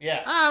up.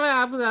 Yeah.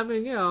 I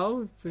mean, you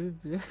know.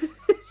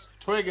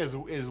 Twig is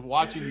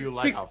watching you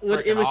like a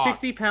freaking It was hawk.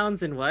 60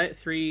 pounds and what?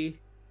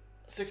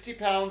 60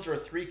 pounds or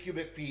 3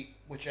 cubic feet,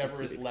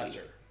 whichever is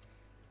lesser.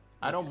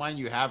 I don't mind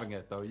you having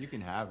it though. You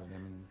can have it. I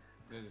mean,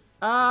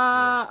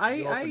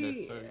 you opened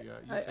it, so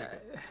yeah, you take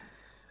it.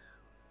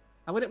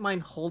 I wouldn't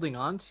mind holding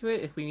on to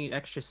it if we need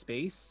extra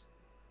space.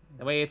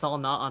 That way it's all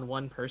not on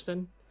one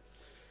person.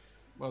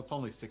 Well, it's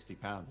only 60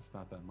 pounds. It's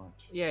not that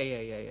much. Yeah.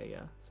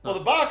 It's Well, not...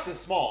 the box is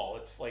small.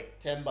 It's like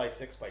 10 by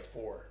 6 by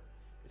 4.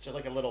 It's just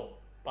like a little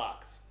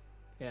box.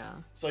 Yeah.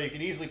 So you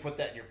can easily put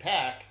that in your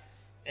pack,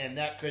 and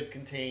that could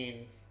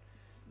contain.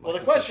 Well,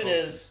 Like the I said, question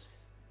is, potions.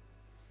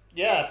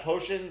 yeah,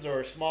 potions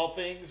or small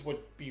things would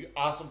be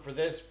awesome for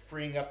this,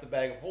 freeing up the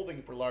bag of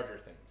holding for larger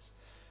things.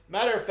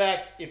 Matter of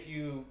fact, if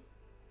you,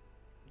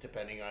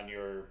 depending on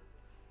your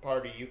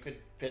party, you could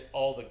fit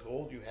all the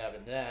gold you have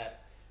in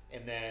that,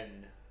 and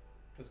then,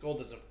 because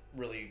gold isn't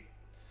really,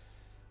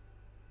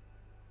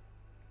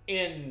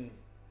 in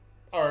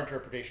our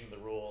interpretation of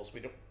the rules, we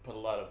don't put a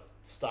lot of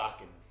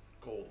stock in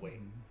gold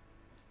weight.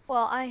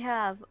 Well, I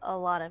have a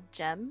lot of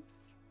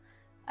gems.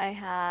 I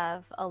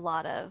have a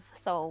lot of.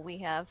 So we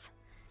have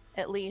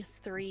at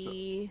least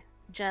 3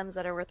 gems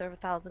that are worth over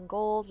 1,000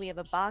 gold. We have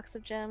a box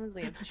of gems.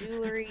 We have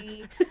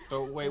jewelry.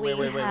 So wait, we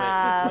wait.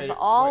 have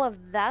all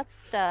of that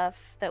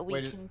stuff that we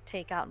Wait. can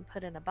take out and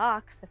put in a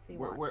box if we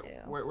want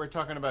to. We're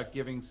talking about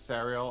giving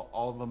Sariel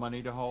all the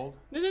money to hold.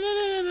 No.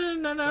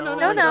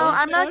 No,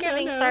 I'm not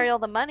giving Sariel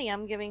the money.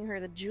 I'm giving her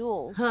the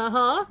jewels.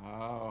 Uh-huh.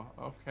 Oh,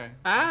 okay.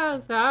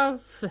 I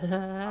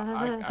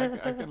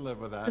I can live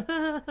with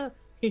that.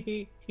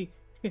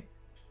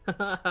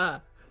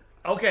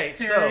 Okay,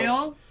 so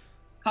Cereal,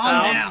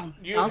 calm down.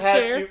 I'll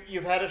share.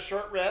 You've had a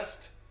short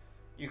rest.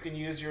 You can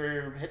use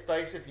your hit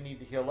dice if you need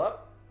to heal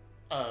up.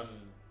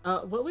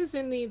 What was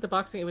in the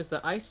boxing? It was the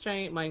ice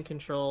giant mind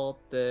control,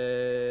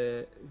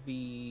 the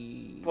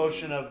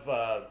Potion of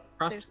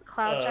There's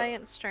Cloud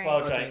Giant Strength.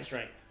 Cloud Okay. Giant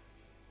Strength.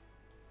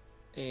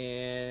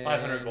 and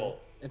 500 gold.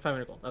 And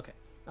 500 gold. Okay,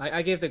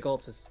 I gave the gold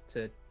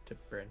to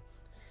Bryn.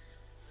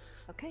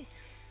 Okay.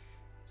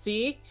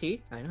 See,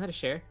 I know how to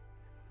share.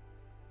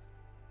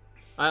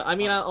 I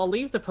mean, I'll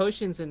leave the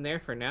potions in there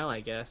for now,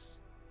 I guess,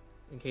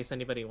 in case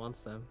anybody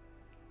wants them.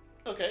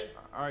 Okay.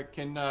 All right,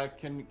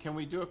 can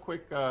we do a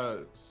quick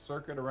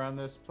circuit around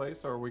this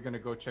place, or are we gonna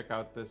go check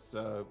out this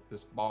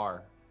this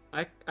bar?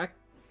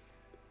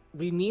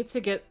 We need to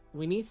get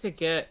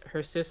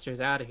her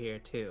sisters out of here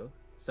too.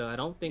 So I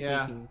don't think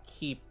Yeah. we can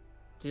keep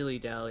dilly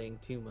dallying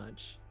too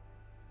much.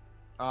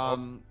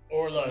 Horla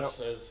No.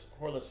 says,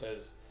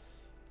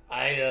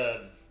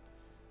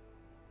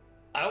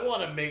 I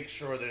want to make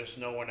sure there's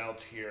no one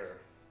else here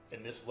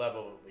in this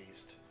level at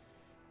least.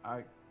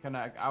 I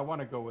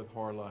want to go with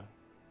Horla.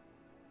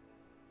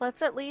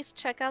 Let's at least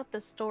check out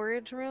the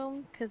storage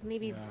room, because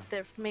maybe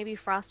Yeah. maybe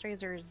Frost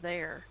Razor is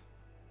there.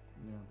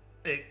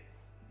 Yeah.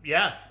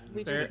 Yeah.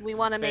 We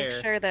want to make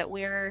Fair. sure that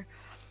we're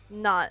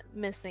not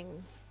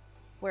missing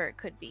where it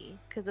could be,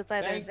 because it's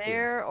either Thank you.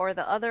 there or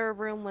the other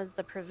room was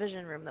the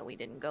provision room that we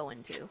didn't go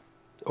into.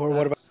 Or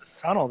what about That's-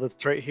 the tunnel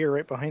that's right here,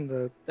 right behind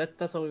the? That's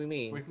what we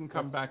mean. We can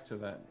come That's- back to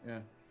that.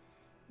 Yeah,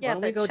 Yeah,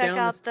 don't we but go check down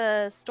out this-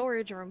 the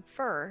storage room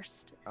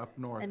first, up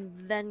north. and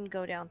then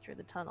go down through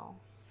the tunnel.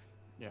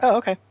 Yeah. Oh,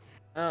 okay.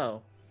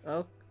 Oh,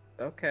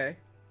 okay,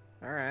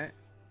 all right.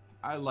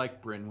 I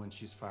like Bryn when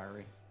she's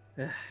fiery.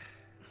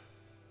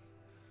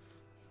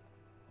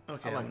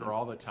 Okay. I like her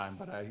all the time,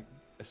 but I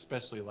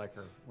especially like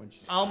her when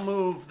she's. I'll fiery.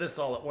 move this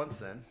all at once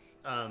then.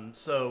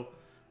 So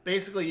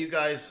basically, you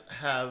guys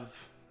have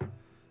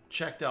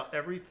checked out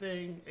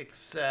everything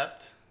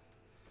except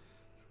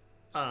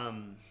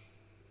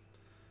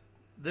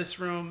this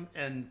room,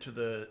 and to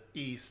the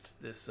east,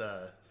 this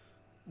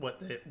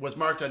was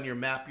marked on your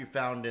map you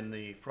found in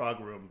the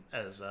frog room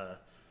as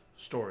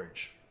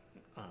storage.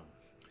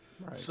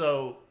 Right.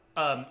 So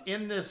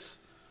in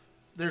this,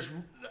 there's,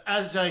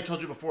 as I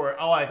told you before.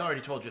 Oh, I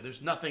already told you.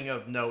 There's nothing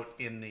of note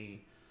in the.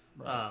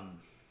 Right.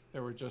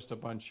 There were just a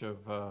bunch of.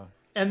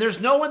 And there's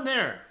no one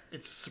there.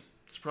 It's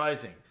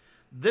surprising.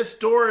 This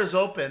door is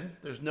open.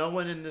 There's no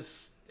one in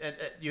this.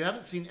 You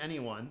haven't seen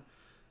anyone.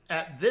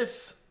 At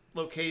this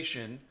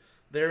location,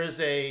 there is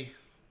a.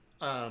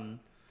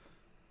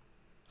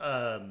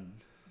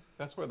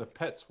 That's where the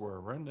pets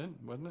were, wasn't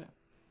it?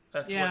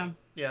 That's Yeah. What,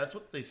 yeah, that's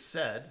what they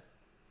said.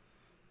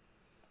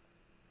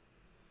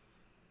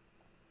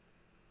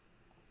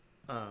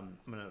 I'm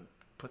gonna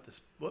put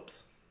this.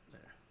 Whoops.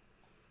 There.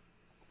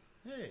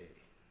 Hey.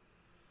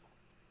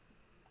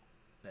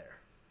 There.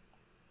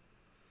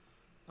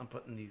 I'm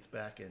putting these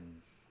back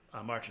in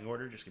marching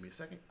order. Just give me a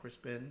second.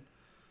 Crispin.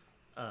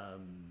 Mark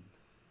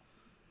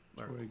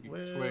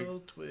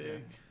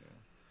Twig.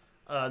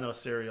 No,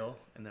 Cereal.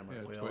 And then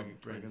Mark Will.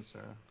 Twig and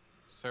Sarah.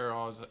 Sarah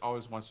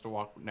always wants to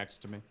walk next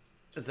to me.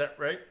 Is that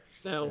right?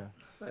 No.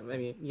 Yeah. I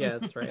mean, yeah,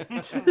 that's right.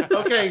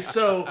 Okay,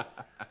 so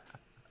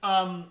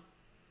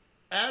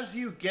as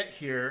you get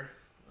here,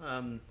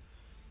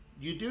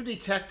 you do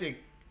detect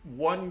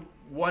one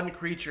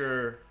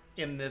creature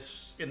in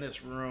this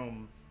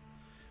room.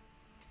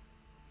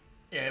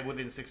 Yeah,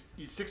 within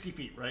 60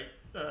 feet, right?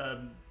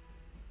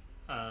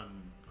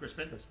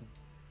 Crispin?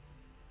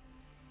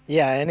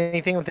 Yeah,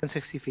 anything within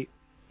 60 feet.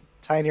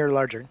 Tiny or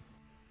larger.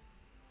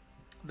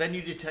 Then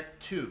you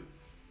detect two.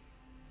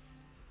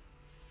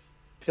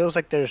 Feels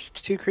like there's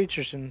two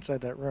creatures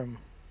inside that room.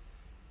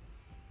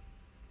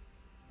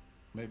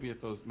 Maybe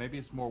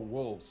it's more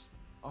wolves.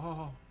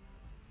 Oh,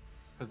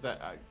 because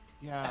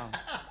yeah.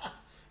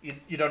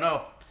 You don't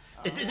know.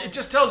 It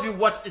just tells you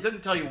what. It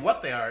doesn't tell you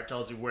what they are. It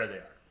tells you where they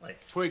are.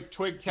 Like Twig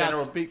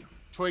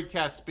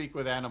casts speak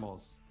with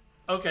animals.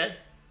 Okay.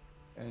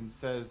 And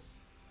says,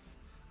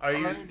 "Are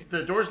you?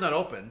 The door's not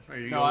open. Are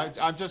you?" No,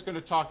 I'm just going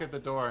to talk at the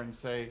door and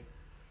say,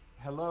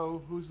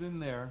 "Hello, who's in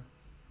there?"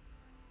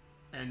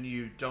 And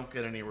you don't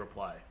get any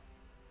reply.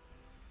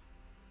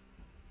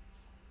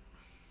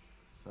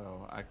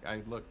 So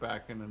I look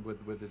back and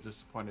with a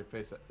disappointed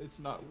face, it's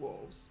not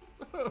wolves.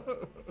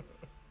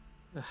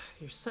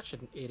 You're such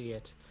an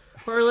idiot.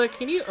 Orla,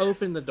 can you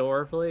open the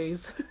door,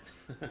 please?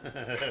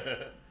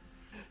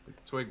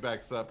 Twig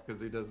backs up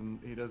because he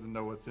doesn't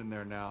know what's in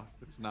there now.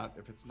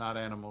 If it's not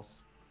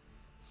animals.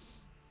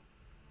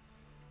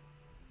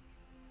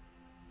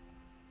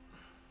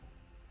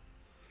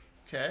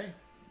 Okay.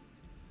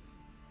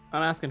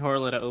 I'm asking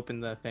Horla to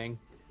open the thing.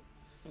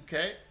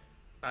 Okay,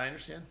 I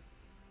understand.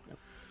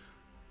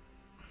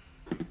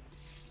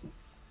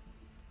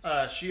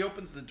 She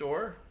opens the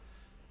door,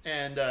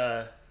 and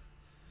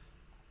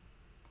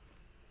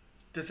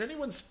does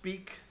anyone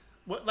speak?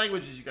 What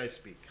languages you guys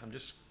speak? I'm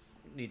just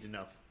need to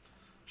know.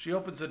 She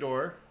opens the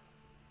door.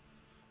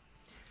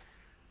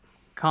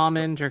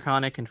 Common,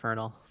 Draconic,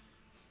 Infernal.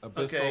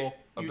 Abyssal,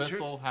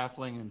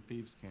 Halfling, and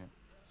Thieves' Camp.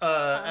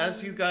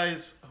 As you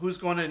guys, who's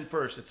going in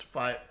first? It's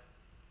 5.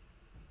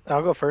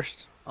 I'll go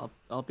first.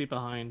 I'll be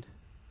behind.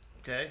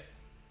 Okay.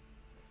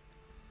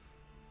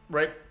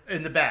 Right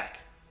in the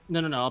back.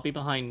 No. I'll be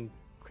behind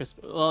Chris.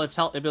 Well,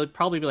 it'll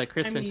probably be like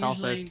Crispin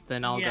Talfa,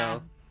 then I'll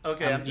go.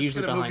 Okay, I'm just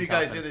going to move you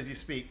guys in as you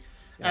speak.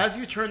 Yeah. As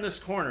you turn this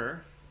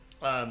corner,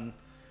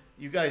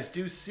 you guys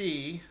do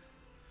see.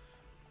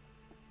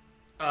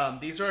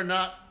 These are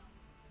not.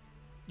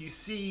 You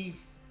see,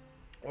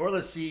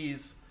 Orla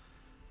sees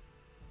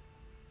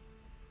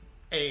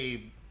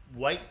a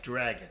white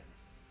dragon.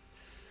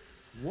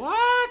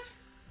 What?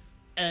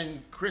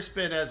 And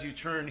Crispin, as you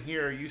turn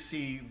here, you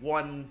see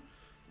one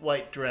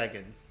white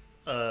dragon.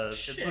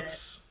 It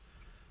looks,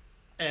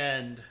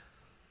 and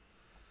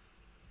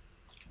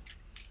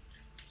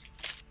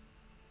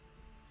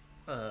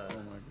oh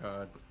my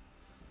god!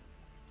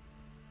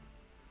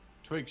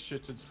 Twig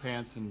shits its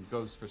pants and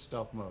goes for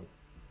stealth mode.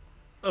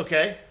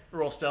 Okay,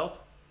 roll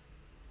stealth.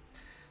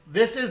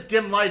 This is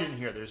dim light in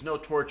here. There's no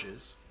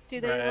torches.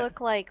 Do they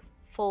look like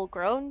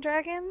full-grown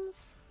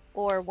dragons?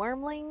 Or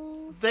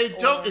wormlings? They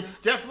don't. It's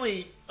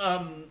definitely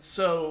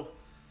so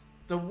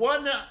the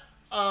one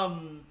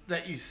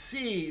that you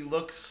see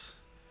looks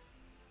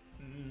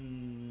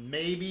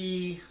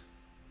maybe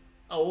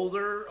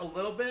older a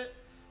little bit.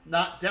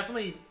 Not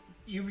definitely.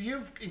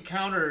 You've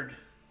encountered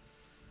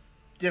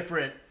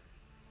different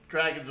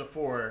dragons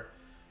before.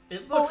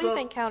 It looks. Well,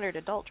 we've encountered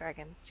adult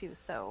dragons too,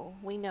 so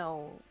we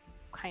know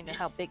kind of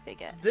how big they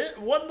get.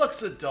 One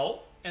looks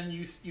adult, and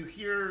you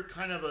hear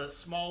kind of a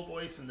small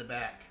voice in the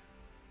back.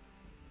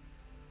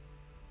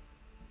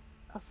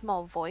 A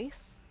small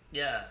voice?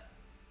 Yeah.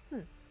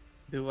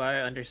 Do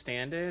I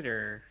understand it,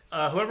 or?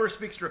 Whoever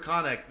speaks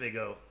Draconic, they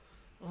go,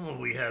 "Oh,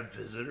 we have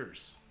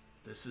visitors.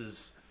 This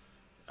is,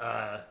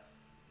 I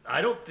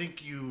don't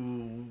think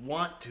you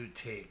want to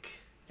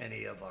take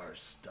any of our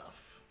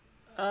stuff."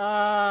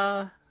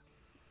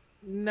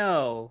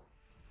 No.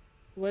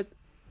 What,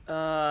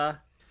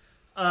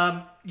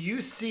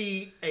 You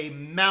see a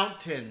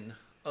mountain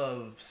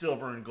of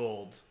silver and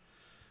gold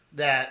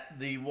that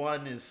the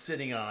one is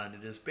sitting on.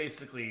 It is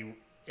basically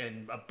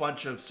in a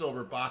bunch of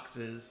silver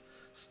boxes,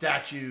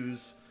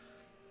 statues,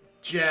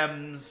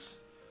 gems,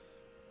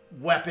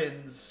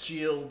 weapons,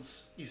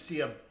 shields. You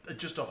see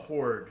just a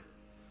horde.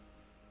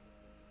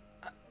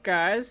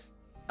 Guys,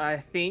 I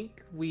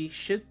think we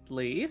should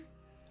leave.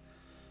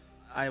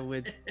 I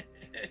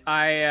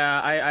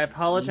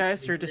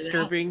apologize for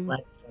disturbing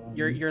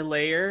your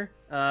lair.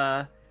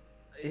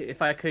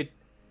 If I could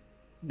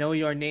know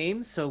your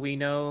name so we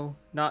know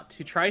not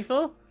to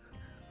trifle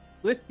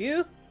with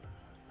you.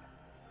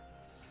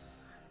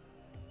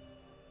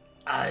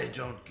 I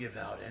don't give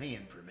out any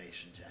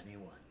information to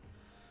anyone.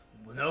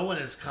 No one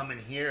has come in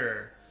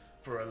here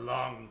for a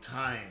long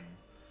time.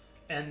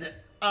 And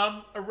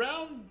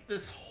Around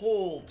this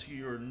hole to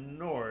your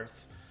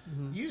north,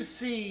 Mhm. you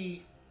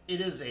see it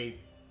is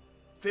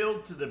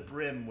filled to the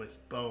brim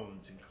with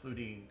bones,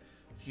 including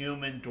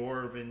human,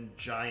 dwarven,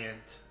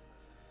 giant.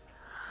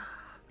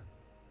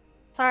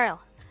 Sariel,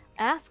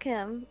 ask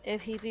him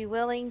if he'd be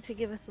willing to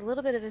give us a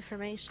little bit of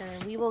information,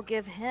 and we will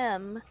give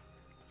him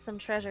some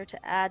treasure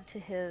to add to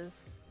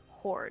his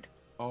hoard.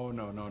 Oh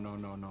no no no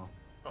no no.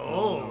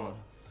 Oh, no.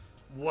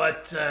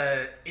 what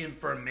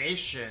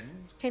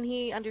information? Can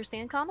he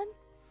understand common?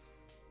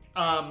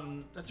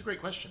 That's a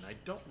great question. I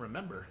don't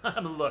remember. I'm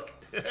gonna look.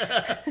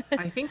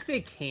 I think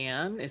they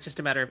can. It's just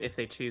a matter of if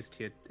they choose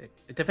to.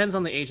 It depends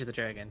on the age of the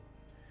dragon.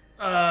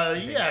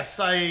 Yes,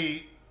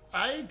 I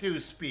do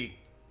speak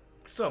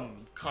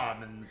some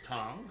common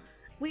tongue.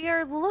 We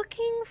are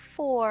looking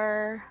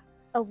for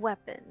a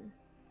weapon.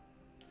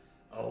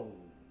 Oh,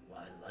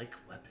 I like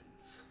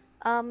weapons.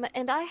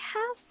 And I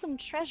have some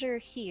treasure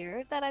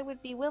here that I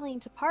would be willing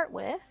to part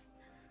with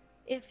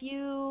if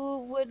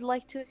you would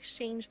like to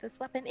exchange this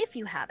weapon, if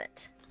you have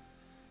it.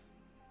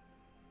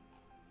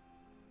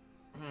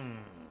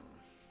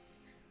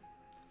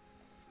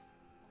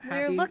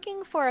 We're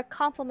looking for a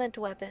complement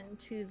weapon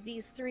to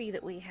these 3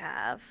 that we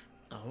have.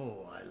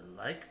 Oh, I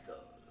like those.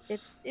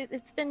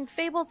 It's been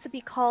fabled to be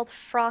called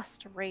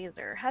Frost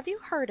Razor. Have you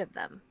heard of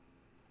them?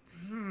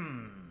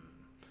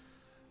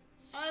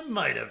 I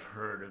might have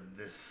heard of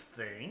this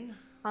thing.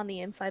 On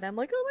the inside, I'm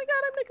like, oh my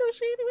god, I'm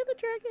negotiating with a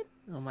dragon.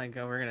 Oh my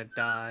god, we're gonna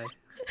die.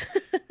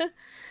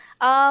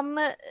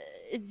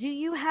 Do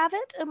you have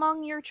it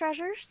among your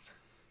treasures?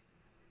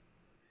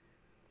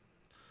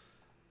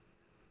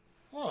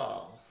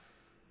 Well,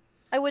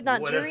 I would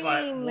not What if dream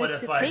I- what to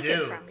if I take it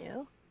do? from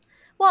you.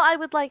 Well, I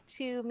would like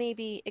to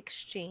maybe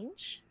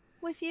exchange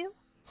with you.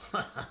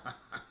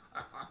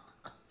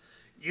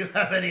 you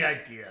have any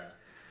idea?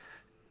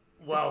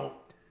 Well,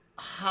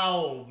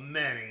 how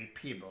many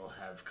people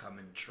have come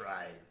and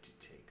tried to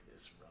take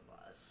this from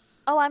us?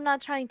 Oh, I'm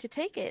not trying to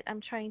take it.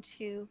 I'm trying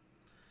to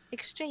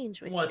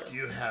exchange with What you. do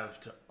you have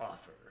to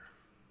offer?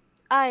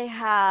 I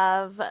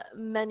have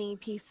many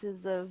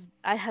pieces of.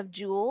 I have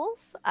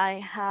jewels. I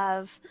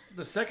have.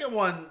 The second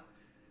one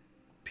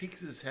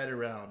peeks his head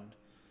around,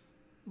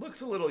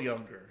 looks a little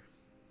younger,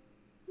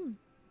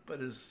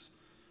 but is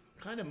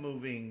kind of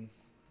moving.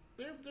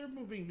 They're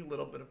moving a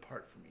little bit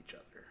apart from each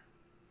other.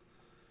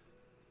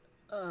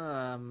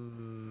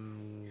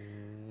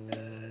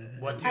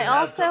 What do you I have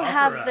also to offer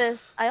have us?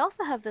 this. I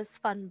also have this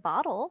fun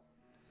bottle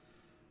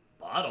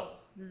Bottle.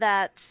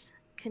 that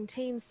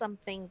contains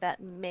something that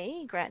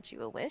may grant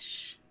you a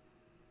wish.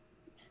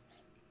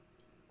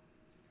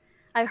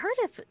 I heard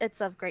if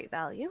it's of great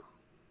value.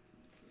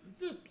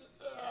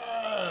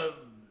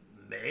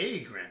 May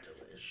grant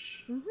a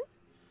wish.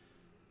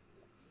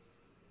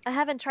 I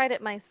haven't tried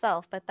it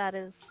myself, but that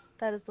is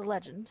the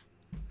legend.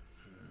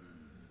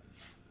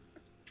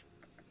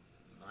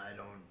 I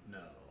don't know.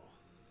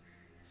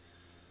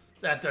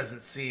 That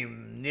doesn't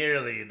seem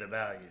nearly the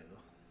value.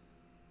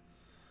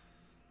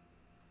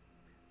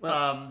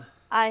 Well,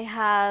 I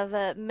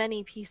have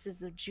many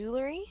pieces of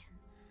jewelry.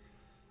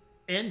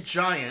 In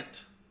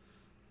Giant,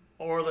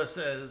 Orla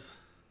says,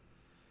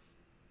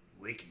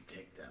 we can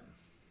take them.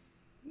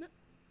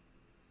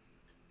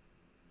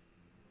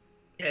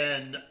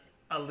 And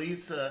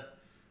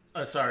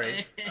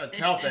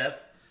Telfeth,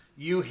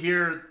 you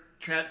hear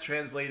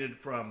translated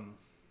from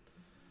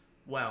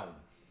Whelm.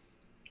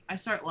 I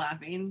start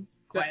laughing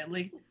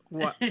quietly.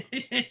 what?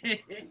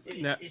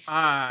 No.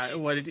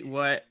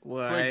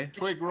 What?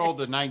 Twig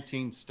rolled a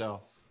 19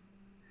 stealth.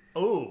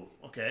 Oh,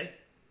 okay.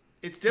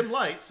 It's dim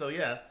light, so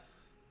yeah.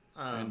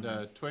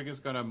 And Twig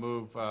is going to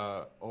move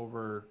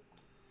over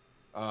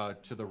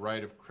to the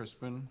right of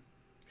Crispin.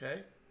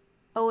 Okay.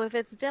 Oh, if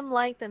it's dim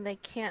light, then they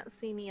can't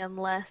see me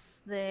unless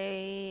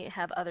they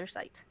have other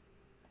sight.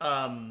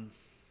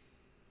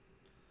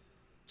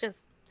 Just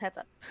heads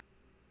up.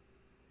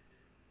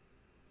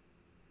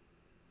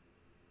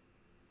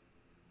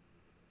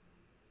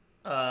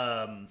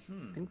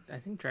 I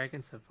think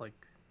dragons have like.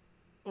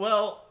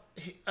 Well,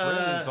 Bryn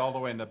is all the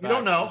way in the back. you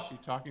don't know. Is she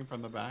talking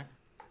from the back?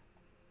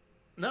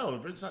 No,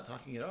 Bryn's not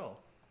talking at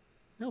all.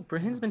 No,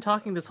 Bryn's been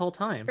talking this whole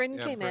time. Bryn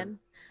Yeah, came Bryn. in.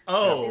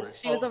 Oh,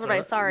 She was over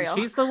by Sariel.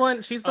 She's the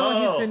one. She's the one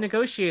who's Oh. been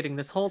negotiating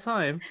this whole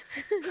time.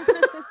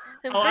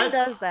 And Oh, Bryn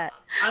does that.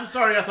 I'm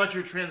sorry, I thought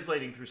you were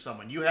translating through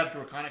someone. You have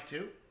Draconic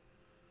too?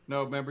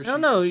 No, remember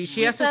No,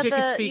 she has to Said she can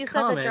the- speak you said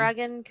common. the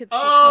dragon could speak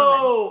common.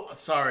 Oh,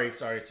 sorry.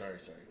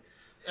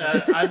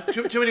 I'm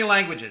too many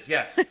languages.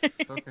 Yes,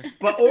 Okay.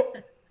 but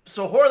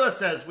so Horla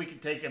says we can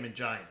take him in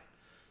Giant.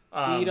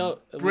 We don't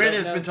Bryn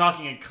has know. been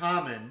talking in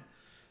Common,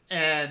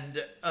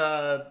 and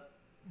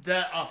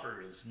that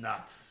offer is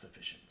not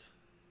sufficient.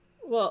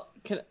 Well,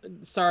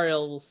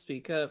 Sariel will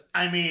speak up.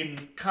 I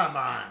mean, come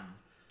on.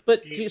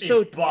 But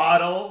A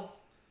bottle?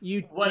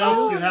 you What do-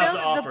 else do you have to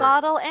No, offer? the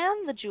bottle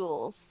and the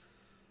jewels.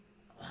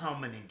 How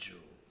many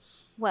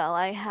jewels? Well,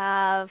 I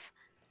have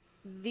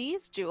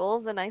these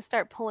jewels, and I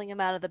start pulling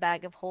them out of the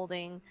bag of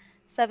holding.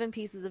 7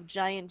 pieces of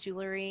giant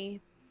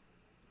jewelry,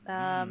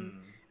 a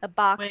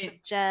box of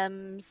Wait.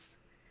 gems,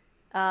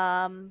 A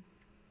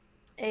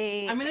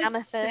I'm gonna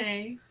amethyst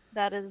say-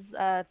 that is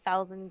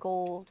 1,000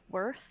 gold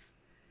worth.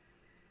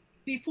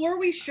 Before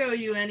we show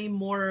you any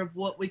more of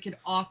what we could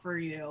offer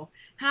you,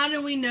 how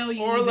do we know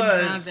you even Orla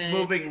have is it?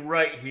 moving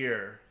right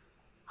here.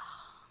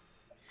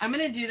 I'm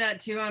gonna do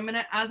that too.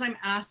 As I'm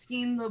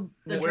asking the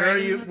Where are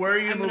dragons you? this, Where are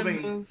you I'm gonna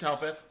moving, move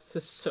Talfith? This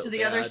is so to the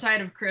bad. other side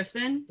of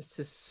Crispin. This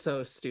is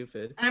so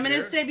stupid. And I'm gonna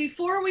Here? say,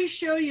 before we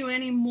show you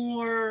any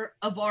more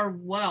of our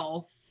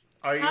wealth,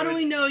 Are you? how do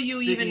we know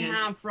you even speaking in-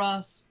 have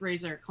Frost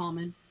Razor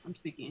common? I'm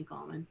speaking in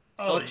common.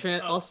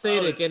 I'll say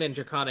it again in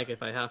Draconic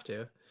if I have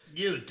to.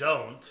 You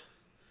don't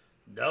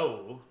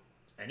know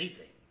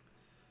anything.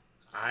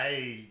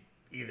 I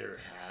either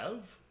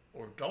have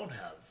or don't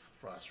have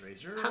Frost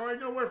Razor, How- or I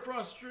know where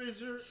Frost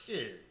Razor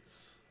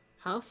is.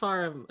 How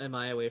far am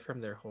I away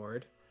from their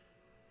horde?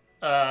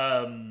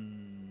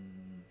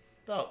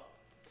 About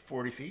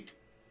 40 feet,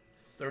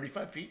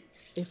 35 feet.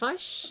 If I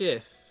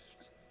shift,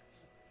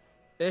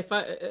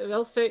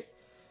 I'll say,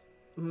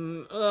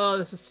 oh,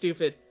 this is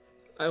stupid.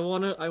 I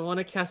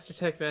wanna cast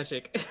detect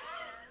magic.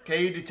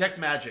 Okay, you detect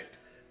magic,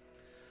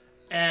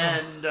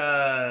 and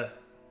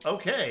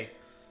okay.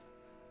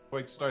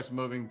 Twig starts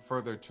moving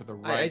further to the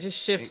right. I just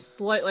shift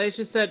slightly. I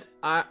just said,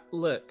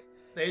 look.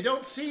 They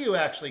don't see you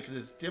actually because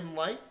it's dim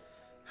light.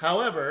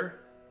 However,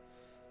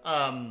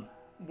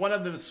 one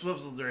of them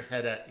swivels their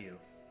head at you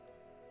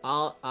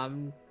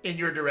I'm in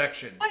your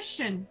direction.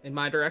 Question. in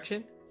my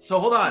direction. So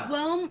hold on.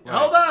 Well,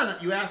 Hold on.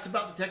 You asked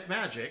about detect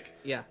magic.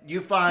 Yeah.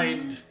 You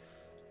find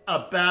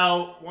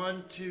about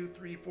 1, 2,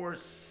 3, 4,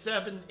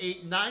 7,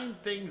 8, 9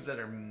 things that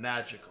are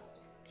magical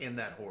in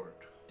that horde.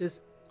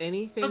 Does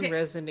anything Okay,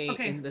 resonate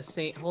okay. in the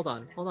same? Hold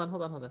on.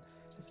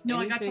 Does no,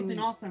 I got something anything-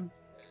 awesome.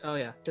 Oh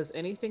yeah. Does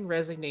anything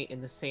resonate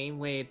in the same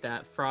way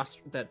that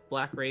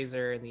Black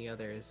Razor, and the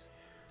others?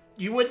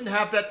 You wouldn't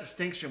have that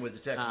distinction with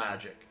detect Ah.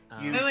 magic. Ah.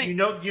 You, Wait,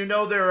 wait. you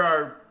know there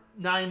are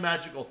 9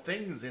 magical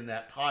things in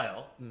that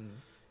pile,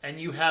 and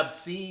you have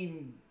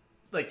seen,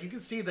 like, you can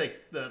see the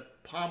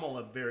pommel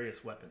of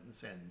various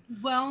weapons and.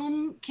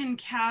 Whelm can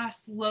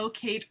cast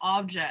locate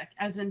object,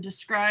 as in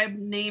describe,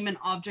 name an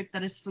object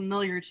that is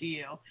familiar to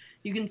you.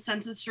 You can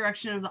sense its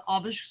direction of the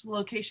object's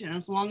location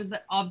as long as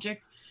that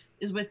object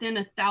is within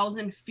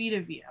 1,000 feet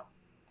of you.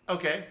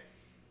 Okay.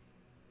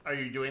 Are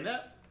you doing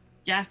that?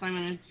 Yes, I'm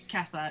gonna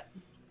cast that.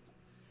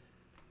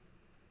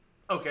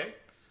 Okay.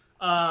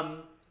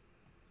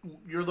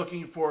 You're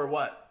looking for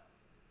what?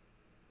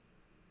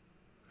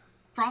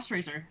 Frost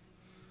Razor.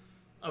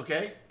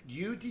 Okay.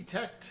 You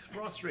detect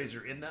Frost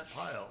Razor in that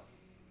pile.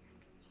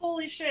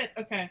 Holy shit.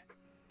 Okay.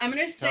 I'm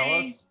gonna Tell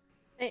say. us.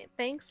 Hey,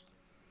 thanks.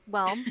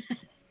 Well,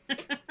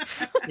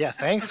 Yeah,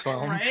 thanks,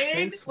 Well. Right?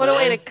 Thanks, what a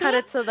way to Will. cut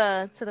it to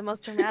the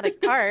most dramatic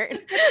part.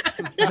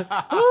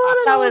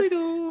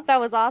 Oh, That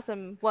was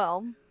awesome.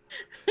 Well,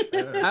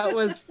 that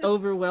was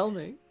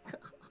overwhelming.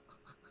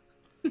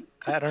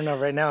 I don't know.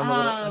 Right now, I'm a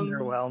Um,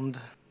 little underwhelmed.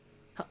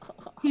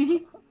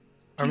 Can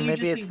Or you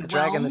maybe just it's be the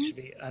dragon that whelmed? should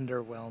be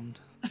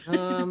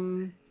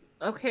underwhelmed.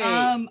 Okay.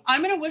 I'm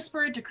gonna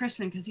whisper it to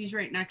Crispin because he's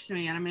right next to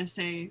me, and I'm gonna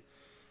say,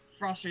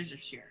 "Frost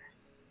Razor's here."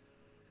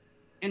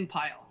 In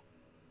pile.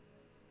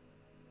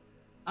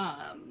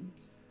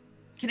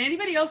 Can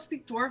anybody else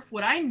speak dwarf?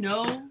 Would I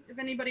know if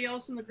anybody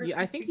else in the group? Yeah,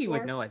 can I think speak you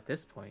would dwarf? know at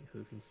this point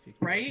who can speak.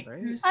 Right? Right?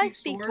 Who I speaks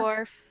speak dwarf?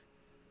 dwarf.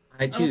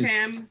 I too.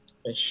 Okay,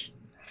 Fish.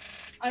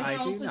 I'm I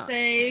gonna do also not.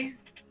 say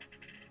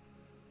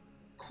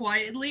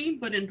quietly,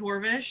 but in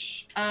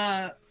dwarvish,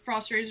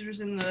 Frost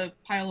Razor's in the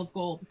pile of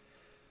gold.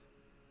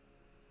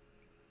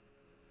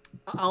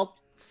 I'll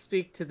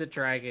speak to the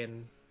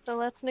dragon. So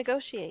let's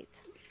negotiate.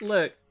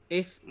 Look,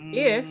 if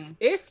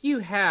you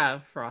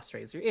have Frost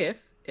Razor, if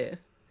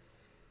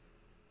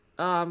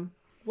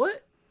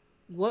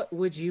what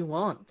would you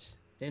want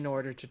in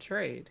order to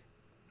trade?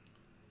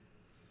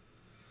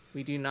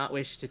 We do not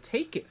wish to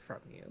take it from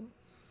you.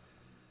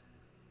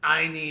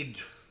 I need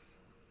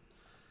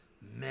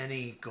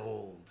many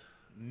gold,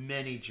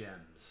 many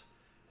gems,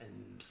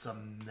 and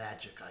some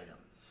magic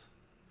items.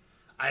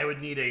 I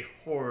would need a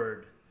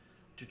horde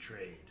to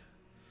trade.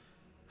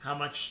 How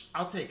much?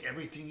 I'll take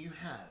everything you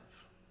have.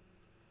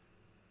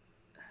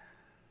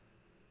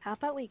 How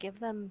about we give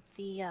them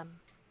the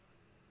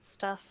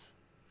stuff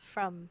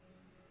from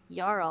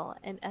Jarl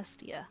and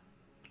Estia?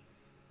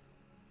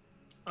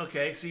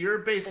 Okay, so you're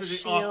The basically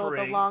shield,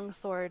 offering. the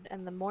longsword,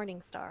 and the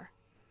morning star.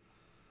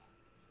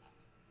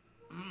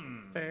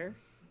 Fair.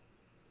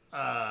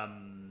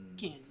 Can't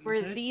use Were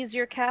it. these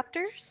your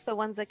captors? The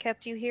ones that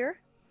kept you here?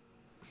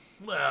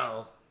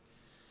 Well,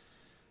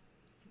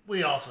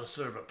 we also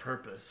serve a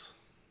purpose.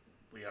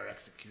 We are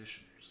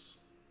executioners.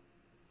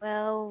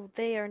 Well,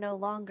 they are no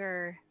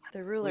longer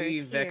the rulers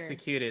We've here.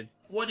 executed.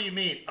 What do you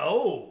mean?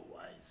 Oh,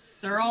 I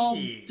see. They're all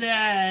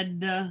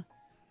dead.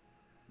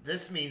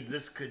 This means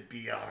this could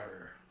be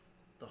our.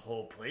 The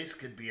whole place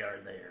could be our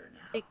lair now.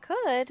 It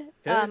could.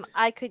 Good.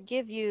 I could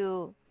give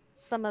you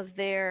some of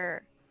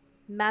their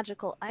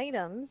magical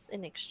items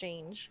in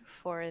exchange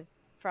for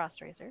Frost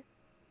Razor.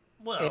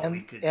 Well, we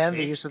And could the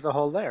take, use of the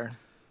whole lair.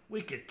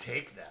 we could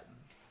take them.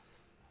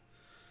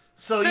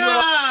 So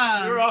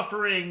you're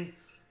offering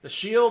the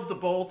shield, the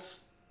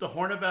bolts, the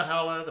Horn of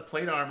Valhalla, the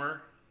plate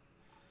armor.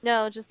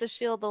 No, just the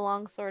shield, the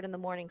longsword, and the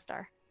Morning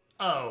Star.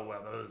 Oh,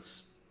 well,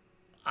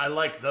 I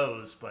like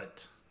those,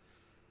 but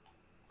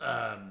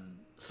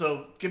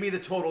so give me the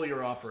total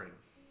you're offering.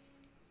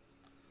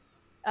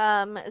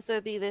 So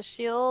it'd be the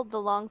shield,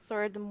 the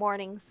longsword, the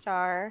Morning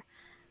Star,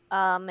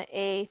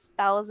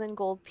 1,000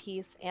 gold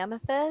piece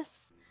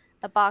amethyst,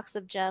 a box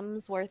of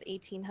gems worth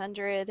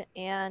 1,800,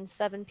 and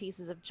 7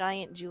 pieces of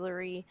giant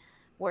jewelry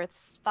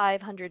worth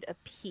 500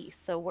 apiece,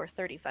 so worth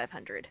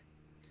 3,500. I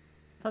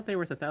thought they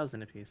were worth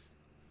 1,000 apiece.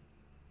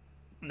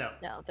 No.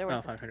 No, they're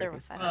worth 500 they're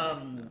worth apiece.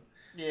 500.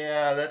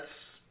 Yeah,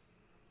 that's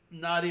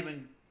not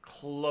even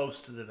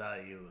close to the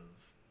value of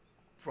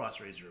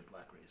Frost Razor or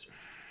Black Razor.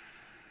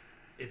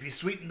 If you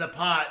sweeten the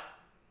pot,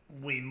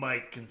 we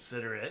might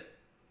consider it.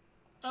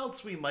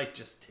 Else we might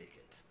just take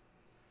it.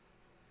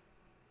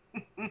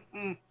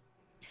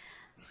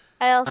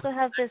 I also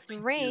have this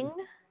ring.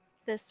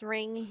 This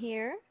ring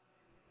here.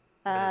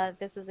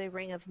 This is a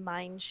ring of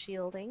mind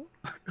shielding.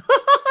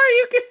 Are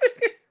you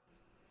kidding?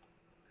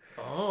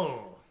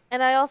 Oh.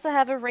 And I also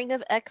have a ring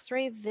of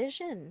X-ray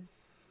vision.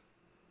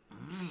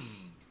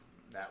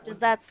 Does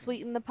that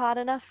sweeten the pot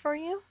enough for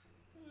you?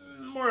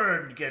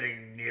 We're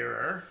getting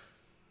nearer.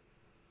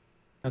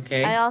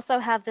 Okay. I also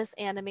have this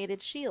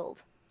animated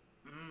shield.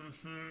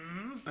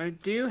 I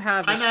do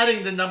have. I'm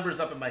adding the numbers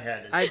up in my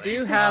head. I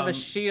do have a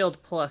shield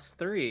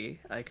 +3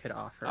 I could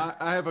offer.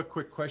 I have a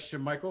quick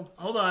question, Michael.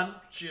 Hold on,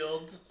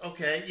 shield.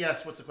 Okay,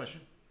 yes. What's the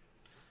question?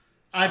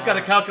 I've got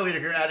a calculator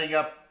here, adding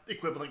up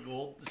equivalent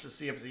gold just to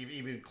see if it's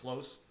even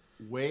close.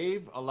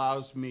 Wave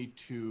allows me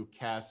to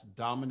cast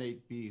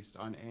Dominate Beast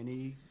on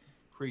any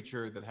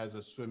creature that has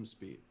a swim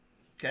speed.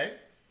 Okay.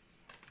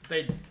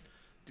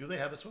 Do they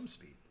have a swim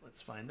speed?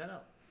 Let's find that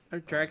out. Are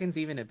dragons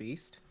even a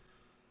beast?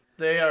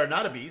 They are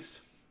not a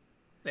beast.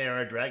 They are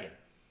a dragon.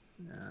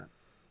 Yeah.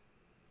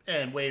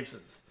 And Wave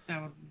says,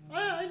 I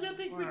don't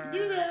think we can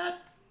do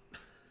that.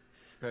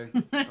 Okay.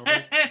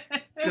 Okay.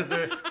 Because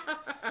they're...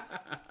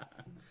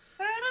 I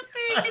don't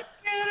think it's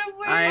gonna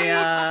work.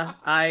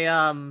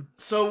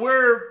 So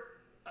we're,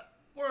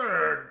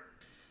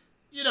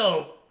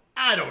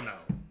 I don't know.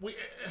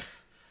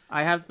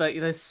 I have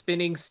the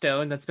spinning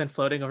stone that's been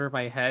floating over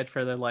my head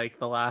for the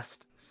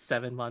last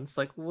 7 months.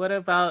 Like, what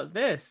about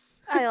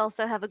this? I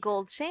also have a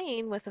gold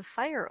chain with a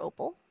fire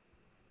opal.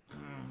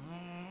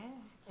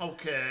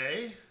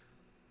 Okay.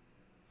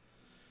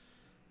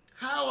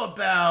 How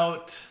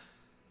about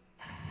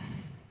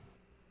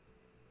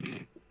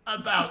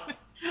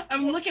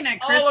I'm looking at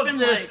all of Crispin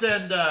this,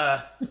 like,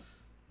 and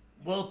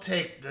we'll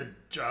take the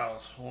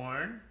Jarl's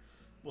horn.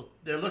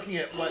 They're looking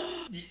at what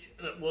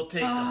we'll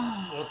take.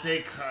 We'll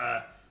take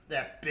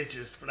that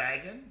bitch's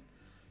flagon.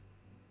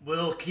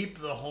 We'll keep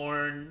the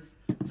horn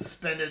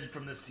suspended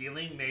from the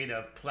ceiling, made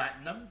of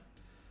platinum,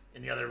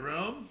 in the other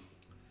room,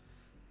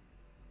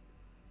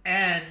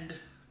 and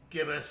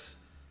give us,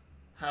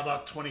 how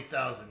about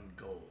 20,000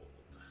 gold?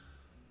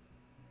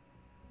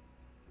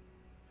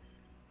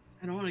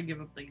 I don't want to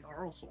give up the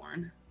Jarl's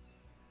horn.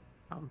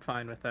 I'm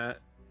fine with that.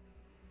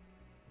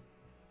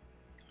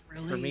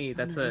 Really? For me, It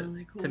that's sounded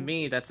really cool. to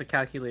me that's a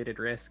calculated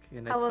risk,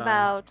 and it's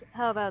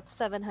How about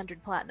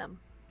 700 platinum?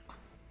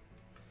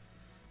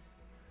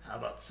 How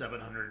about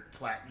 700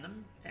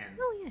 platinum and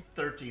Oh, yeah.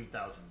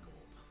 13,000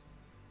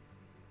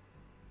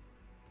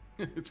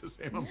 gold? It's the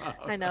same amount.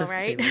 I know, Just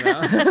right?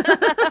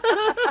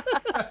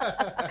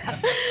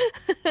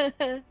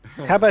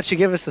 How about you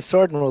give us the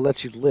sword and we'll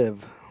let you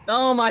live?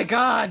 Oh my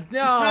God,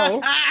 no!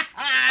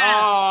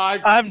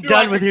 I'm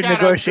done with your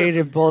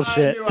negotiated I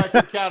bullshit. knew I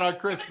could count on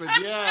Crispin.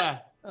 Yeah.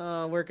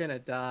 Oh, we're gonna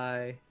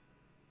die.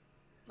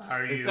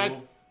 Are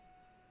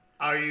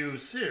you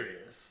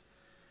serious?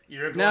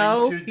 You're going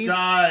No, to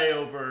die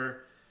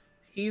over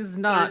He's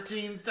not.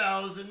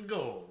 13,000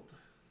 gold.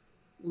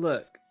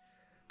 Look,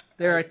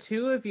 there are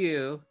two of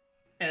you.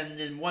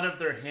 And in one of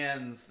their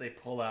hands, they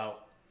pull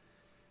out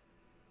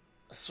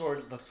a sword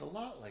that looks a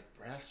lot like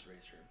Brass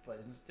Razor,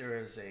 but there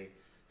is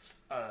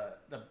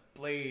the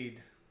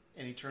blade,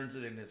 and he turns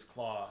it in his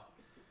claw.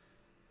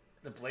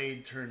 The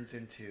blade turns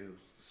into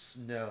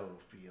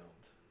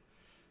Snowfield.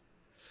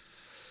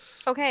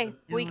 Okay,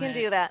 we can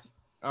do that.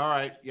 All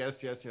right.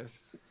 Yes.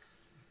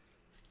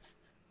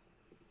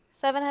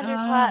 700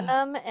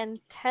 platinum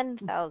and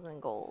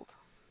 10,000 gold.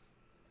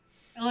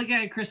 I look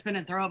at Crispin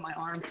and throw up my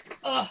arms.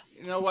 Ugh.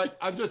 You know what?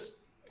 I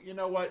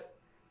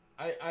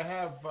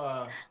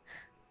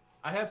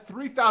have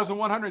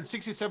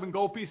 3,167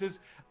 gold pieces.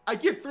 I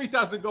give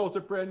 3,000 gold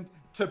to Bryn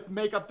to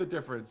make up the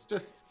difference.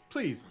 Just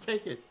please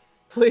take it.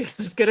 Please,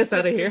 just get us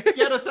out of here.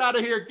 Get us out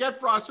of here. Get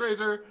Frost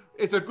Razor.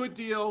 It's a good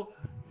deal.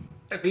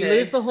 We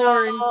lose the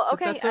horn. Oh, but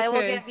okay, that's I will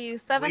okay. give you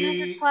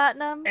 700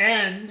 platinum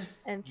And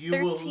you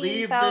will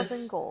leave 13,000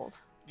 this. gold.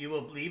 You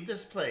will leave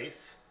this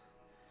place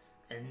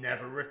and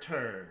never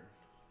return.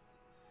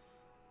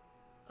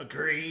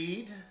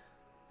 Agreed?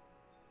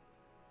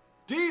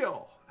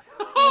 Deal.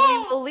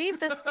 We will leave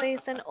this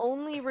place and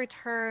only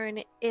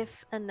return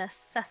if a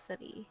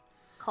necessity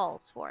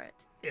calls for it.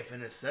 if a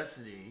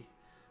necessity,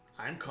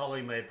 I'm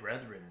calling my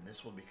brethren, and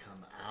this will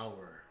become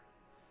our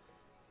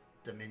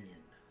dominion.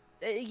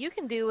 You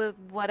can do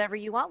whatever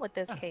you want with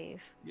this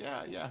cave.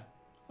 Yeah, yeah.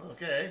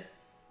 Okay.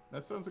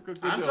 That sounds like a good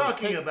I'm deal.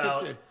 talking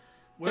about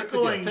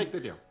Take the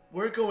deal.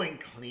 We're going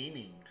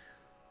cleaning.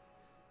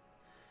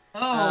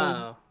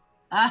 Oh.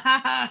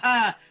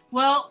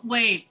 Well,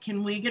 wait.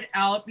 Can we get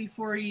out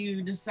before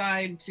you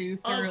decide to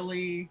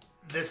thoroughly?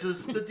 This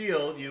is the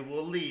deal. You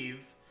will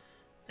leave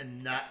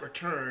and not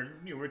return.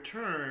 You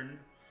return.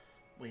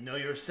 We know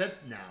you're sent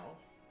now,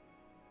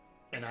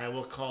 and I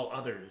will call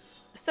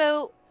others.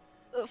 So,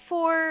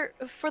 for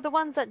the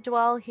ones that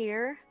dwell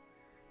here,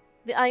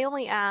 I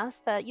only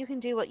ask that you can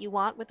do what you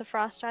want with the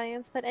frost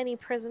giants, but any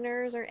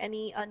prisoners or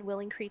any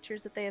unwilling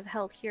creatures that they have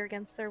held here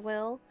against their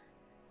will,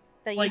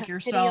 that you Like have pity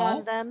yourself?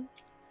 on them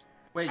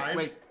Wait.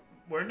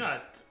 We're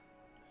not.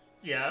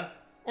 Yeah.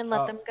 and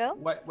let them go.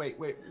 Wait.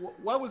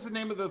 What was the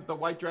name of the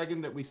white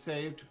dragon that we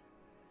saved?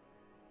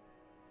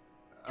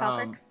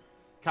 Calcrix?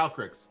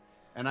 Calcrix.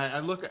 And I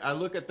look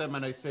at them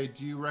and I say,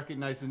 "Do you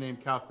recognize the name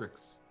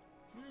Calcrix?"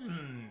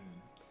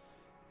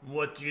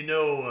 What do you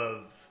know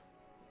of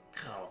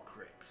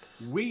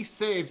Calcrix? We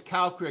saved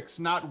Calcrix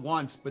not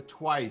once but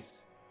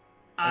twice.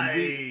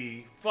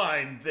 I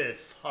find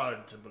this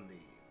hard to believe.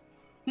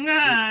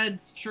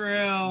 It's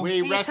true. We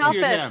Hey, rescued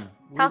Telfit, him.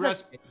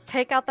 Telfit,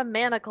 take out the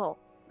manacle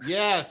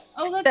Yes.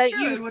 Oh, that's that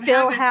true. you It would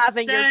still a have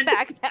in your scent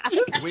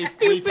backpack. We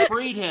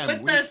freed him.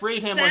 with We the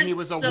freed him when he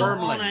was a scent still on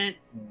wormling. it.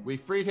 We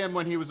freed him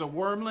when he was a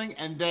wormling,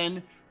 and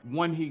then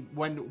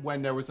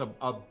when there was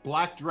a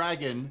black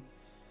dragon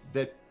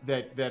that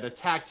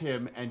attacked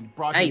him and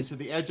brought him Nice. to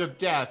the edge of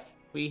death,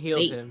 We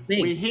healed him.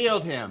 Big. we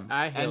healed him,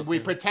 I and healed we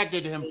him.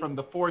 protected him from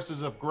the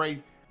forces of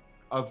Greyhawk,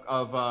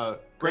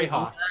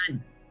 so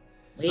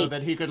Wait.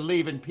 that he could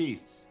leave in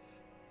peace.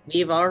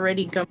 We've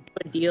already come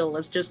to a deal.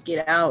 Let's just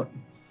get out.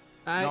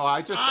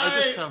 I just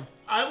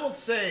I will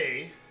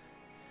say,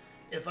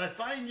 if I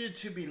find you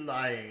to be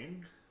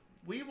lying,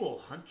 we will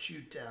hunt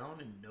you down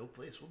and no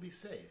place will be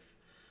safe.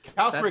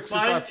 Calcrix is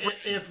our friend.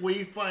 If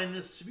we find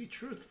this to be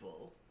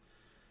truthful,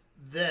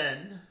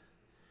 then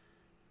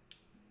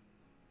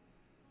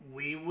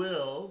we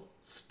will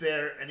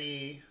spare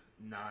any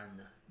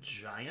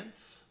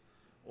non-giants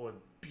or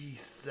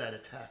beasts that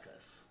attack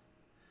us.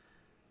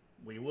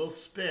 We will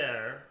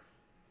spare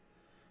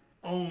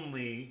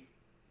only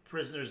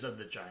prisoners of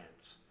the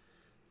giants.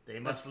 They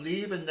must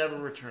leave and never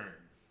return.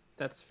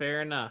 That's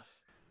fair enough.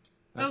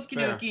 That's Okie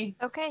fair. dokie.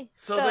 Okay.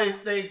 So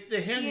they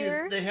hand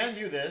here-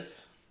 you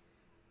this.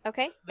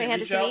 Okay. They They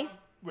hand it reach to out,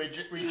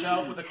 me. reach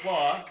out with a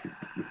claw.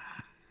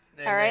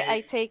 and All right. they-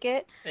 I take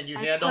it. and you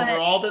I hand put- over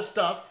all this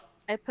stuff.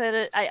 I put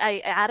it. I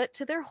add it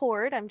to their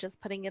hoard. I'm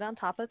just putting it on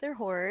top of their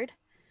hoard.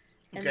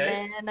 And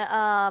Okay. then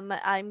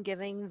I'm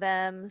giving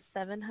them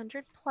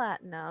 700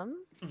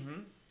 platinum.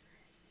 Hmm.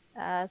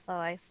 So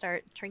I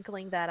start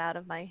trinkling that out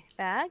of my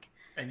bag.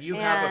 And you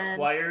have And-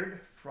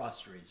 acquired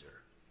Frost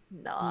Razor.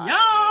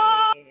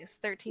 Nice.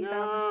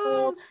 13,000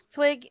 gold.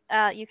 Twig,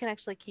 you can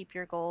actually keep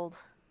your gold.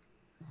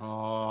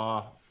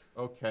 Oh,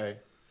 okay.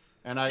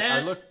 And I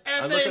And, look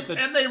and at the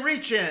and they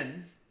reach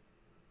in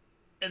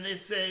and they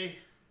say,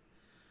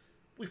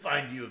 "We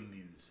find you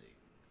amusing."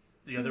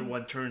 The other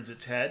one turns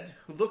its head,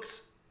 who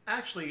looks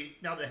actually,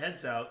 now the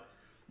head's out,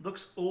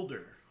 looks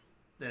older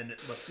than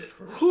it looked at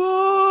first.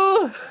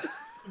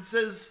 And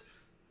says,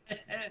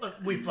 "Look,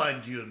 we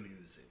find you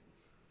amusing.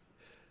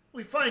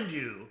 We find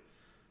you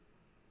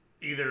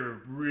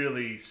either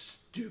really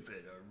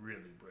stupid or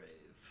really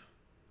brave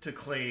to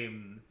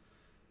claim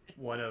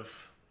one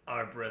of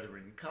our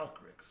brethren,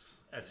 Calcrix,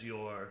 as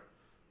your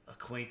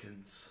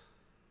acquaintance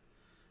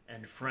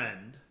and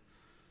friend.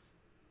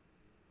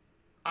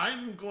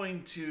 I'm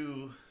going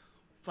to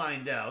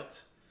find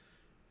out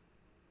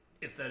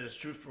if that is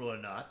truthful or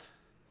not.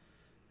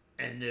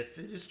 And if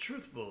it is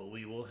truthful,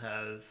 we will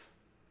have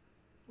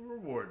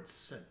rewards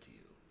sent to you."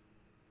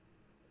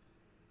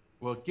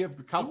 Well, give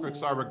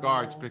Calcrix our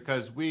regards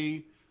because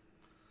we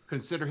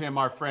consider him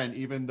our friend,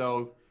 even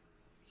though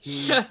he.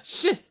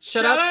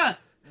 Shut up.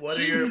 What are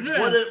She's your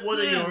good.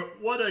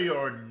 what are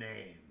your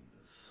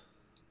names?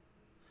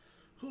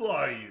 Who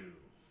are you,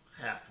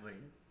 halfling?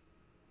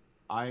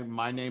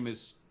 My name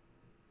is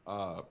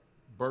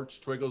Birch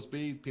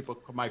Twigglesby.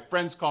 My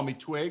friends call me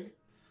Twig.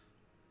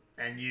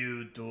 And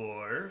you,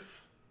 dwarf?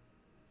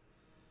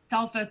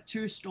 Telfeth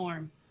True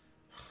Storm.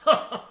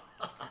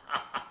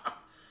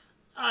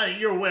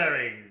 You're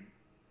wearing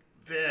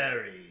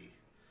very.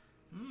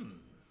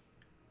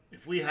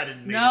 If we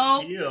hadn't made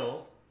No. a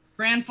deal,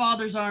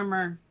 Grandfather's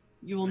armor.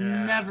 You will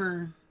Yeah.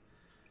 never,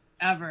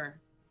 ever.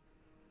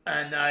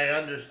 and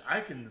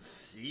I can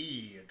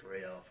see a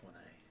gray elf when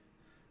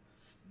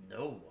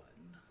know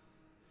one.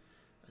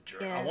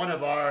 Yes. One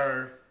of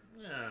our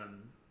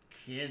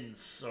kin,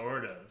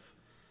 sort of.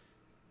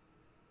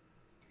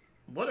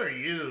 What are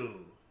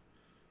you,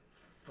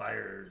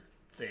 fire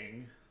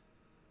thing?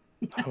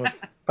 I'm a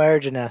fire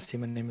genasi.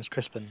 My name is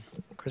Crispin.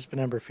 Crispin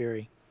Ember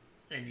Fury.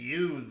 And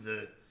you,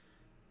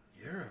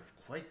 you're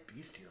quite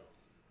bestial.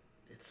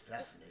 It's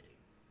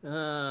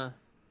fascinating.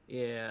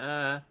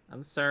 Yeah,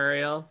 I'm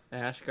Suriel,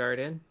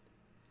 Ashgarden.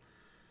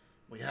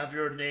 We have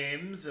your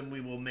names and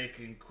we will make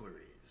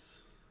inquiries.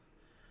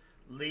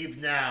 Leave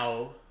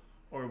now,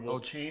 or we'll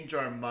change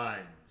our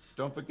minds.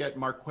 Don't forget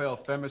Marquel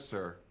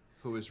Femisur,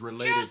 who is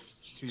related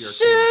Just to your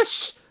king.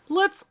 Shush!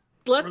 Let's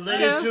Related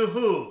go. to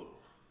who?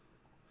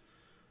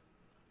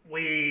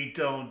 We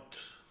don't.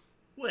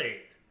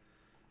 Wait.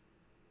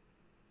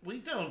 We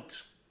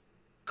don't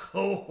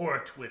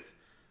cohort with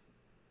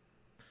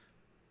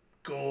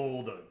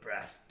gold or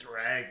brass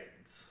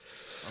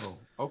dragons.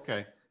 Oh,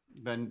 okay.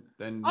 Then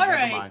All never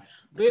right. mind.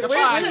 We're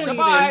Goodbye,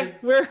 leaving.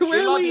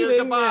 We're love you, leaving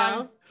goodbye.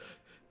 now.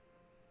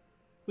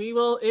 We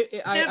will.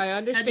 I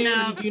understand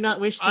now. you do not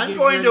wish to. I'm give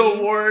going to your name.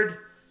 award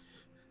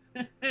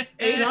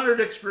 800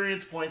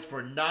 experience points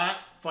for not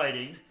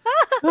fighting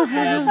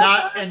and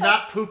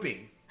not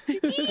pooping.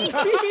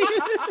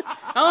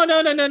 Oh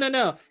no! There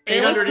was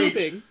 800 each.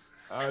 pooping.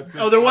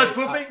 Oh, there was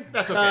pooping?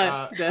 That's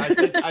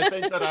okay. I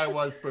think that I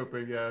was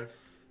pooping. Yeah.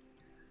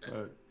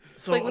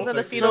 So, Twig was in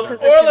the so fetal so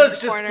position in Orla's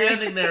the just corner.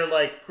 standing there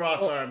like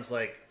cross arms,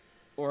 like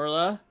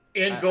Orla.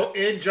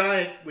 in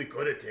giant. We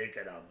could have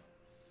taken him.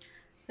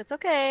 It's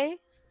okay.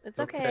 It's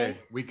okay.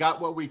 We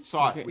got what we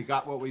sought. Okay. We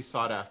got what we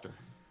sought after.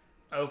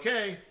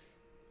 Okay,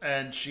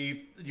 and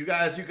you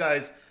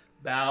guys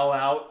bow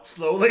out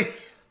slowly.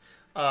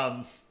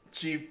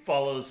 She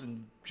follows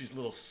and she's a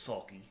little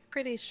sulky.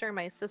 Pretty sure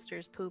my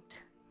sister's pooped.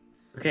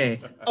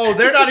 Okay. Oh,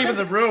 they're not even in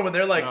the room, and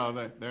they're like,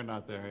 No, they're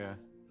not there.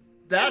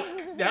 Yeah.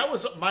 that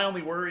was my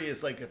only worry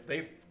is like if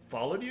they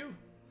followed you.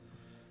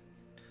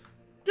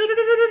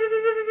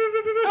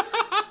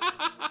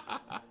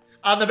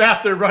 On the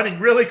map, they're running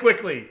really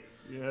quickly.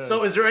 Yes.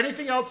 So, is there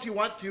anything else you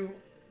want to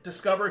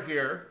discover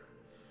here,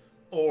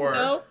 or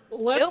Nope.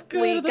 Let's Nope,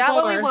 go we to the got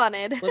bar. what we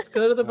wanted. Let's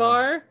go to the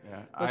bar. Yeah.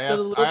 Let's I go to the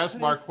asked, little I asked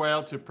tiny-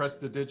 Marquel to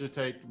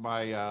prestidigitate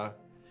my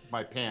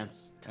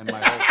pants and my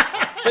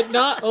whole. But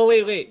not. Oh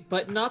wait.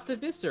 But not the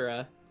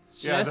viscera.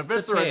 Yeah, the Just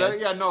viscera.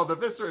 pants. The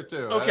viscera too.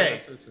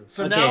 Okay. The viscera too.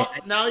 So Okay.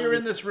 now you're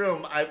in this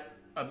room. I'm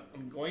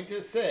going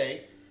to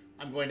say,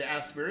 I'm going to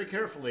ask very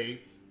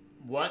carefully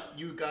what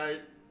you guys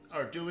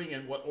are doing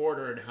in what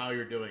order and how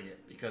you're doing it,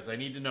 because I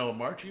need to know a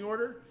marching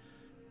order.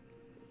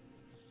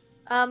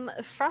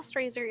 Frost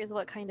Razor is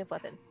what kind of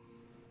weapon?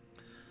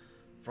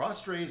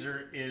 Frost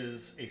Razor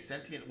is a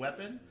sentient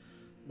weapon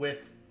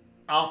with.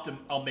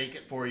 I'll make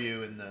it for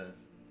you in the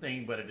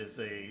thing, but it is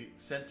a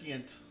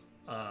sentient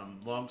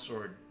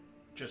longsword,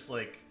 just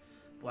like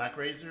Black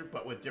Razor,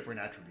 but with different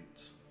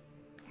attributes.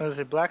 I was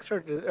say Black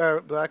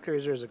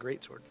Razor is a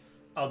great sword.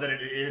 Oh, then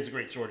it is a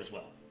great sword as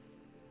well.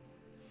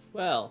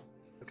 Well,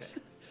 Okay.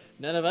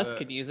 none of us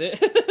could use it.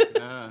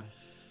 Yeah.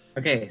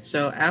 Okay.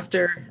 So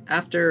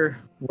after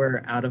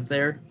we're out of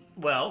there,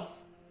 Well,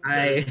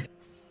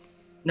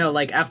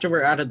 after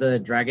we're out of the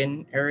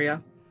dragon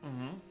area,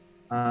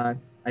 mhm.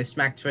 I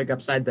smack Twig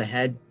upside the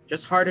head,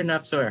 just hard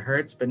enough so it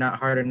hurts, but not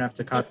hard enough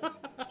to cause.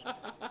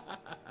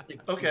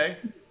 Okay.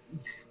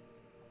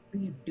 What are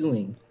you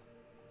doing?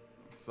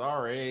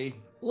 Sorry.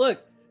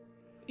 Look,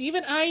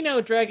 even I know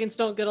dragons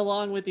don't get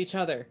along with each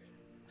other.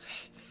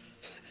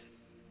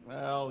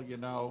 Well,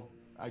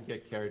 I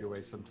get carried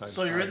away sometimes.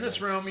 So you're in this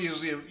Sorry, room.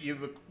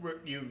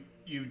 guys.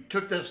 You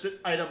took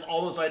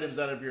all those items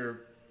out of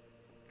your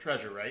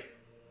treasure, right?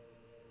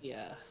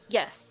 Yeah.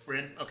 Yes.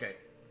 Bryn? Okay.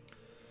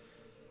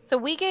 So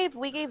we gave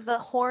the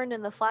horn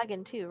and the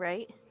flagon too,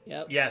 right?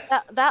 Yep. Yes.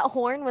 That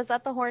horn, was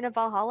that the horn of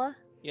Valhalla?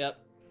 Yep.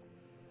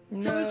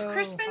 So is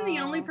Crispin the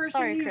only person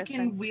Sorry, who Crispin.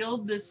 can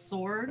wield this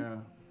sword? Yeah.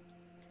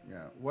 Yeah.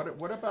 What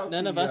about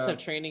None the, of us have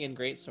training in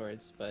great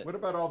swords, but What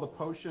about all the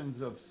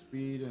potions of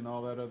speed and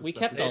all that other We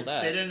stuff? kept They, all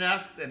that. they didn't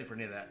ask any for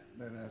any of that.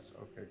 Then that's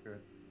okay. Good.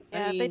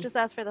 Yeah, they mean- just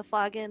asked for the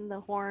flagon, the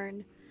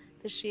horn,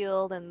 the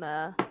shield, and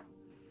the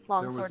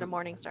longsword was of a-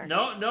 Morningstar.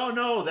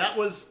 No. That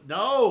was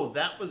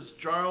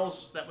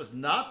Jarl's. That was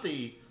not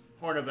the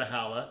Horn of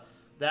Valhalla.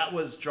 That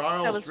was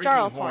Jarl's That was drinking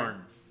Jarl's horn.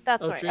 horn.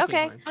 That's Oh, right. drinking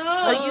Okay. horn.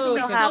 Oh, you so still we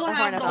have still the have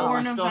Horn the of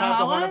Horn Valhalla. of Still have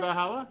the Horn of Valhalla?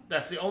 Valhalla?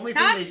 That's the only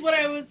thing. That's they, what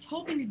I was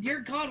hoping to. Dear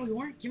God, we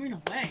weren't giving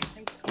away.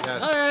 Thank God.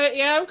 Yes. all right.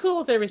 Yeah, I'm cool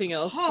with everything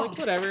else. Huh. Like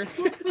whatever.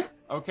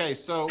 Okay,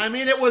 so I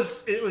mean, it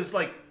was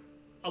like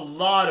a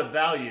lot of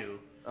value.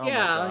 oh my Yeah,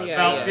 gosh. yeah,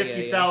 About yeah.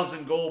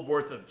 50,000 gold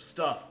worth of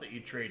stuff that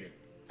you traded.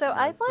 So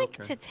Yeah, I'd it's like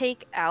okay. to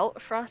take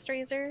out Frost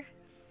Razor,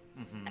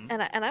 Mm-hmm.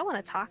 and I want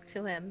to talk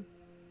to him.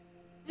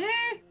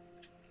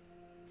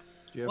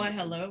 Do you have, Why,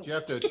 hello. Do you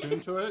have to attune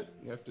to it?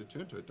 You have to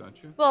attune to it,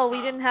 don't you? Well, we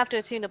didn't have to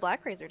attune to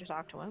Black Razor to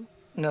talk to him.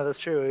 No, that's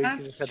true. You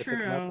That's just had to pick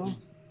him up and true. you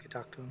could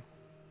talk to him.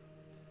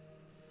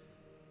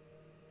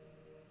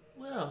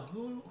 Well,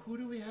 who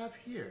do we have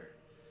here?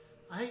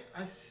 I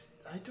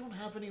don't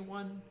have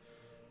anyone.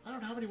 I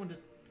don't have anyone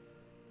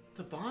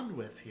to bond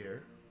with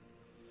here.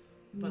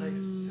 But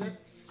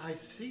I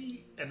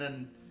see, and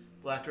then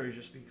Black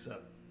Razor speaks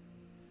up.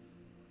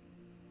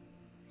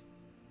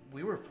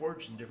 We were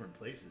forged in different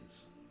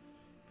places,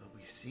 but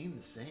we seem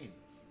the same.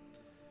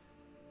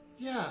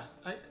 Yeah,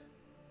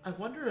 I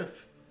wonder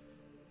if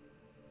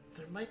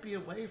there might be a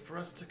way for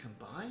us to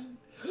combine.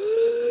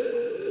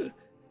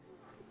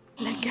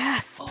 The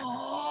gasp. Oh,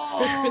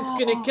 Crispin's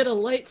gonna get a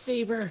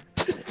lightsaber.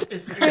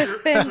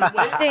 Crispin's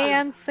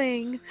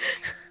dancing.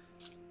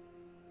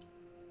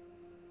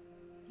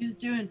 He's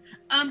doing.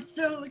 I'm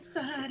so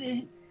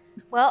excited.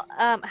 Well,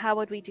 how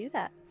would we do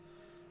that?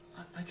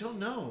 I don't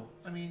know.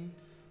 I mean,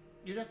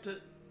 you'd have to.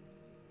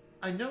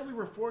 I know we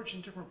were forged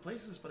in different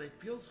places, but I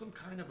feel some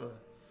kind of a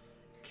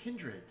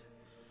kindred.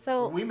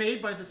 So Were we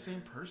made by the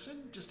same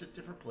person, just at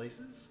different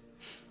places?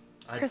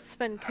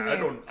 Crispin, come I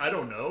here. I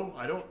don't know.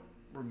 I don't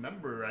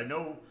remember. I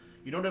know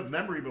you don't have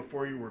memory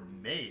before you were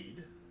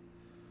made.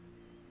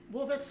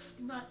 Well, that's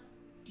not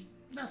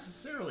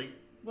necessarily.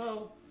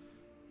 Well,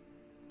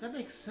 that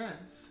makes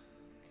sense.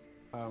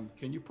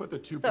 Can you put the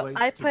two So blades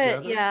I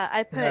together? put Yeah,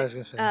 I was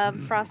gonna say.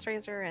 Frost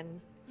Razor and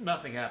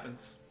Nothing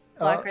happens.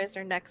 Black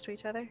Razor next to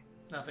each other.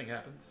 Nothing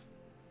happens.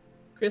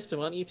 Crispin,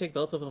 why don't you pick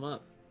both of them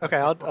up? Okay,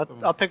 both of them.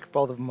 I'll pick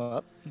both of them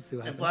up and see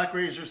what And happens. Black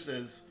Razor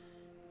says,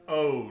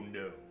 "Oh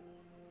no,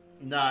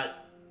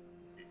 not."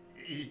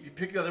 You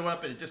pick the other one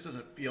up, and it just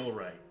doesn't feel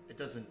right. It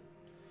doesn't.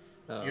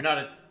 Oh. You're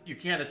not. You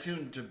can't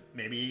attune to.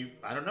 Maybe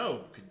I don't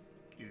know. Could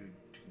you?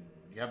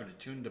 You haven't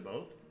attuned to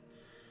both.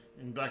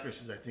 And Black Razor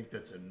says, "I think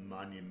that's a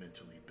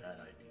monumentally bad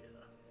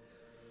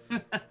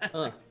idea."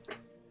 Huh.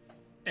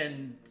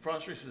 And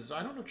Frost Ray says,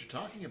 "I don't know what you're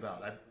talking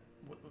about. I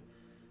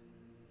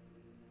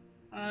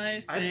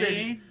I've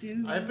say,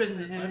 I've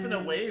been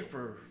away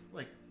for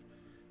like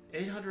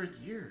 800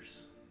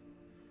 years."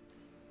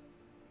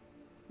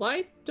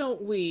 Why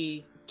don't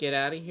we get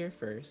out of here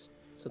first,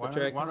 so Why the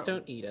don't- why dragons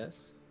don't- don't eat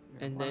us,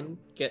 and Why then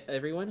get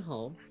everyone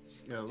home,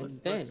 Yeah, let's,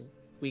 and then let's-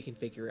 we can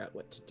figure out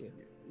what to do.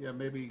 yeah,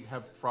 maybe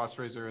have Frost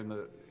Razor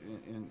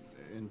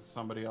in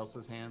somebody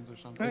else's hands or I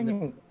something.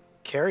 can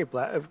carry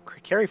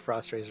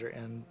Frost Razor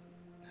and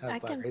have I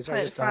Black can Razor. I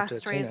put just don't have to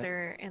Frost attune it.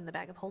 Razor in the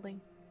bag of holding.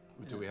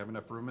 Do we have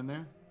enough room in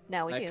there?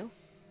 Now we I c- do.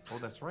 Oh,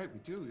 that's right, we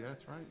do. Yeah,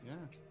 that's right.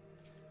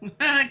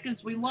 Yeah.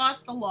 because we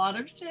lost a lot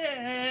of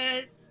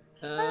shit.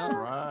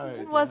 Right.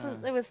 It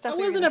wasn't. yeah. It was stuff. I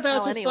we were wasn't gonna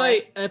about sell to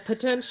anyway. fight a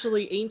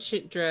potentially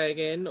ancient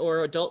dragon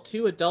or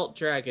two adult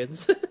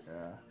dragons. Yeah.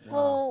 yeah.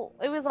 Well,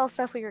 it was all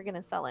stuff we were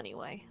gonna sell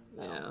anyway.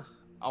 So. Yeah.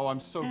 Oh,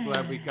 I'm so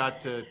glad we got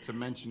to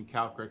mention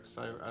Calcrix.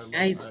 I love-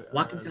 Guys, I-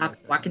 walk I and like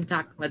talk. that. Walk and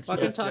talk. Let's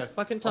Fucking move. Yes, talk. yes.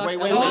 Fucking Oh, talk. wait.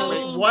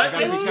 Oh, what I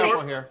gotta be is careful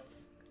your- here.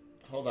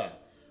 Hold on.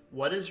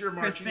 What is your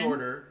marching Crispin?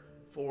 order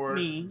for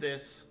Me.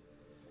 this?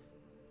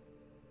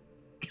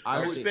 I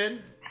would.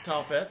 Crispin,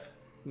 Talfeth.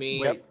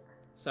 Me. Wait.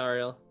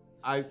 Sariel.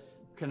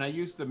 Can I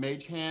use the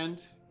mage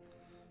hand?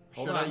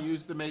 Hold Should I on.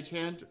 use the mage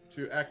hand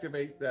to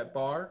activate that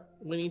bar?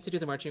 We need to do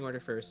the marching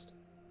order first,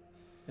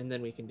 and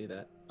then we can do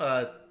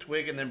that.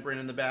 Twig, and then Bryn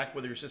in the back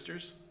with your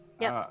sisters.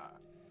 Yep.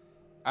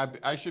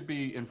 I should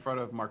be in front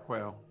of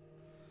Marquel.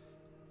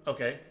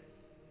 Okay.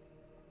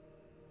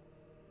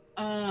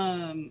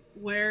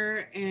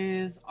 Where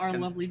is our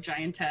And- lovely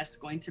giantess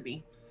going to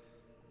be?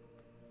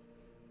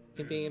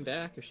 Can be in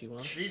back if she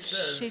wants. She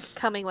says. She's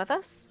coming with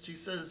us. She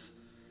says.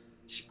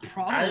 She's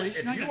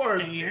if not you gonna are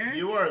stay here. if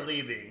you are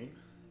leaving,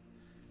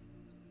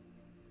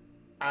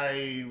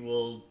 I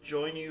will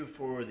join you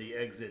for the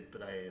exit,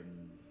 but I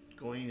am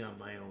going on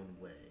my own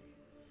way.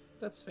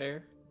 That's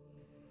fair.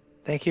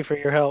 Thank you for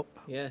your help.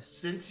 Yes.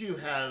 Since you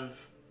have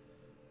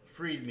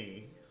freed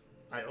me,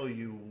 I owe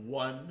you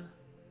one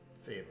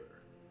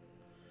favor.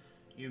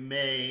 You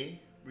may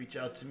reach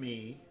out to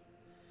me.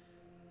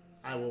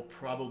 I will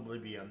probably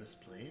be on this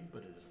plane, but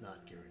it is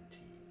not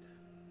guaranteed.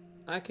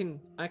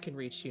 I can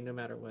reach you no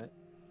matter what.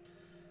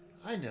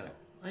 I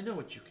know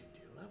what you can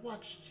do. I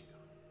watched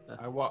you.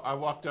 I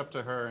walked up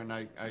to her and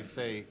I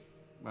say,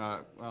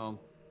 well,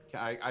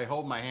 I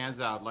hold my hands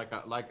out like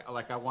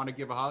I want to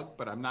give a hug,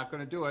 but I'm not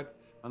going to do it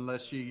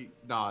unless she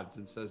nods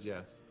and says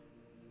yes.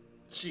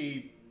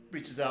 She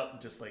reaches out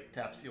and just like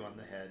taps you on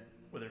the head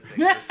with her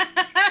finger. Not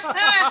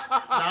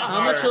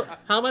hard.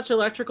 How much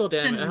electrical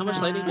damage? How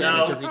much lightning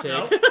No, damage does he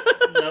no, take?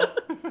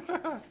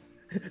 no.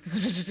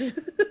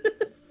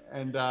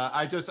 And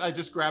I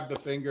just grab the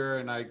finger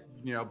and I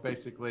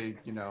basically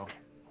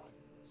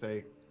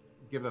say,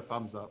 give a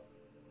thumbs up.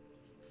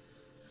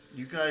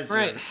 You guys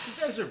Right.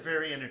 are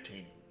very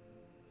entertaining.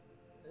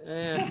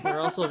 We're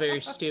also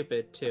very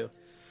stupid too.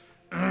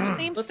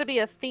 Seems Let's- to be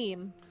a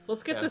theme.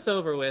 Let's get Yes. this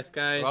over with,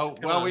 guys. Well,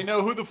 Come we on.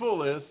 know who the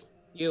fool is.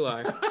 You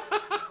are.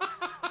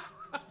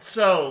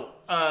 So,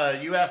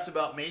 you asked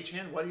about Mage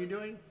Hand. What are you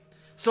doing?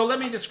 So let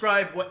me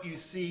describe what you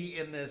see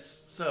in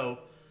this. So,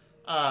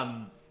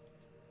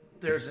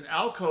 there's an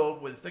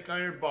alcove with a thick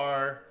iron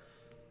bar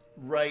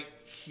right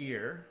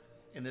here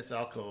in this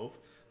alcove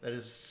that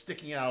is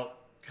sticking out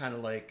kind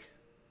of like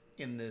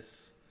in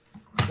this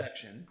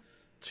section.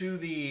 To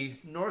the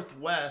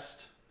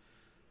northwest,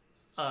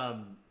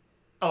 I'm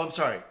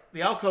sorry.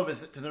 The alcove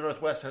is to the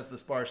northwest, has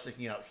this bar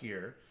sticking out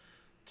here.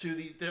 To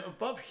the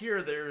above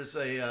here, there's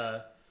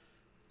a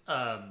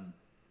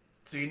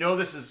so you know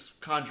this is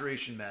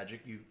conjuration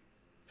magic. You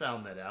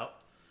found that out.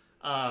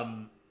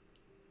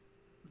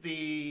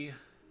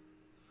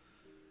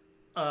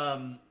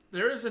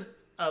 There is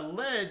a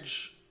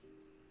ledge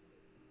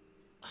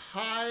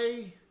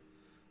high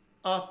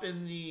up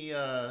in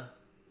the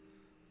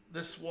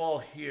this wall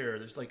here,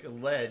 there's like a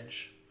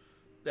ledge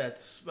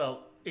that's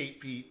about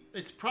 8 feet.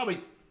 It's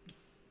probably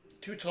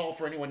too tall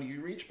for anyone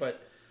you reach,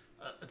 but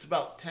it's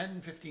about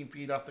 10, 15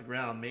 feet off the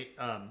ground.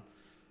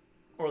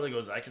 Orla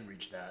goes, I can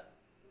reach that.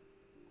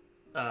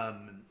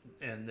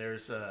 And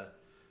there's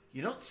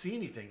you don't see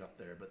anything up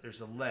there, but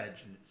there's a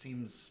ledge, and it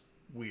seems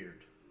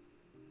weird.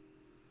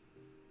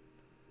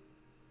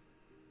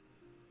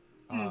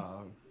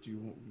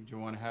 Do you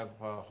want to have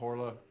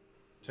Horla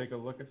take a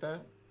look at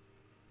that?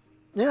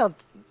 Yeah,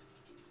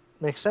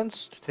 makes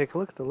sense to take a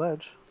look at the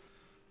ledge.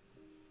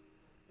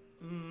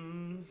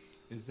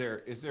 Is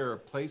there a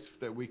place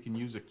that we can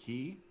use a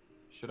key?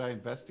 Should I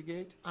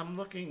investigate? I'm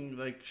looking,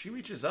 like, she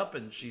reaches up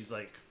and she's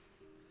like,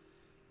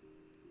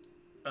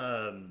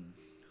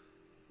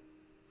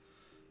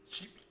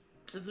 she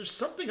says there's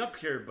something up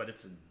here, but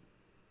it's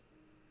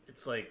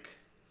like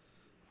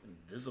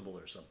invisible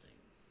or something.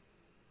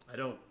 I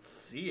don't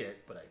see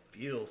it, but I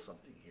feel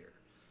something here.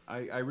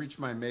 I reach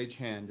my mage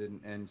hand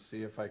and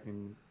see if I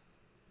can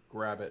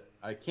grab it.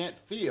 I can't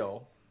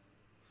feel,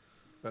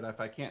 but if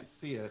I can't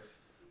see it,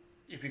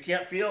 If you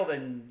can't feel,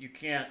 then you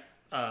can't.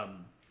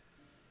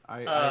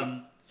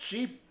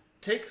 She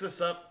takes us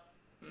up,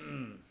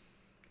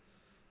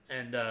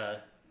 and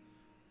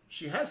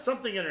she has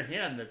something in her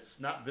hand that's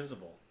not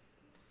visible,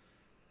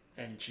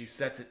 and she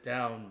sets it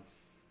down,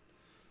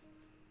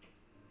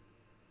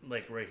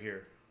 like right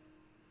here.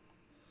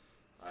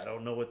 I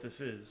don't know what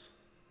this is.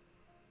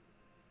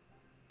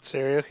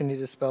 Serio, can you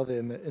dispel the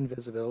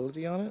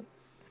invisibility on it?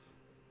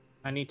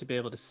 I need to be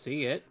able to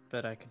see it,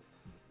 but I can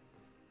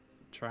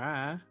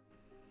try.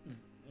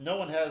 No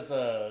one has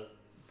a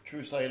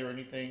true sight or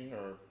anything,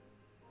 or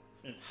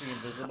see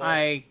invisible.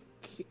 I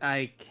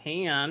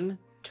can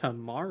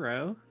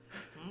tomorrow.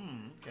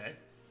 Okay.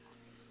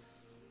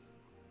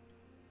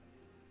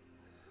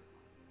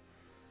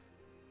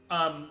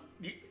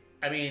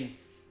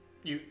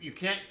 You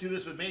can't do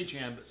this with Mage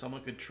Hand, but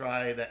someone could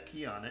try that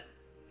key on it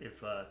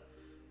if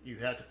you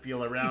had to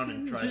feel around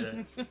and try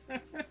to.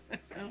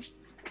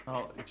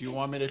 oh, do you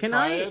want me to Can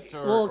try I? it?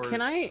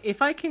 Can I?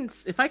 If I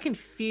can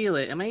feel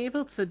it, am I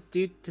able to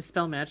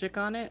dispel magic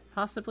on it?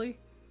 Possibly.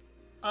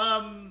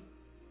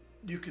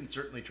 You can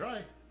certainly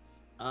try.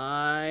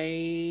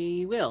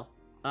 I will.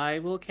 I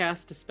will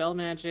cast dispel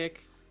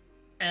magic.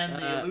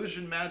 And the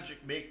illusion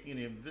magic making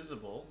it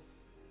invisible,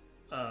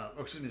 or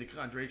excuse me, the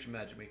conjuration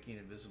magic making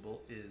it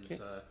invisible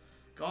is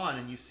gone,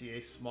 and you see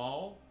a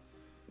small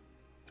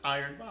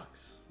iron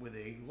box with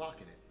a lock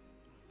in it.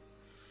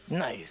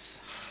 Nice.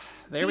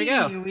 There we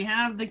go. We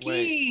have the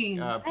key.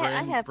 Wait,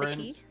 I have the Bryn,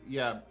 key.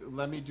 Yeah,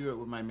 let me do it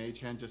with my mage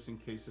hand just in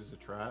case there's a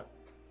trap.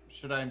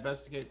 Should I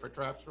investigate for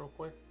traps real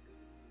quick?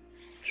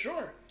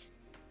 Sure.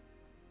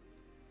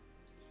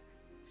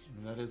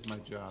 And that is my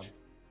job.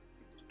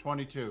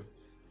 22.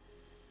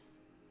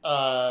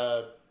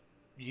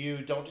 You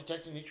don't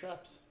detect any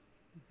traps.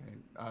 Okay.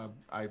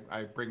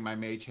 I bring my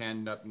mage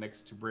hand up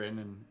next to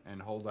Bryn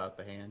and hold out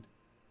the hand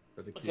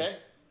for the key. Okay.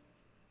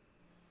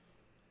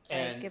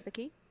 And give the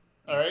key.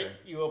 All right, Okay.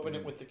 you open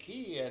it with the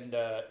key, and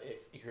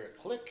you hear a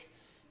click,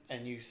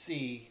 and you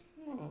see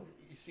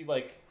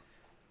like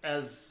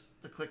as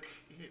the click,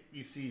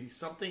 you see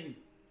something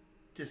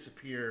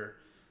disappear,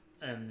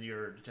 and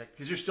you're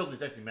because you're still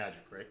detecting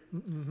magic, right?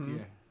 Mm-hmm.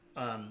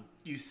 Yeah.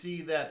 You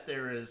see that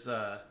there is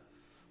let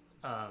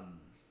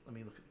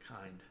me look at the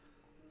kind.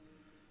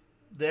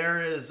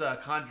 There is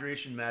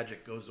conjuration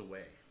magic goes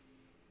away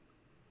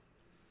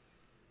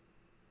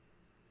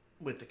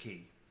with the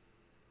key.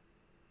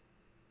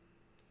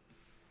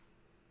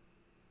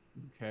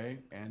 Okay,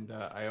 and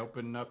I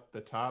open up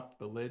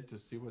the lid to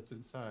see what's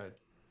inside.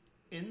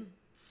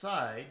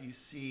 Inside, you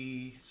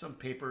see some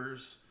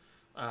papers,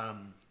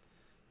 and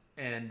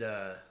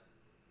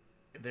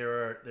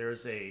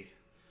there's a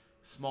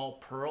small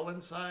pearl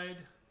inside,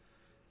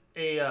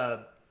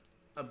 a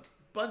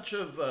bunch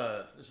of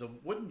there's a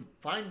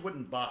fine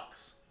wooden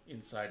box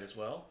inside as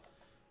well.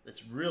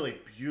 That's really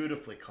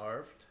beautifully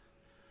carved,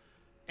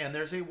 and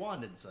there's a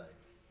wand inside.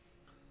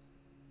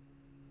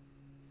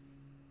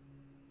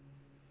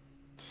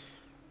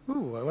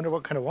 Ooh, I wonder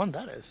what kind of wand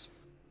that is.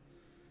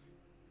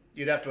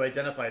 You'd have to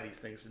identify these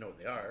things to know what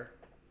they are.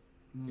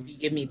 If you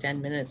give me 10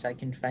 minutes, I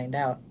can find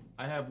out.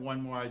 I have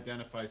one more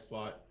identify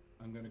slot.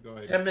 I'm gonna go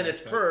ahead. 10 and minutes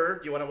cast that. per.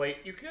 Do you want to wait?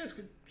 You guys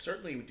could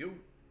certainly do,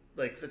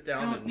 like, sit I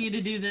down don't and. need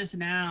to do this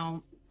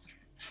now.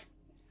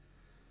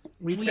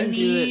 We We can do it.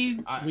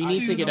 need. We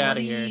need to get out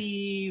of here.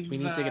 leave, We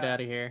need to get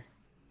out of here.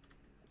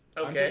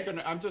 Okay.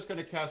 I'm just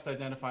gonna cast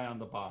identify on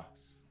the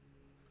box.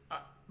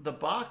 The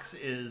box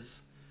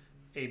is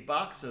a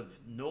box of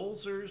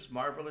Nolzur's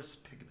Marvelous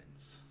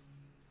Pigments.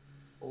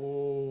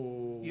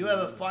 Oh. You have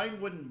a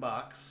fine wooden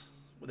box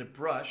with a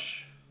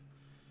brush.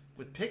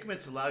 With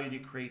pigments allow you to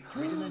create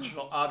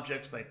three-dimensional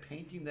objects by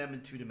painting them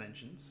in 2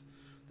 dimensions.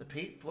 The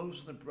paint flows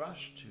from the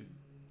brush to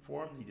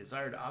form the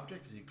desired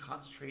object as you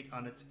concentrate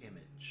on its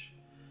image.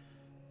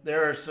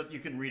 There are some you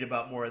can read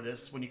about more of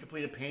this. When you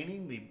complete a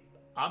painting, the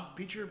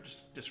feature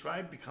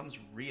described becomes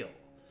real.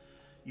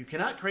 You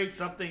cannot create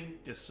something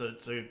just so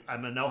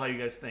I'm gonna know how you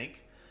guys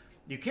think.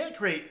 You can't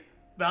create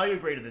value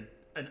greater than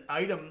an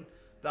item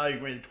value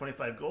greater than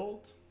 25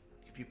 gold.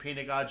 If you paint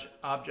a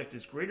object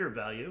as greater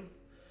value,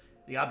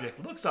 the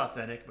object looks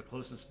authentic, but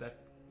close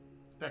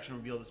inspection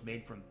reveals it's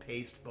made from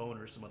paste, bone,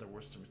 or some other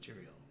worse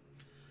material.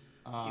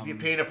 If you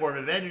paint a form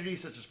of energy,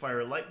 such as fire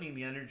or lightning,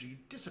 the energy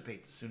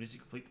dissipates as soon as you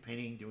complete the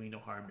painting, doing no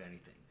harm to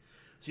anything.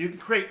 So you can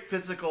create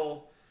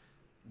physical,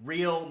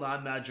 real,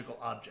 non-magical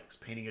objects.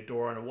 Painting a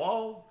door on a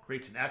wall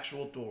creates an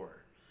actual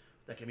door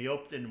that can be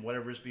opened in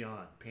whatever is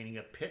beyond. Painting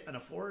a pit on a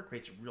floor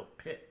creates a real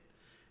pit,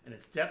 and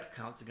its depth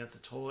counts against the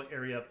total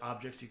area of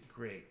objects you can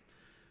create.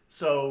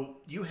 So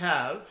you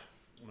have,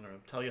 I'm going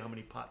to tell you how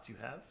many pots you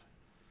have.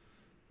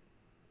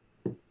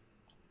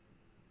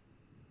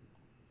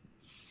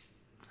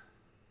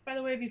 By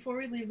the way, before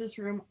we leave this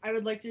room, I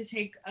would like to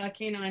take a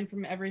canine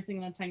from everything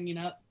that's hanging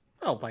up.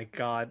 Oh my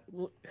god.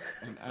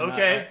 And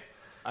Okay.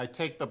 I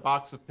take the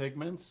box of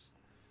pigments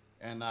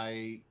and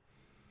I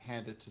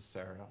hand it to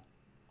Sarah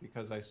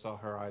because I saw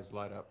her eyes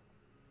light up.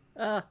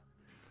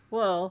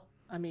 Well,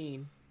 I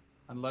mean,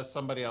 Unless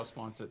somebody else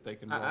wants it, they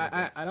can roll I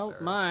against don't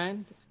Sarah.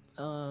 mind.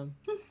 I'm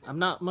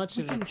not much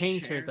We of a can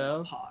painter share the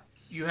though.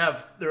 pots.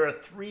 There are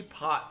 3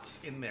 pots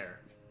in there.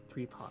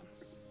 3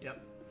 pots.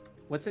 Yep.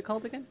 What's it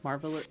called again?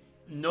 Marvelous.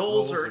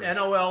 Nolzer,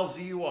 Nolzur's.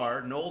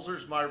 Nolzur,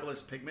 Nolzur's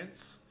Marvelous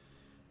Pigments.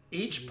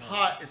 Each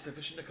pot is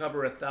sufficient to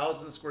cover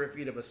 1,000 square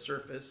feet of a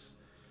surface,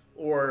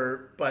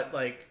 but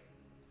like,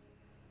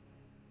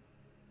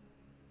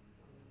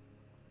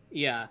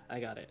 Yeah, I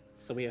got it.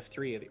 So we have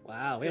 3 of these.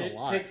 Wow, we have it a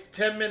lot. takes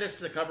 10 minutes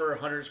to cover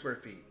 100 square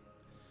feet.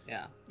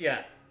 Yeah.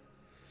 Yeah.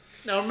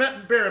 Now,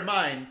 bear in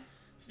mind,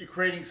 you're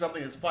creating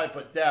something that's 5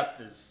 foot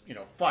depth is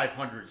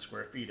 500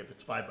 square feet if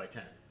it's 5 by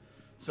 10.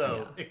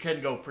 So Yeah. it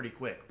can go pretty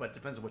quick, but it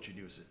depends on what you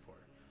use it for.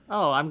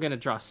 Oh, I'm gonna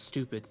draw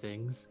stupid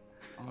things.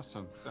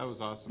 Awesome. That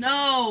was awesome.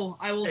 No,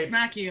 I will Hey,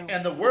 smack you.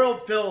 And the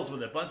world fills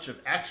with a bunch of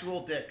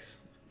actual dicks.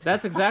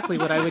 That's exactly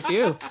what I would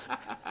do.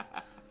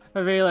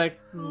 I'd be like,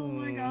 Oh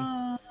my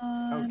god.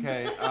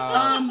 Okay.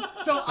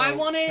 So I can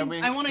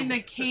wanted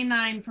a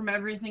canine from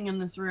everything in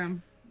this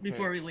room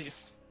before Okay. we leave.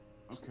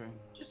 Okay.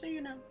 Just so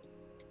you know.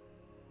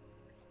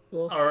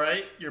 Cool. All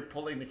right, you're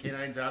pulling the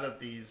canines out of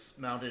these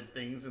mounted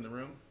things in the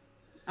room.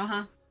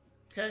 Uh-huh.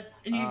 Okay.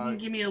 And you can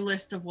give me a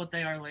list of what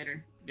they are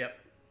later. Yep.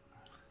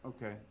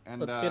 Okay.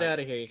 And Let's get out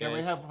of here, you guys. Can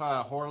we have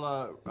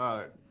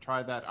Horla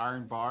try that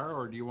iron bar,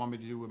 or do you want me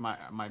to do with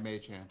my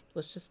mage hand?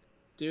 Let's just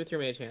do it with your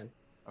mage hand.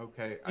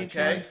 Okay. I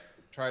Okay.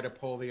 try to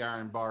pull the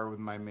iron bar with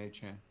my mage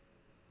hand.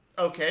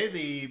 Okay.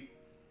 The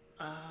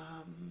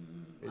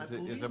Is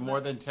it more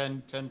than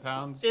 10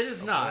 pounds? It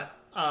is of not.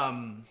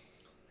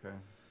 Okay.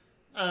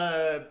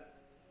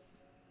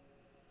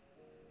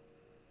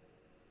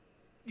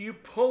 You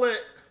pull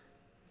it.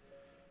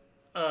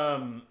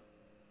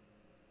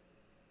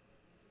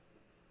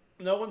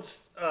 No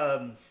one's.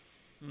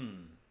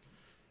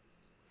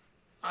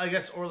 I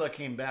guess Orla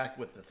came back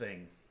with the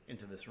thing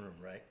into this room,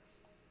 right?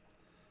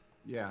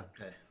 Yeah.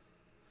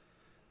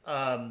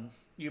 Okay.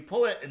 You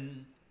pull it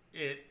and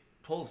it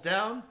pulls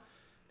down,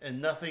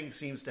 and nothing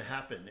seems to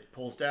happen. It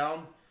pulls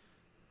down.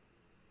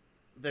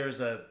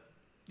 There's a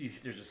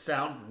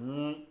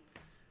sound,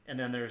 and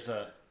then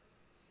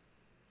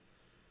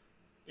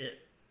it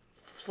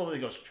slowly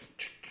goes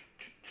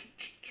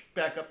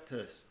back up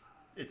to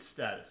its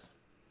status.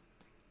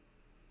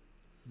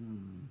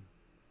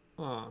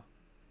 Aw.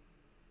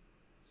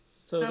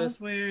 So That this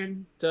was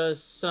weird.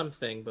 does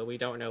something, but we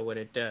don't know what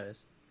it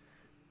does.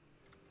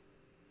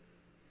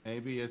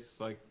 Maybe it's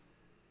like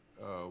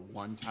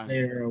one time. Is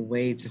there a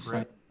way to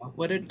find out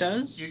what it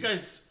does? You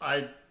guys,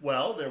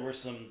 there were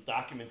some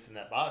documents in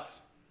that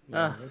box.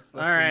 Yeah,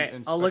 All right,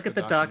 I'll look at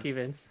inspect the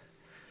documents.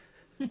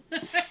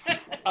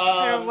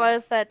 There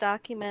was that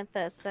document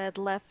that said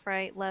left,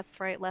 right, left,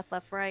 right, left,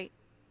 left, right.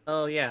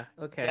 Oh yeah,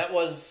 okay.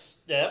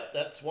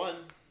 That's one.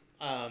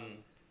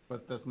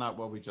 But that's not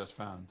what we just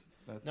found.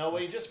 No,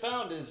 what you just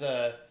found is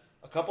a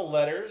couple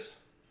letters,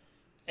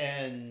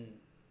 and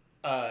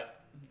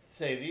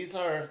say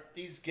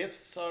these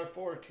gifts are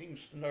for King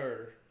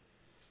Snur.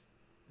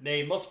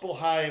 May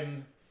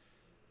Muspelheim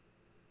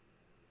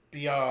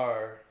be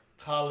our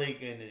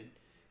colleague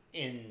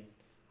in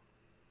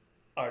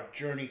our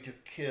journey to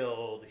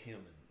kill the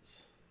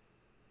humans.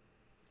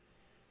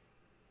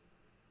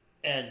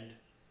 And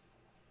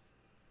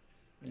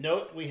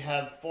note, we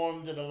have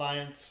formed an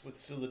alliance with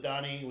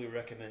Suladani. We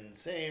recommend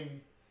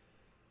same.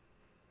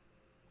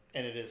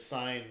 And it is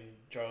signed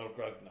Jarl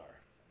Grugnar.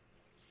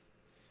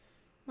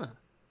 Huh.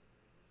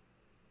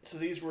 So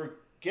these were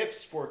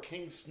gifts for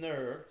King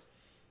Snur,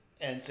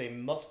 and say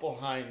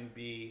Muspelheim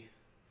be.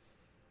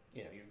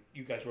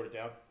 You guys wrote it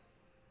down.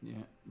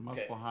 Yeah,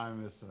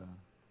 Muspelheim is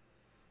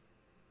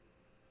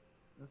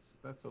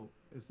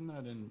isn't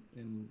that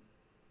in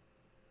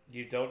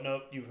You don't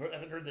know.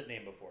 Haven't heard that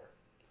name before.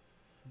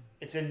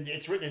 It's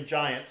written in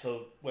Giant,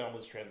 so Whelm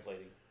was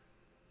translating.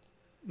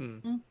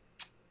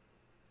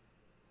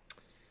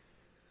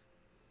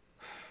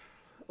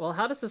 Well,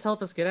 how does this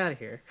help us get out of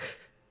here?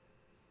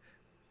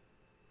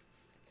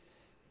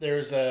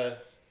 There's a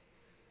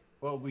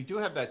Well, we do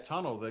have that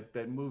tunnel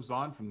that moves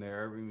on from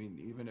there. I mean,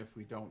 even if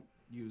we don't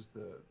use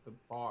the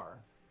bar.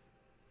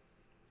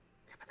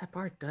 Yeah, but that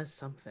bar does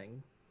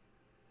something.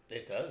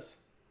 It does.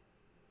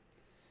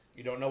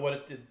 You don't know what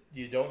it did.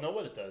 You don't know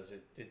what it does.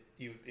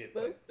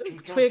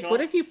 Twig,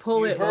 what if you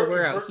pull it while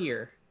we're out hurt-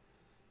 here?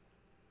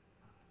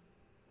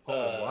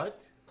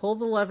 What? Pull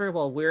the lever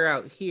while we're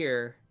out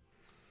here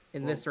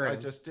in this room. I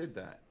just did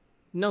that.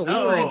 No, we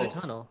were in the No.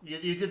 tunnel.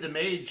 You did the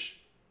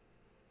mage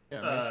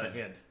Yeah. mention it.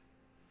 hand.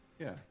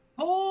 Yeah.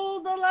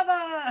 Hold the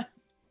lever.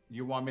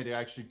 You want me to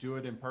actually do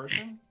it in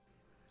person?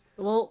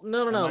 Well,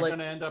 no. Am I Like,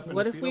 gonna end up in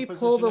what a if we fetal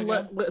pull the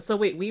position again? So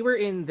wait, we were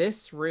in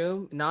this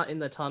room, not in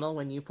the tunnel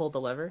when you pulled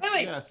the lever?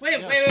 Wait, Yes, wait,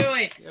 yes.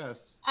 wait.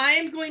 Yes. I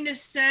am going to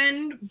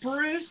send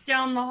Bruce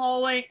down the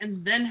hallway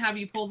and then have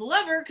you pull the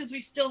lever because we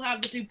still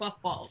have the 2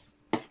 buff balls.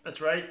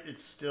 That's right.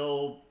 It's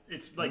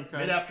like Okay.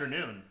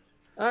 mid-afternoon.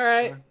 All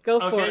right, go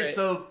for Okay, it.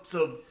 so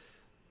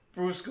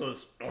Bruce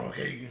goes,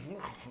 okay,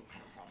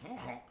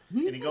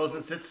 and he goes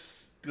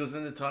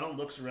in the tunnel,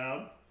 looks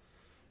around.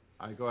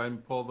 I go ahead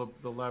and pull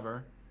the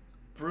lever.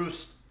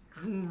 Bruce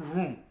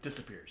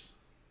disappears.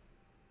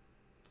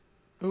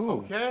 Ooh.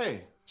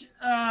 Okay.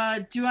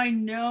 Do I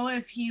know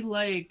if he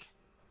like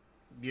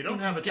You don't is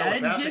have a dead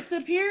telepathic.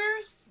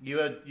 disappears? You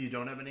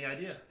don't have any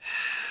idea.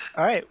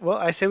 All right. Well,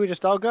 I say we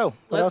just all go. What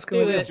Let's else can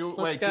we do do? it. Do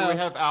Let's we go.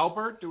 have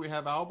Albert? Do we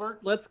have Albert?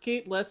 Let's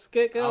get Albert's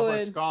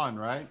going. gone,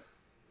 right?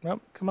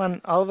 Well, come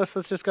on, all of us.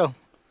 Let's just go.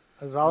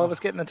 Let's all of us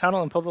get in the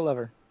tunnel and pull the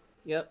lever.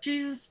 Yep,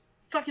 Jesus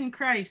fucking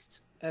Christ.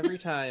 every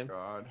time.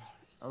 God.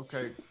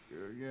 Okay.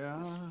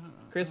 Yeah.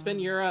 Crispin,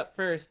 you're up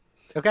first.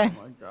 Okay.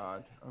 Oh my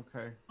God.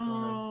 Okay. Go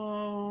ahead.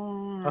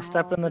 Oh. I'll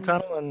step in the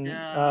tunnel and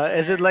No.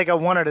 is it like a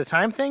one at a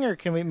time thing, or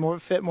can we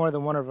fit more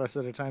than one of us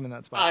at a time in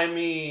that spot? I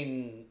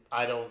mean,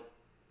 I don't.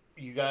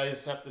 You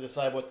guys have to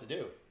decide what to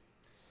do.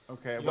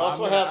 Okay. You well,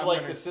 also I'm gonna- have I'm like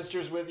gonna- the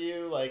sisters with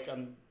you. Like,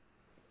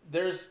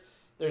 there's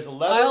a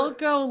lever. I'll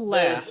go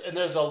last. And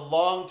there's a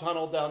long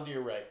tunnel down to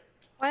your right.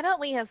 Why don't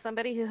we have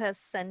somebody who has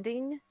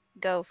sending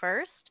go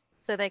first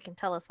so they can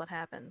tell us what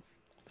happens?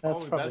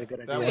 That's Oh, probably a good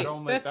That idea. would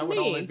only that's that would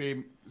only me.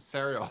 be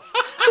Serial.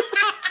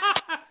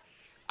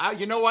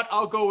 You know what?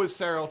 I'll go with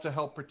Serial to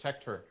help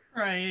protect her.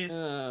 Christ.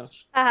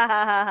 Ha ha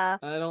ha ha ha.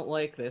 I don't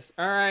like this.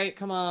 All right,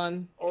 come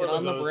on. Get Orla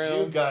on the goes, broom.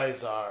 you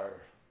guys are.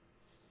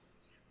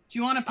 Do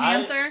you want a I-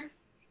 panther?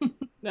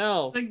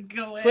 No. To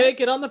go in? Twig,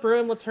 get on the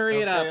broom. Let's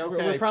hurry it Okay, up.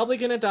 okay. We're probably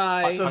gonna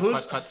die.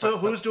 So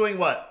who's doing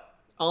what?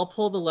 I'll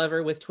pull the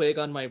lever with Twig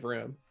on my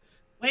broom.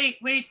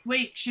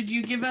 Wait. Should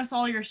you give us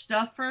all your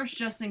stuff first,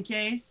 just in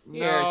case?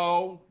 Here.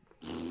 No.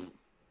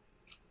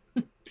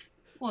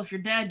 Well, if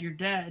you're dead, you're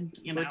dead.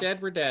 You know. We're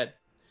dead. We're dead.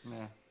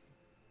 Yeah.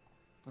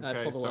 I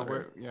Okay, pulled the so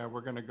lever.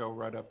 we're gonna go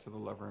right up to the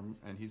lever,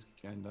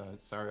 and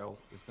Serial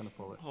is gonna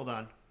pull it. Hold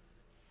on.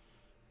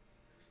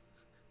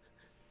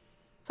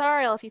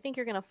 Sariel, if you think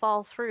you're gonna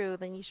fall through,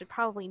 then you should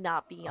probably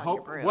not be on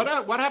your broom.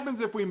 What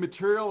happens if we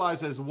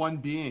materialize as one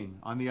being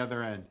on the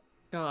other end?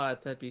 God,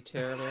 that'd be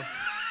terrible.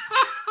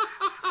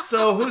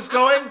 So who's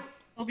going?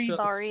 It'll be So-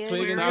 Sorry,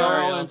 Twig and Ariel.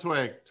 Serial Sariel. and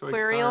Twig. Twiriel?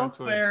 Serial and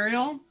Twig.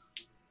 Burial.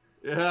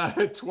 Yeah,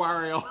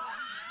 Twariel.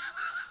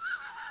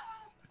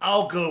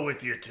 I'll go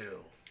with you two.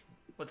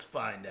 Let's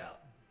find out.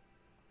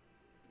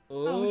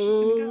 Oh, she's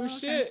gonna go, Oh okay.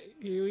 shit!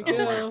 Here we Oh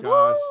go. my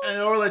gosh.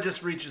 And Orla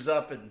just reaches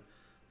up and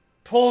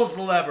pulls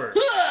the lever.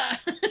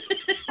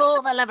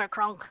 Pull the lever,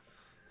 Kronk.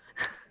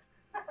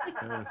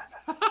 Yes.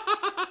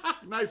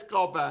 Nice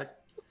callback.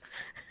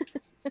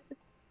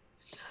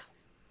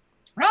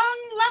 Wrong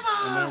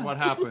lever. And then what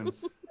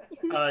happens?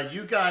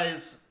 You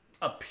guys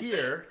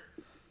appear.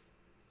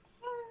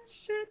 Oh,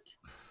 shit.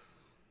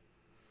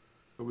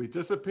 We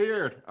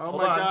disappeared. Oh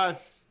Hold my on.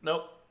 gosh.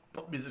 Nope.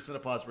 Music's gonna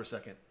pause for a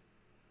second.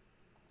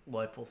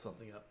 While I pull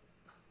something up.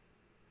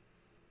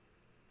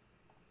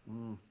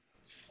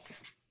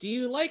 Do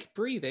you like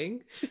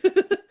breathing?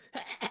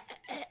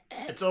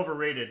 It's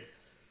overrated.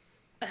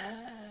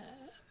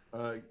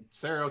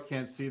 Serial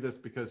can't see this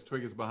because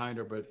Twig is behind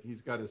her, but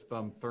he's got his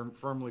thumb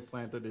firmly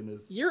planted in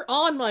his. You're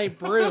on my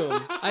broom.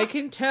 I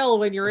can tell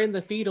when you're in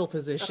the fetal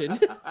position.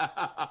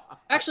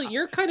 Actually,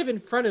 you're kind of in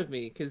front of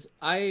me because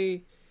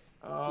I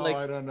Oh, Like-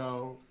 I don't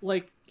know.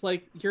 like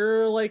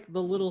you're like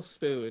the little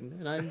spoon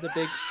and I'm the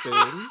big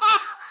spoon.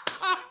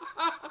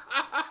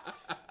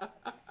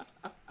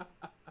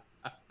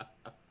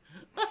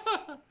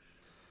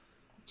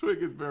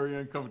 Twig is very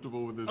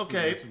uncomfortable with this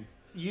Okay. position.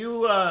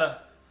 You,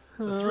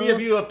 the three of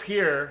you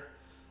appear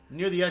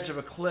near the edge of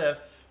a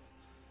cliff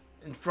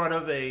in front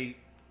of a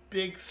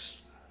big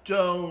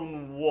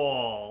stone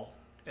wall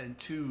and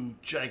two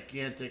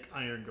gigantic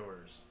iron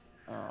doors.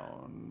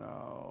 Oh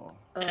no.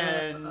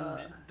 And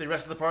the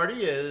rest of the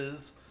party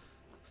is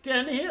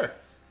standing here.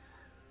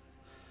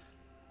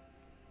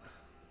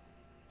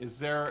 Is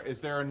there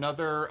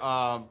another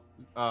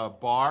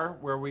bar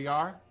where we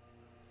are?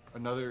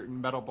 Another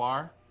metal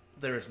bar?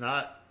 There is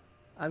not.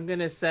 Oh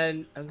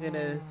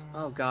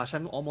gosh,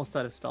 I'm almost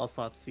out of spell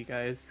slots, you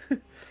guys.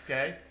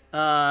 Okay.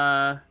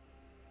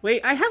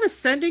 Wait, I have a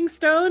sending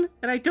stone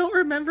and I don't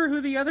remember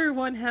who the other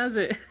one has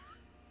it.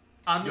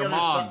 On the Your other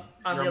mom. side.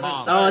 On Your the other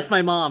mom. side. Oh, it's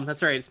my mom.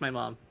 That's right. It's my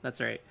mom.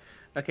 That's right.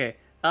 Okay.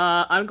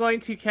 I'm going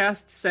to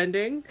cast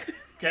sending.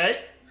 Okay.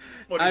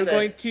 What do you I'm say?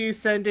 going to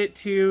send it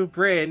to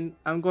Bryn.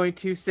 I'm going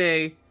to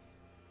say,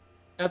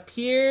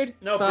 appeared.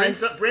 No, by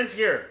Bryn's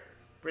here.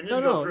 Bryn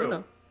didn't go through.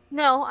 No.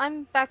 No,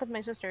 I'm back with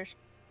my sisters.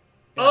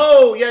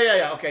 Oh,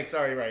 yeah. Okay,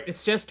 sorry, right.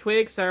 It's just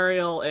Twig,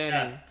 Sariel, and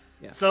Yeah.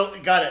 Yeah. So,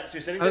 got it. So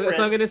you're sending to Bryn.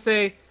 So I'm gonna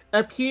say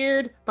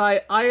appeared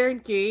by Iron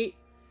Gate,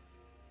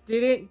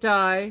 didn't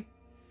die.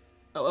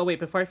 Oh wait,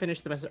 before I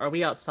finish the message, are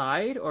we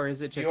outside or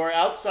is it just? You are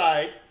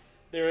outside.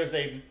 There is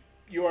a.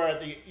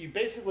 You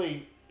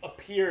basically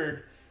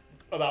appeared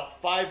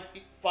about 5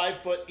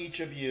 foot each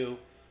of you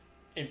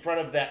in front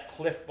of that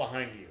cliff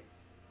behind you.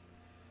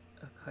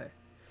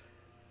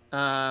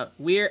 Okay.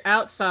 We're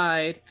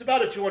outside. It's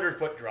about a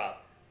 200-foot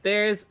drop.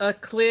 There's a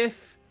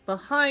cliff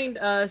behind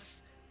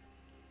us,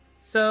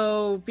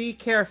 so be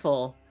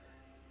careful.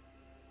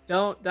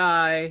 Don't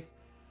die.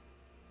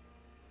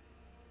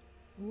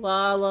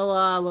 La la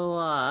la la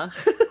la.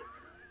 So-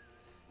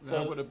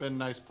 That would have been a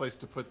nice place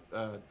to put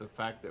the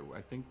fact that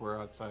I think we're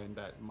outside in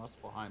that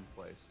Muspelheim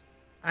place.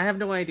 I have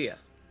no idea.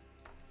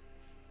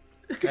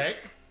 Okay.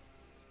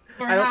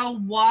 Or I don't- how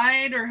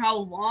wide or how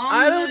long?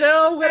 I don't the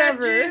know.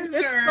 Whatever. ledge is,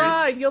 It's or-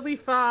 fine. You'll be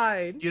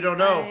fine. You don't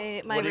know.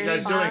 My What are you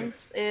guys doing?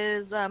 response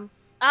is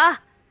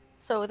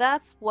so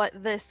that's what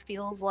this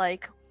feels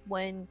like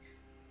when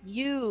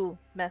you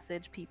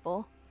message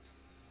people.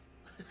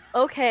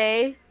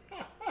 Okay.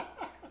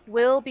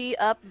 We'll be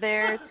up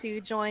there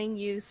to join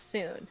you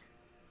soon.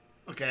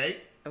 Okay.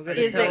 I'm gonna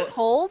Is tell. it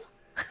cold?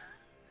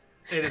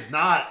 It is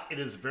not. It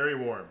is very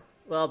warm.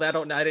 Well, I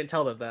didn't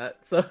tell them that.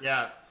 So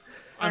Yeah.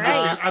 All I'm right.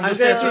 just, I'm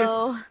just I'm gonna answering.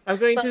 So, I'm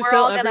going But to we're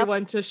tell all gonna-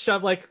 everyone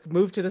to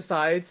move to the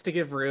sides to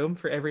give room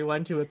for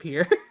everyone to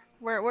appear.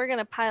 we're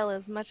gonna pile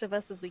as much of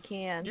us as we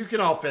can. You can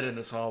all fit in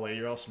this hallway.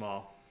 You're all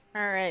small.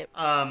 All right.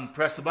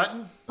 Press the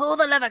button. Pull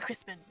the lever,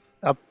 Crispin.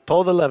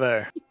 Pull the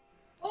lever.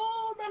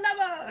 Oh, the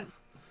lever!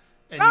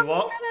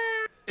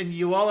 And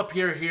you all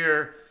appear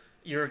here.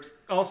 You're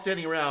all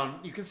standing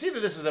around. You can see that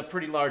this is a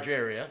pretty large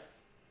area.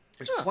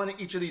 There's plenty.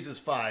 Each of these is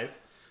 5.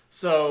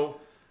 So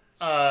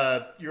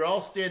you're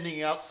all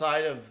standing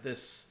outside of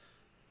this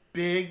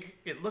big.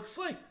 It looks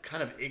like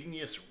kind of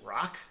igneous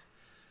rock,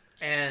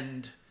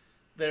 and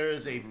there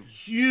is a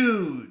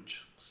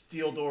huge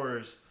steel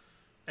doors.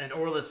 And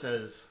Orla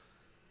says,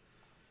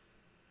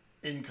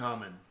 "In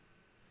common,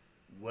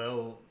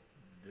 well,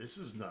 this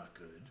is not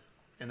good."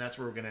 And that's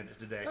where we're going to end it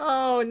today.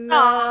 Oh no!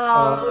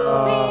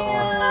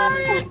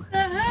 What the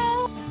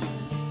hell?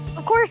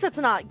 Of course, it's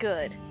not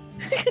good.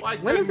 Why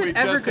When is couldn't it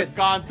we ever just good? have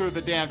gone through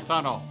the damn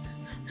tunnel?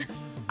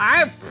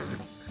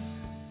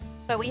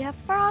 But we have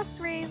Frost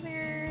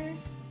Razor.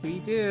 We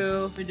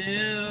do. We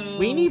do.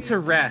 We need to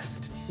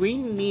rest. We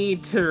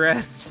need to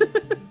rest.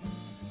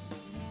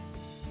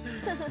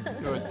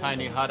 Do a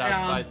tiny hut Yeah.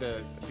 outside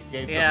the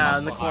gates Yeah, of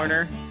in the Muspelheim.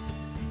 corner.